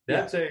way,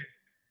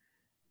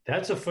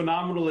 that's a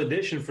phenomenal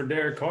addition for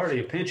Derek Carty.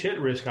 A pinch hit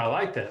risk. I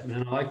like that,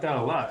 man. I like that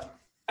a lot.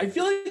 I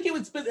feel like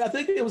I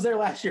think it was there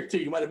last year too.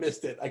 You might have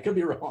missed it. I could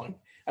be wrong.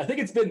 I think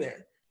it's been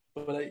there,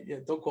 but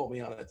don't quote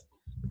me on it.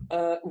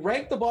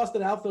 Rank the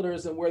Boston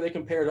outfielders and where they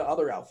compare to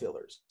other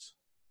outfielders.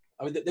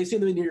 I mean, they seem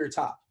to be near your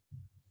top.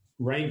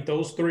 Rank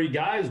those three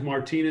guys,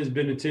 Martinez,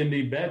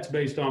 Benintendi, Betts,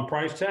 based on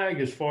price tag.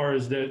 As far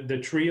as the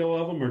trio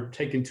of them, or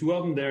taking two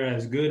of them, they're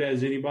as good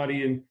as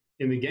anybody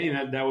in the game.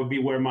 That would be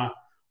where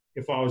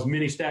if I was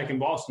mini stacking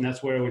Boston,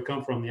 that's where it would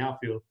come from, the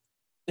outfield.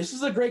 This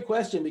is a great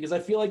question because I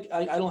feel like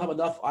I don't have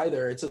enough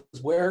either. It's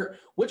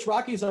which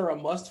Rockies are a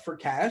must for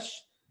cash,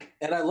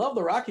 and I love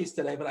the Rockies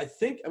today. But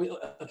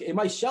in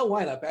my shell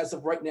lineup as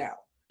of right now,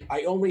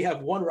 I only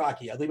have one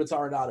Rocky. I believe it's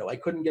Arenado. I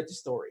couldn't get the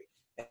Story,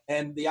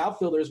 and the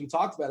outfielders, we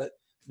talked about it.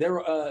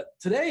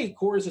 Today,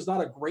 Coors is not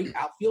a great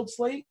outfield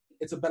slate.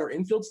 It's a better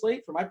infield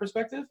slate from my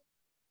perspective.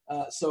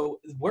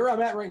 So where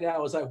I'm at right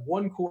now is I have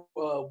one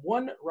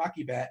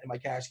Rocky bat in my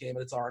cash game,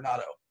 and it's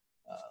Arenado.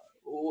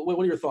 What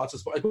are your thoughts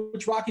as far as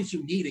which Rockies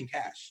you need in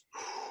cash?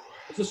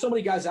 There's so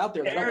many guys out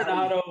there.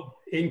 Arenado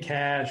in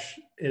cash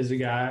is a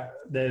guy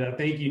that I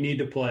think you need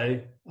to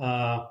play.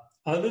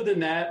 Other than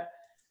that,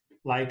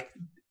 like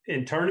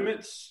in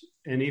tournaments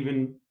and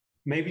even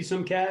maybe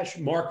some cash,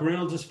 Mark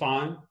Reynolds is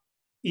fine.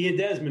 Ian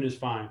Desmond is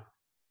fine.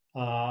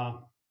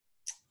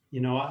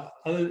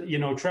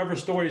 Trevor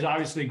Story is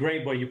obviously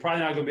great, but you're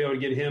probably not going to be able to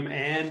get him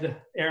and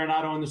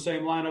Arenado in the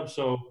same lineup.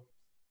 So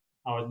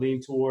I would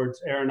lean towards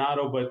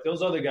Arenado, but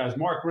those other guys,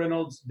 Mark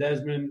Reynolds,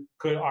 Desmond,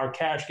 are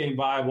cash game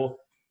viable.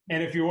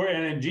 And if you're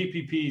in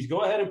GPPs,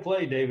 go ahead and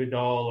play David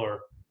Dahl or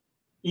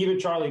even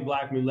Charlie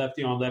Blackmon,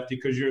 lefty on lefty,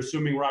 because you're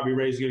assuming Robbie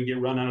Ray is going to get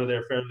run out of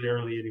there fairly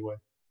early anyway.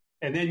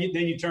 And then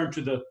you turn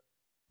to the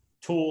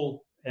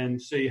tool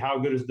and see how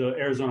good is the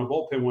Arizona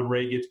bullpen when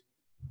Ray gets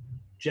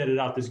jetted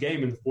out this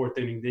game in the fourth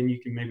inning. Then you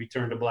can maybe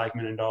turn to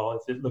Blackmon and Dahl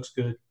if it looks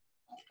good.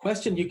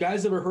 Question, you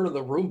guys ever heard of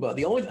the Roomba?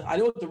 I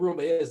know what the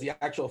Roomba is, the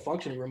actual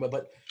functioning Roomba,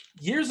 but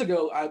years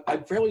ago,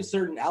 I'm fairly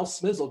certain Al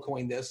Smizzle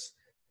coined this.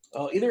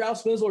 Either Al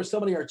Smizzle or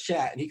somebody in our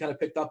chat, and he kind of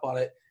picked up on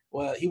it.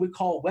 Well, he would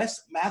call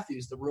Wes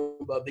Matthews the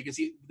Roomba because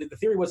the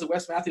theory was that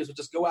Wes Matthews would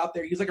just go out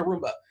there. He's like a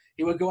Roomba.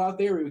 He would go out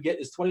there, he would get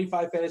his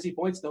 25 fantasy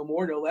points, no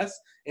more, no less,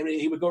 and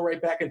he would go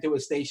right back into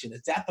his station.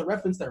 Is that the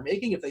reference they're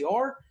making? If they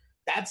are,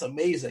 that's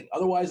amazing.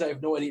 Otherwise, I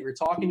have no idea what you're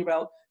talking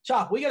about.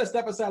 Chop, we got to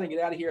step aside and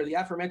get out of here. The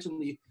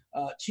aforementioned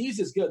Cheese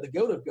is Good. The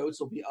GOAT of GOATs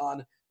will be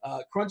on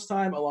Crunch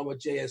Time along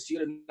with JSU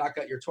to knock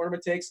out your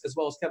tournament takes, as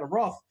well as Kevin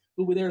Roth,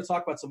 who will be there to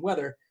talk about some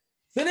weather.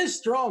 Finish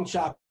strong,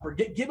 Chopper.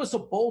 Give us a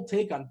bold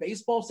take on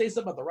baseball. Say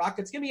something about the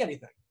Rockets. Give me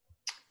anything.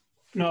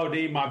 No,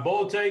 D, my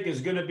bold take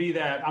is going to be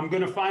that I'm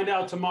going to find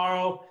out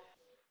tomorrow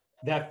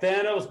that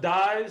Thanos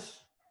dies,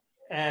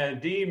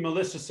 and Dean,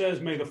 Melissa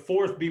says, may the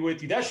fourth be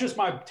with you. That's just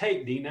my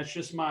take, Dean. That's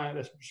just my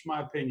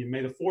opinion.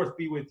 May the fourth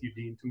be with you,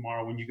 Dean,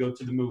 tomorrow when you go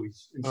to the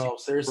movies. Oh,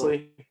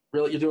 seriously?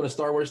 Really? You're doing a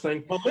Star Wars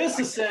thing?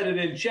 Melissa said it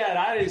in chat.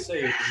 I didn't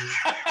say it.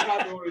 I'm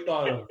not the one who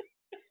thought of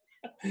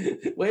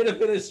it. Way to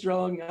finish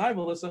strong. Hi,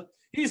 Melissa.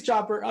 He's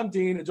Chopper. I'm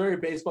Dean. Enjoy your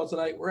baseball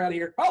tonight. We're out of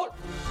here. Holler!